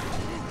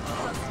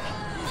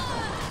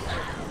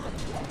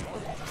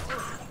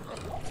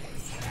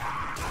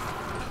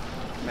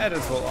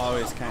 Metas will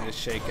always kind of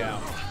shake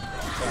out,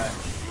 but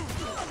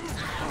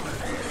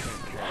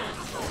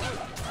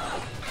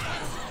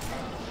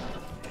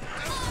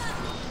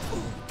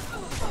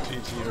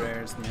GG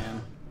rares,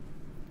 man.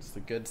 It's the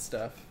good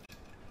stuff.